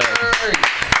it up.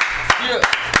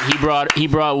 He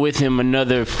brought with him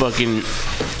another fucking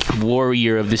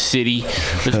warrior of the city.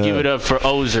 Let's give it up for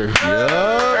Ozer.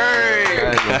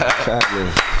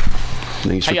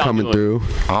 Thanks for coming through.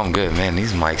 Oh, I'm good, man.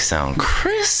 These mics sound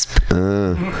crisp.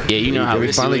 Yeah, you know how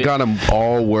we finally got them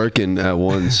all working at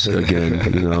once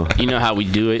again. You know how we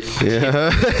do it. Yeah.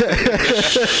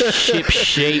 Ship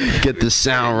shape. Get the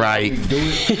sound right.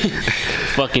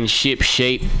 Fucking ship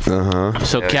shape.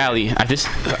 So Cali,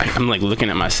 I'm like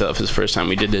looking at myself. It's the first time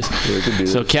we did this.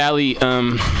 So Cali,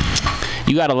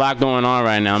 you got a lot going on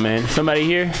right now, man. Somebody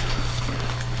here?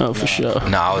 Oh, for sure.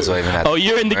 No, I was waving at. Oh,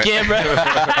 you're in the camera.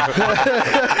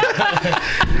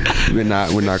 We're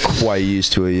not quite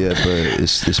used to it yet, but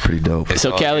it's pretty dope.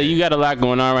 So Cali, you got a lot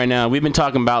going on right now. We've been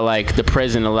talking about like the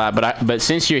present a lot, but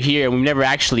since you're here, we've never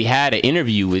actually had an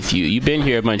interview with you. You've been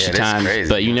here a bunch of times,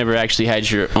 but you never actually had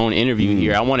your own interview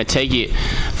here. I want to take it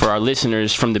for our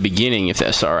listeners from the beginning, if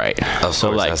that's all right. Of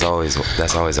course,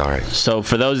 that's always all right. So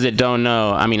for those that don't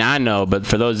know, I mean I know, but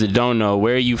for those that don't know,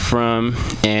 where are you from,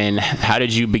 and how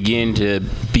did you begin to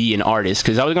be an artist?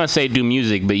 Because I was gonna say do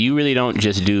music, but you really don't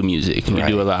just do music. You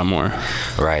do a lot more.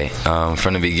 Right.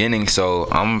 From the beginning, so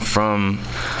I'm from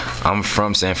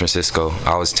San Francisco.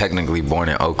 I was technically born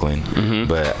in Oakland,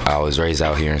 but I was raised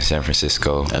out here in San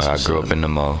Francisco. I grew up in the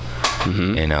Mo.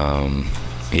 And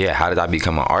how did I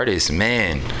become an artist?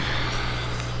 Man,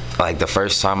 like the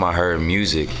first time I heard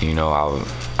music,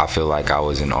 I feel like I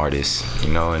was an artist,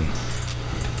 and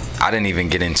I didn't even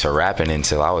get into rapping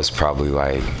until I was probably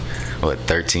like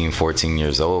 13, 14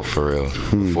 years old for real.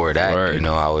 Before that,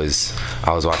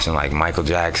 I was watching like Michael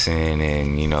Jackson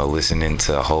and listening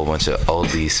to a whole bunch of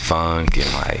oldies, funk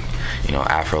and like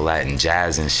Afro Latin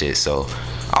jazz and shit. So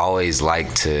I always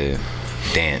liked to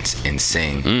dance and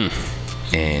sing.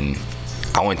 And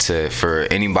I went to, for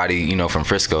anybody, you know, from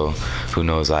Frisco who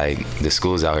knows like the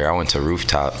schools out here, I went to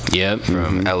Rooftop.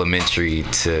 From elementary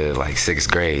to like 6th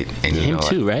grade. And you him know,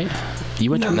 too, right? You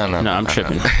went to no, I'm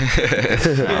tripping.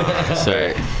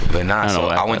 Sorry. But nah, so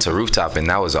I went to Rooftop, and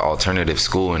that was an alternative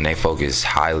school, and they focus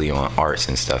highly on arts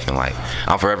and stuff. And like,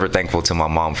 I'm forever thankful to my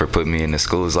mom for putting me in the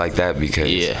schools like that, because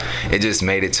it just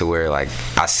made it to where like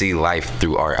I see life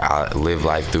through art, I live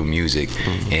life through music,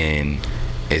 and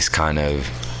it's kind of,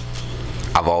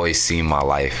 I've always seen my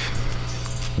life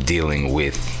dealing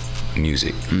with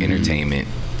music, entertainment,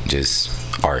 just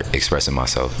art, expressing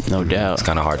myself. No doubt. It's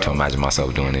kind of hard to imagine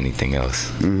myself doing anything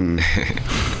else.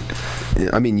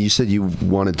 I mean, you said you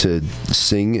wanted to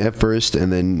sing at first,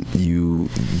 and then you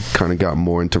kind of got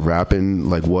more into rapping.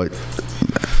 Like, what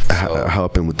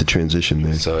happened with the transition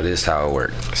there? So this is how it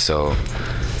worked. So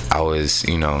I was,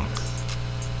 you know,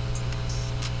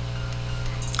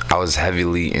 I was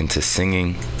heavily into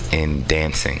singing and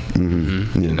dancing,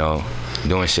 you know,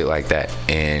 doing shit like that.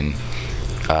 And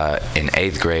in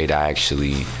 8th grade, I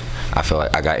felt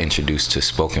like I got introduced to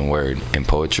spoken word and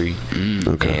poetry.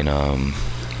 And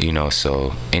you know,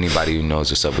 so anybody who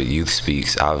knows what's up with Youth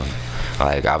Speaks, I've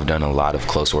done a lot of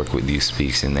close work with Youth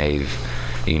Speaks, and they've,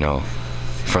 you know,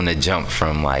 from the jump,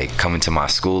 from like coming to my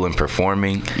school and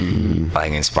performing,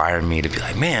 like inspired me to be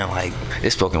like, man, like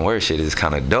this spoken word shit is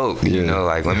kind of dope, you know,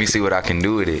 like let me see what I can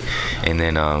do with it. And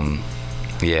then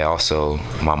also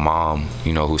my mom,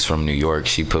 you know, who's from New York,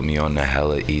 she put me on the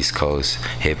hella East Coast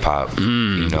hip hop,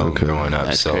 you know, growing up.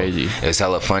 That's so crazy. It's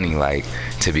hella funny, like,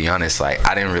 to be honest, like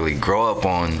I didn't really grow up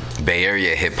on Bay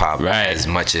Area hip hop as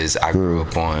much as I grew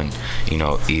up on, you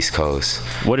know, East Coast.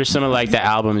 What are some of like the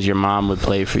albums your mom would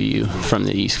play for you from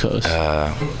the East Coast?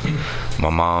 My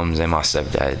mom's and my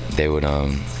stepdad, they would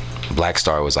Black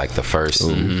Star was like the first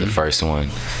one,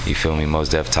 you feel me, Mos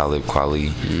Def, Talib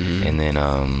Kweli, and then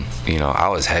you know, I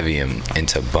was heavy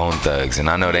into Bone Thugs, and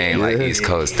I know they ain't like East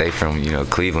Coast, they from, you know,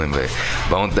 Cleveland, but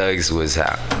Bone Thugs was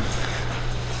how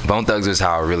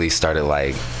I really started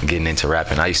like getting into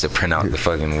rapping. I used to print out the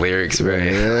fucking lyrics, bro,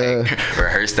 and, like,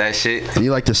 rehearse that shit. And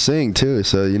you like to sing too,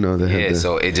 so you know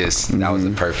so it just that was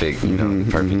a perfect, you know,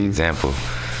 perfect example.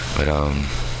 But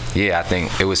yeah, I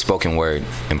think it was spoken word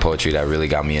and poetry that really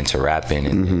got me into rapping,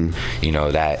 and you know,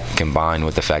 that combined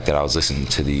with the fact that I was listening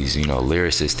to these, you know,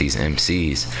 lyricists, these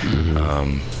MCs,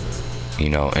 you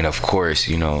know, and of course,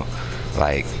 you know,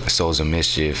 like Souls of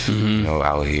Mischief, you know,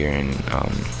 out here, and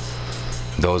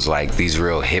those like these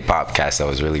real hip hop cats that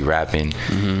was really rapping,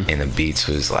 and the beats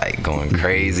was like going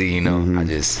crazy, you know.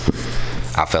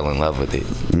 I fell in love with it.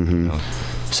 You know?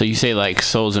 So you say like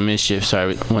Souls of Mischief,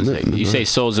 sorry, one second. You say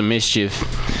Souls of Mischief,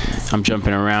 I'm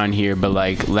jumping around here, but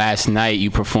like last night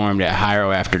you performed at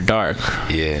Hyro After Dark.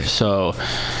 Yeah. So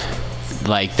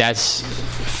like that's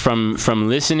from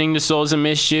listening to Souls of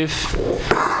Mischief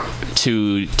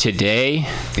to today.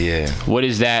 Yeah. What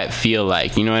does that feel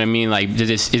like? You know what I mean? Like,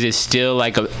 is it still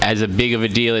like as big of a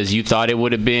deal as you thought it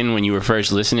would have been when you were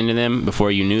first listening to them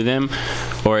before you knew them,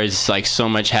 or is like so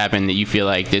much happened that you feel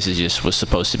like this is just what's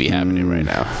supposed to be happening right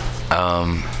now?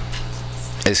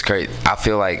 It's great. I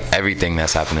feel like everything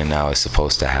that's happening now is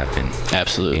supposed to happen.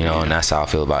 Absolutely. You know, and that's how I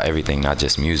feel about everything, not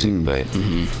just music, but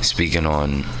speaking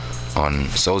on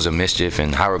Souls of Mischief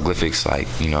and Hieroglyphics, like,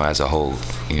 you know, as a whole,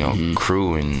 you know,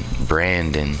 crew and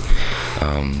brand, and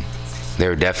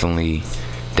they're definitely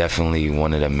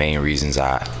one of the main reasons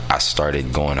I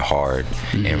started going hard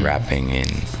in rapping,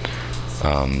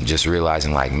 and just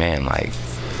realizing like, man, like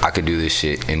I could do this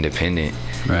shit independent,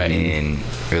 and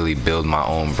really build my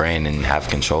own brand and have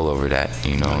control over that,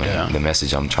 you know, and the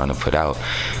message I'm trying to put out.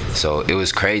 So it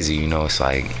was crazy, you know. It's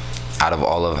like, out of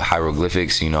all of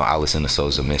Hieroglyphics, you know, I listened to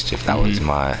Souls of Mischief. That was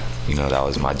my, you know, that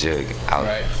was my jug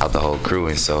out the whole crew.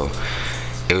 And so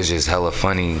it was just hella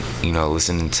funny, you know,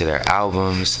 listening to their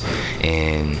albums.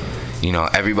 And, you know,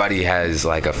 everybody has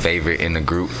like a favorite in the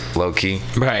group, low key.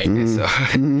 Right. And so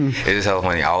it was hella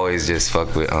funny. I always just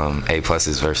fuck with A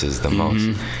pluses versus the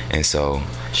most. And so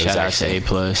shout out to A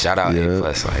plus. Shout out A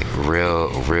plus, like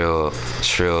real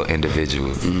trill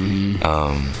individual.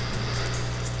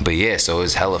 But yeah, so it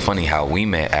was hella funny how we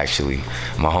met, actually.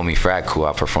 My homie Frack, who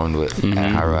I performed with at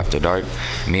Hyro After Dark,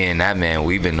 me and that man,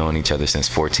 we've been knowing each other since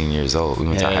 14 years old. We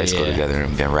went to high school together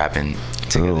and been rapping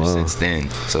together since then.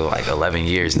 So like 11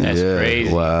 years now. That's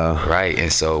crazy. Wow. Right,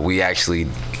 and so we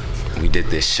did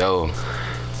this show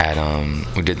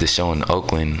in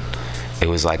Oakland. It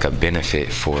was like a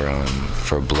benefit for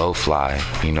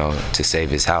Blowfly, you know, to save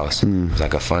his house. It was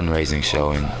like a fundraising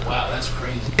show, and wow, that's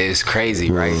crazy. It's crazy,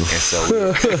 right? And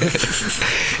so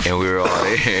we were all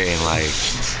there, and like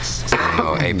you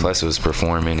know, A Plus was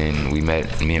performing, and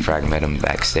me and Frag met him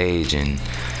backstage, and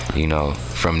you know,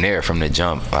 from there, from the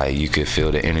jump, like you could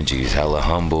feel the energy. He's hella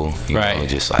humble, you know,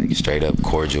 just like straight up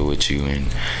cordial with you, and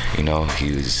you know,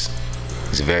 he's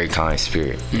a very kind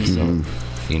spirit. So,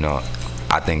 you know,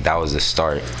 I think that was the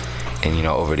start. And you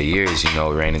know, over the years, you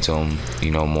know, ran into him,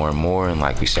 you know, more and more, and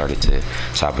like we started to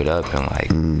chop it up and like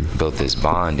built this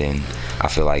bond. And I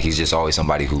feel like he's just always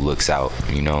somebody who looks out,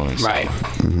 you know. And so,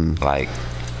 like,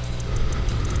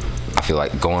 I feel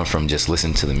like going from just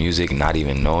listening to the music, not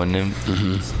even knowing them,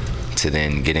 to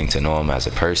then getting to know him as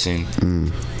a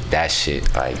person, that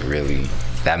shit, like, really,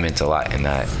 that meant a lot. And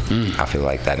that, I feel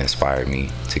like that inspired me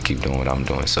to keep doing what I'm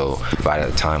doing. So by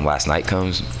the time last night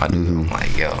comes, I'm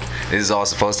like, yo, this is all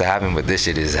supposed to happen, but this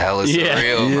shit is hella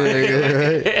surreal.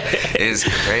 It's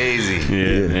crazy.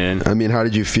 Yeah, man. I mean, how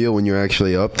did you feel when you were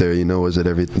actually up there? You know, was it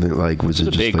everything, like, was it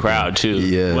just a big like crowd too?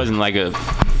 Yeah. It wasn't like a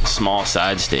small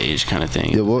side stage kind of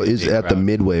thing. Yeah, well, it's at the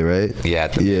Midway, right? Yeah,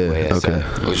 at the Midway. Okay.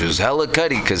 Which was hella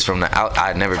cutty, because from the out,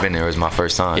 I'd never been there. It was my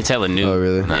first time. It's hella new. Oh,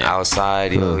 really? From the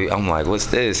outside, you know, I'm like, what's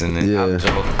this? And then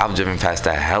I've driven past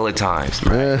that hella times.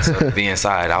 Right? So to be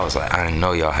inside, I was like, I didn't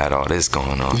know y'all had all this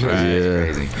going on. Right?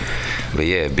 It's crazy. But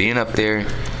yeah, being up there,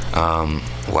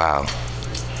 wow,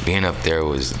 being up there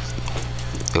was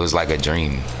like a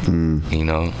dream. You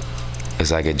know,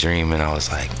 it's like a dream, and I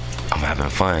was like, I'm having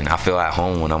fun. I feel at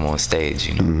home when I'm on stage,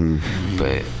 you know.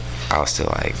 But I was still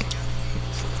like,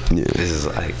 this is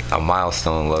like a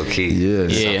milestone, low key.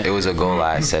 It was a goal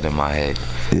I set in my head.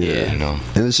 You know.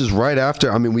 And this is right after,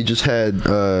 I mean, we just had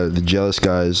the Jealous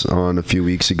guys on a few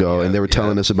weeks ago, and they were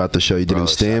telling us about the show you did in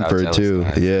Stanford too.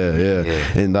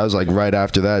 And that was like right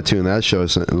after that too, and that show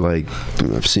is like,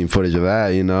 I've seen footage of that,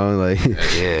 you know, like.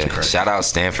 Shout out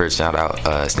Stanford, shout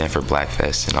out Stanford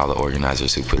Blackfest and all the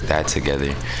organizers who put that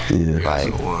together.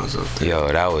 Like,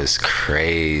 yo, that was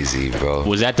crazy, bro.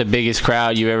 Was that the biggest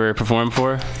crowd you ever performed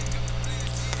for?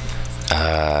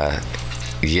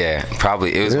 Yeah,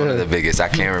 probably. It was one of the biggest. I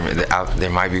can't remember. There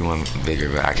might be one bigger,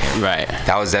 but I can't. Right.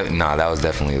 That was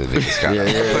definitely the biggest crowd.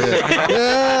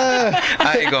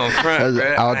 I ain't gonna front. That's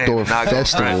an outdoor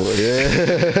festival.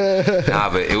 Nah,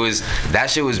 but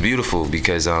that shit was beautiful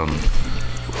because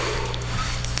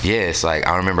it's like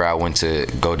I remember I went to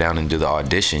go down and do the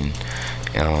audition.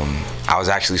 I was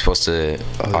actually supposed to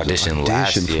audition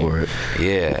last year. For it.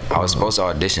 Yeah, I was supposed to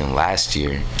audition last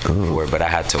year for it, but I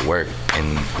had to work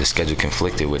and the schedule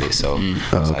conflicted with it. So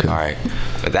I was like, all right.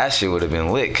 But that shit would have been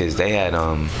lit because they had,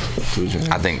 I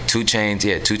think 2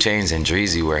 Chainz and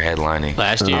Dreezy were headlining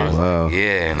last year.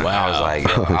 Yeah, and I was like,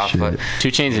 yo, 2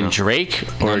 Chainz and Drake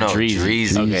or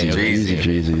Dreezy?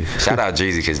 Dreezy. Shout out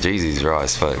Dreezy because Dreezy's raw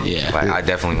as fuck. Like, I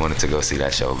definitely wanted to go see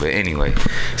that show. But anyway,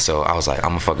 so I was like,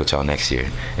 I'm gonna fuck with y'all next year.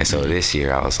 And so this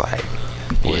year I was like,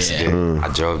 what's good? I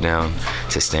drove down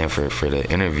to Stanford for the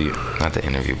interview, not the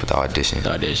interview, but the audition.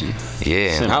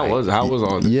 Yeah. And how was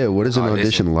all? Yeah, what is an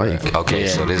audition like? Okay,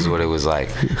 so this is what it was like.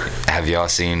 Have y'all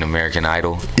seen American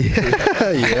Idol?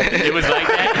 It was like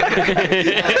that.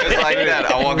 It was like that.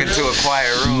 I walk into a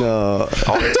quiet room. I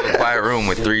walk into a quiet room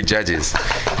with 3 judges.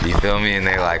 You feel me? And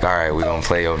they're like, all right, we're gonna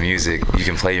play your music. You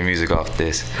can play your music off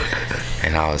this.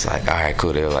 And I was like, all right,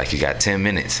 cool. They were like, you got 10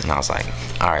 minutes. And I was like,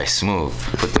 all right, smooth.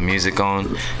 Put the music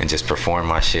on and just perform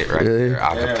my shit right there.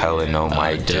 Acapella, no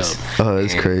mic.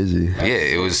 That's crazy. Yeah,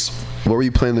 it was. What were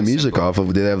you playing the music off of?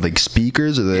 Did they have like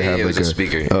speakers, or did they have it like was a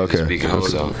speaker? Okay.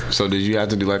 So did you have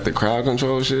to do like the crowd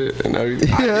control shit and everything?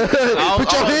 Put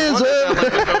your hands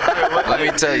up. Let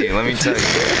me tell you.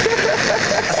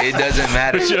 It doesn't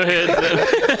matter. Put your hands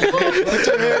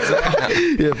up.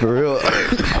 Yeah, for real.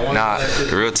 Nah,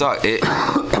 real talk. This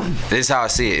is how I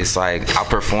see it. It's like I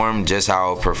perform just how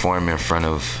I'll perform in front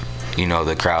of, you know,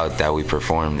 the crowd that we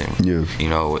performed in. You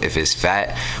know, if it's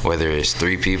fat, whether it's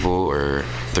 3 people or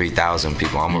 3,000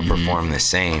 people, I'm gonna perform the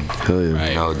same. You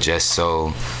know, just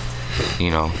so,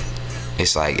 you know,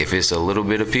 it's like if it's a little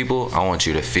bit of people, I want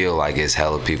you to feel like it's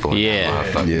hella people.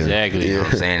 Exactly. You know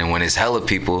what I'm saying? And when it's hella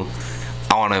people,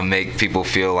 I want to make people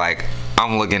feel like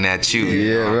I'm looking at you.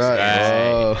 You know what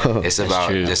I'm saying? It's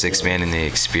about just expanding the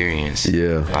experience.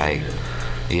 Like,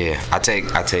 I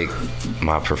take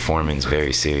my performance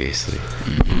very seriously.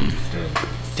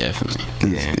 Definitely.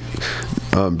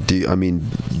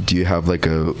 Do you have like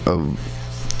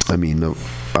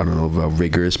I don't know about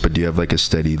rigorous, but do you have like a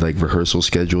steady like rehearsal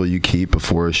schedule you keep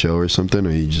before a show or something,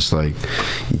 or you just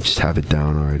have it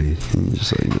down already? And you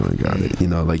just like, I got it.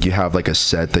 Like you have like a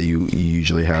set that you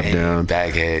usually have down.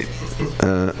 Baghead.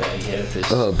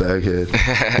 Baghead.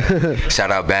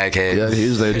 Shout out Baghead. Yeah, he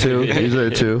was there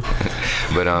too.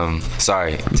 But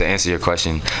sorry, to answer your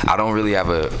question, I don't really have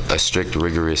a strict,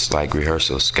 rigorous like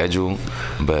rehearsal schedule,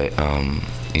 but when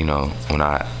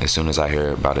as soon as I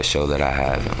hear about a show that I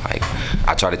have, and like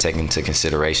I try to take into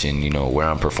consideration, where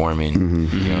I'm performing,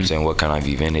 Mm-hmm. you know what I'm saying, what kind of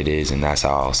event it is, and that's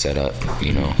how I'll set up,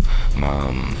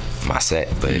 my set.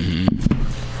 But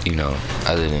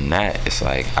other than that, it's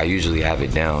like I usually have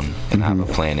it down and I have a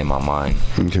plan in my mind,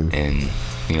 and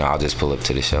I'll just pull up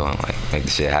to the show and like make the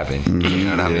shit happen. You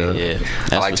know what I mean? Yeah.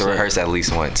 I like to rehearse at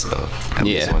least once though. At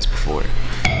least once before.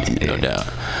 No doubt.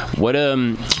 What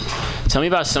tell me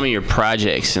about some of your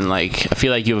projects, and like I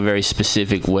feel like you have a very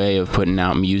specific way of putting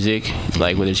out music,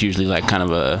 like where there's usually like kind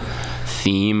of a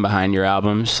theme behind your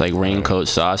albums, like Raincoat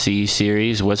Saucy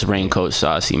series. What's Raincoat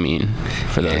Saucy mean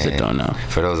for those that don't know?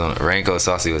 For those on Raincoat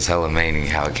Saucy was hella mainly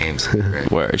how it came to me. Right?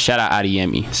 Word. Shout out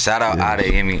Adeyemi. Shout out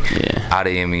Adeyemi. Yeah.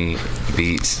 Adeyemi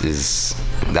Beats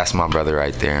that's my brother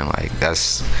right there, and like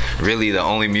that's really the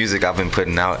only music I've been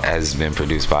putting out has been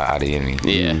produced by Adeyemi.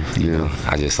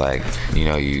 I just like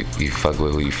you fuck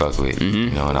with who you fuck with,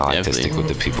 and I like to stick with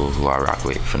the people who I rock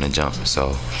with from the jump.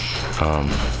 So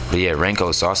but yeah,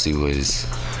 Raincoat Saucy was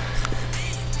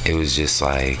just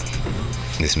like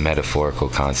this metaphorical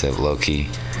concept, low key.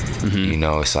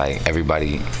 It's like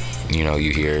everybody,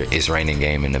 you hear it's raining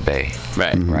game in the Bay,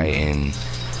 right? And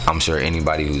I'm sure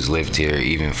anybody who's lived here,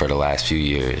 even for the last few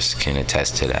years, can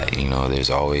attest to that.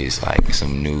 There's always like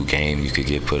some new game you could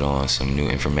get put on, some new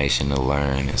information to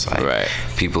learn. It's like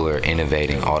people are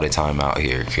innovating all the time out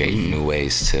here, creating new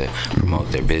ways to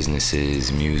promote their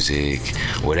businesses, music,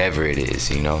 whatever it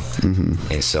is,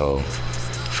 And so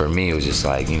for me, it was just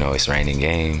like, it's raining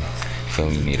game.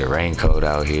 You need a raincoat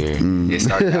out here. It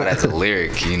started out as a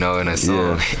lyric, in a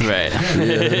song. Right.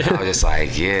 I was just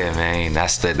like, yeah, man,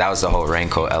 that was the whole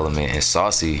raincoat element. And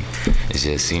saucy is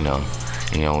just,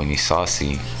 when you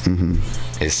saucy,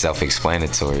 it's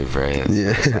self-explanatory, bro.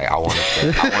 It's like,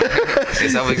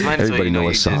 it's self-explanatory. Everybody know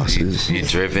what sauce is. You're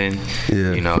driven.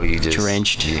 You just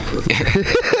drenched.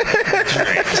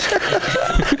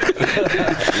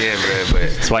 Yeah, bro, but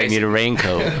that's why you need a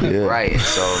raincoat. Right.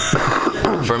 So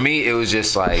for me, it was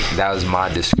just like that was my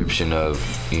description of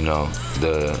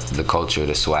the culture,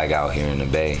 the swag out here in the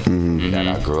Bay that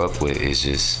I grew up with. Is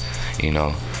just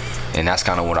and that's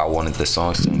kind of what I wanted the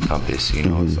songs to encompass.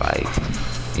 It's like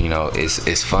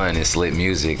it's fun, it's lit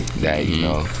music that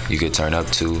you could turn up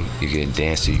to, you could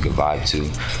dance to, you could vibe to,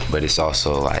 but it's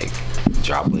also like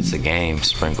droplets of game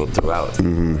sprinkled throughout. You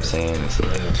know what I'm saying? So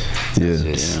it's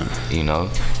just,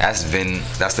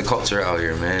 that's the culture out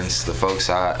here, man. It's the folks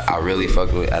I really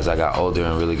fucked with as I got older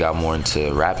and really got more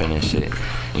into rapping and shit.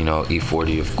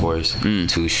 E40, of course,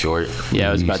 Too Short. Yeah,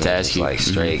 I was about to ask you. Like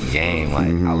straight game. Like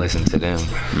I listen to them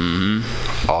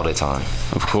all the time.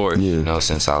 Of course.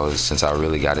 Since I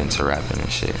really got into rapping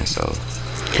and shit. And so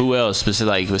who else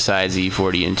besides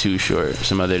E40 and Too Short?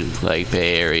 Some other like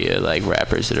Bay Area like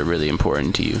rappers that are really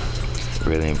important to you?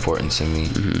 Really important to me.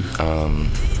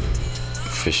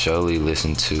 For surely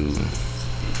listen to.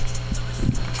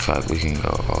 Fuck, we can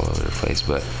go all over the place,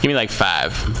 but give me like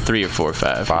 5, 3 or 4 or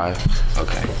 5. 5.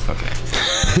 Okay.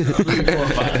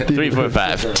 3, 4,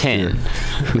 5, 10.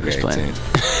 Okay, 10.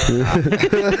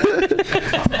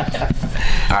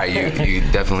 All right, you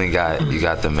definitely got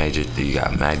the major. You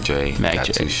got Mac Dre, you got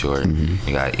Too Short,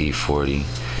 you got E40,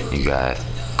 you got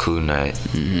Cool Nut,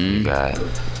 you got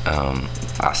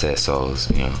I Said Souls,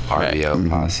 RBL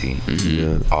Posse,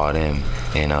 all them,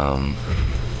 and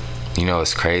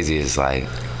what's crazy is like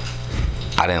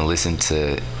I didn't listen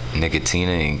to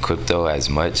Nicotina and Crypto as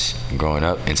much growing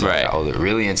up until I got older.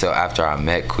 Really until after I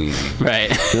met Queasy. Right.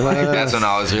 Like, that's when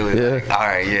I was really like, all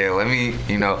right, let me,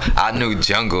 I knew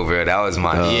Jungle, bro. That was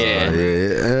my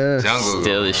Jungle.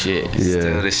 Still the shit.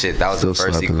 Still the shit. That was the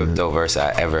first Crypto verse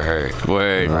I ever heard.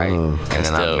 Word. Right. And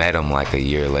then I met him like a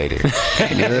year later.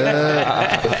 And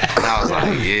I was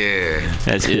like,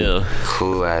 that's ill.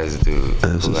 Cool ass dude.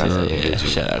 Cool ass individual.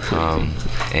 Shout out Queasy.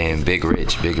 And Big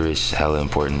Rich, hella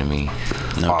important to me.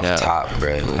 Off top,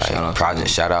 bro. Like,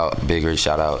 shout out Big Rich,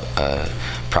 shout out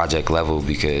Project Level,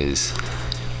 because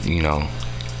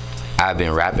I've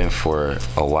been rapping for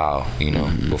a while,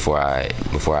 before I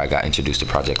got introduced to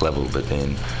Project Level. But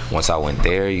then once I went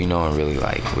there, and really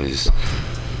like was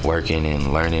working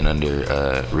and learning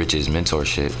under Rich's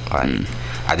mentorship, like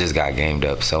I just got gamed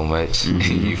up so much.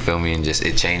 You feel me? And just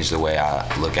it changed the way I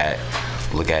look at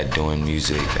look at doing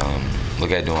music,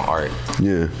 look at doing art.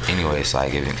 Yeah. Anyway, it's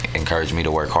like it encouraged me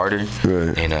to work harder.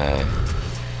 Right. And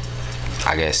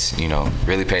I guess,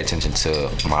 really pay attention to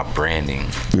my branding.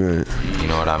 Right. You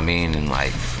know what I mean? And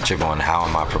like trip on how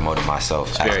am I promoting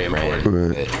myself as a brand,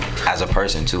 Right. but as a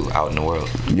person too, out in the world.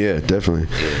 Yeah, definitely.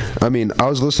 Yeah. I mean, I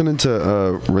was listening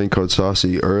to Raincoat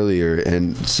Saucy earlier,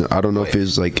 and I don't know if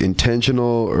it's like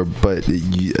intentional but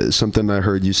something I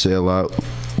heard you say a lot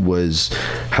was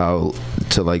how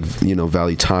to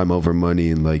value time over money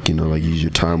and use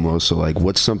your time well. So like,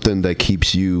 what's something that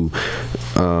keeps you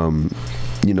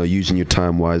using your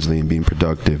time wisely and being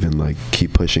productive and like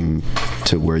keep pushing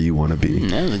to where you want to be?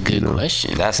 That's a good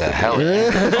question. That's a hell of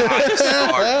a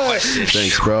question.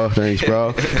 Thanks, bro.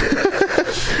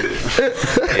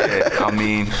 Yeah, I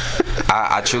mean,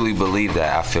 I truly believe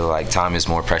that. I feel like time is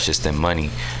more precious than money.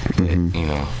 But,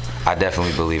 I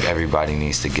definitely believe everybody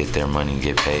needs to get their money,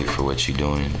 get paid for what you're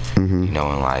doing, and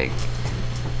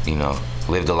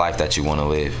live the life that you want to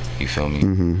live. You feel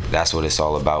me? That's what it's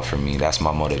all about for me. That's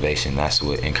my motivation. That's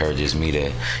what encourages me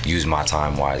to use my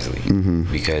time wisely.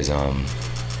 Because, I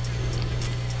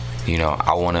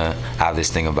want to have this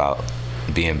thing about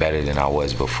being better than I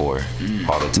was before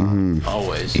all the time.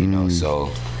 Always.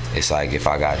 So it's like if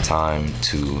I got time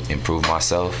to improve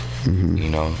myself,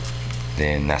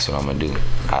 then that's what I'm going to do.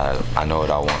 I know what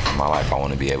I want for my life. I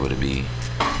want to be able to be,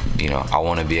 I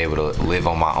want to be able to live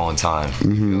on my own time.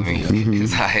 You feel me?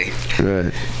 It's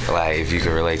like if you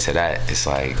can relate to that, it's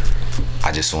like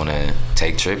I just want to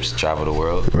take trips, travel the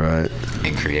world,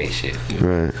 and create shit.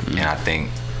 And I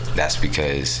think that's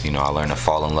because, I learned to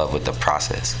fall in love with the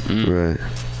process.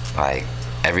 Like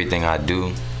everything I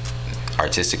do,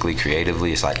 artistically,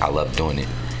 creatively, it's like I love doing it.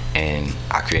 And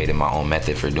I created my own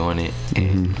method for doing it.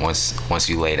 And once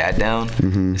you lay that down,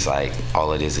 it's like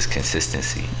all it is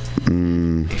consistency.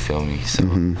 You feel me? So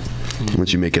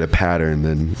once you make it a pattern,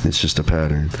 then it's just a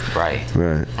pattern. Right.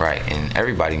 And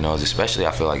everybody knows, especially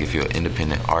I feel like if you're an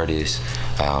independent artist,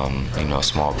 a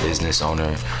small business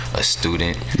owner, a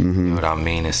student, you know what I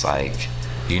mean? It's like,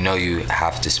 you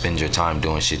have to spend your time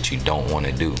doing shit you don't want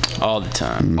to do. All the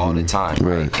time. All the time.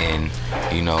 Right. And,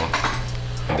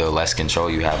 the less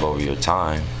control you have over your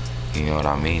time, you know what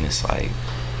I mean? It's like,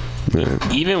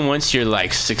 even once you're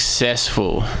like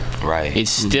successful,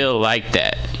 it's still like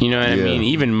that. You know what I mean?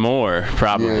 Even more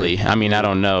probably. I mean, I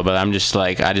don't know, but I'm just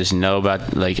like, I just know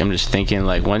about, like, I'm just thinking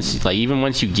like even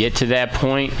once you get to that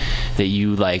point that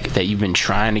you've been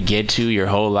trying to get to your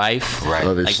whole life,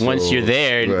 once you're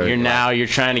there, you're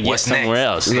trying to get somewhere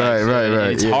else.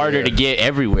 Right. It's harder to get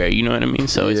everywhere. You know what I mean?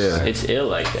 So it's ill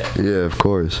like that. Yeah, of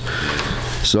course.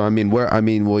 So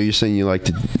you're saying you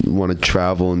want to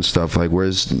travel and stuff. Like,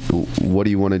 what do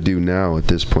you want to do now at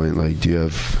this point? Like, do you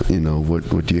have,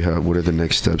 what do you have? What are the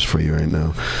next steps for you right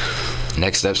now?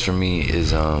 Next steps for me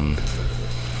is,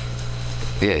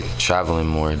 traveling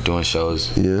more, doing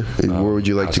shows. Yeah. Where would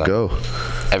you like to go?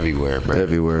 Everywhere, bro.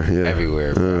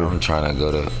 Everywhere, bro. I'm trying to go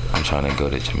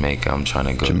to Jamaica. I'm trying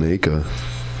to go Jamaica.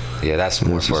 Yeah, that's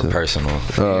more for personal.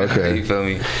 Oh, okay. You feel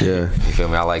me? Yeah. You feel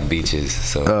me? I like beaches,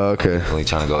 so I'm definitely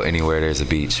trying to go anywhere there's a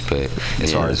beach. But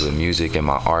as far as with music and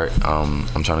my art, I'm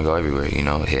trying to go everywhere.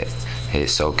 Hit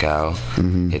SoCal,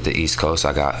 hit the East Coast.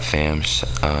 I got fam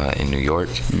in New York.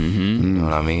 You know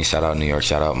what I mean? Shout out New York.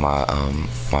 Shout out my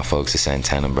folks, the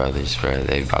Santana Brothers, bro.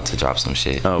 They about to drop some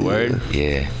shit. Oh, word?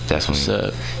 Yeah, definitely.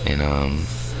 What's up? And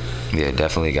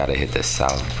definitely gotta hit the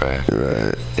South, bro.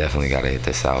 Right. Definitely gotta hit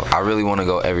the South. I really want to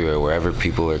go everywhere, wherever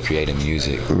people are creating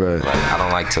music. Right. Like, I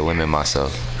don't like to limit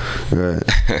myself. Right.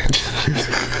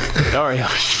 Dario.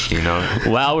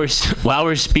 While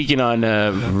we're speaking on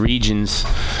regions.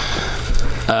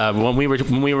 When we were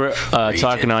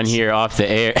talking on here off the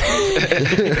air,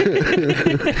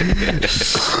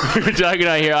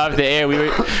 we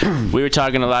were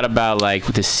talking a lot about like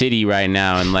the city right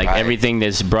now and like everything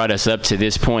that's brought us up to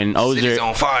this point. And City's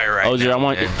on fire right now. I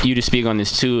want you to speak on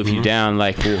this too, if you're down.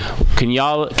 Like, can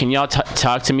y'all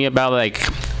talk to me about like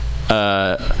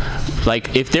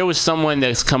if there was someone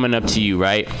that's coming up to you,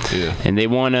 right? Yeah. And they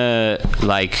want to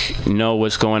like know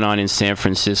what's going on in San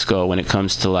Francisco when it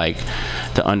comes to like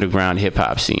the underground hip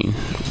hop scene.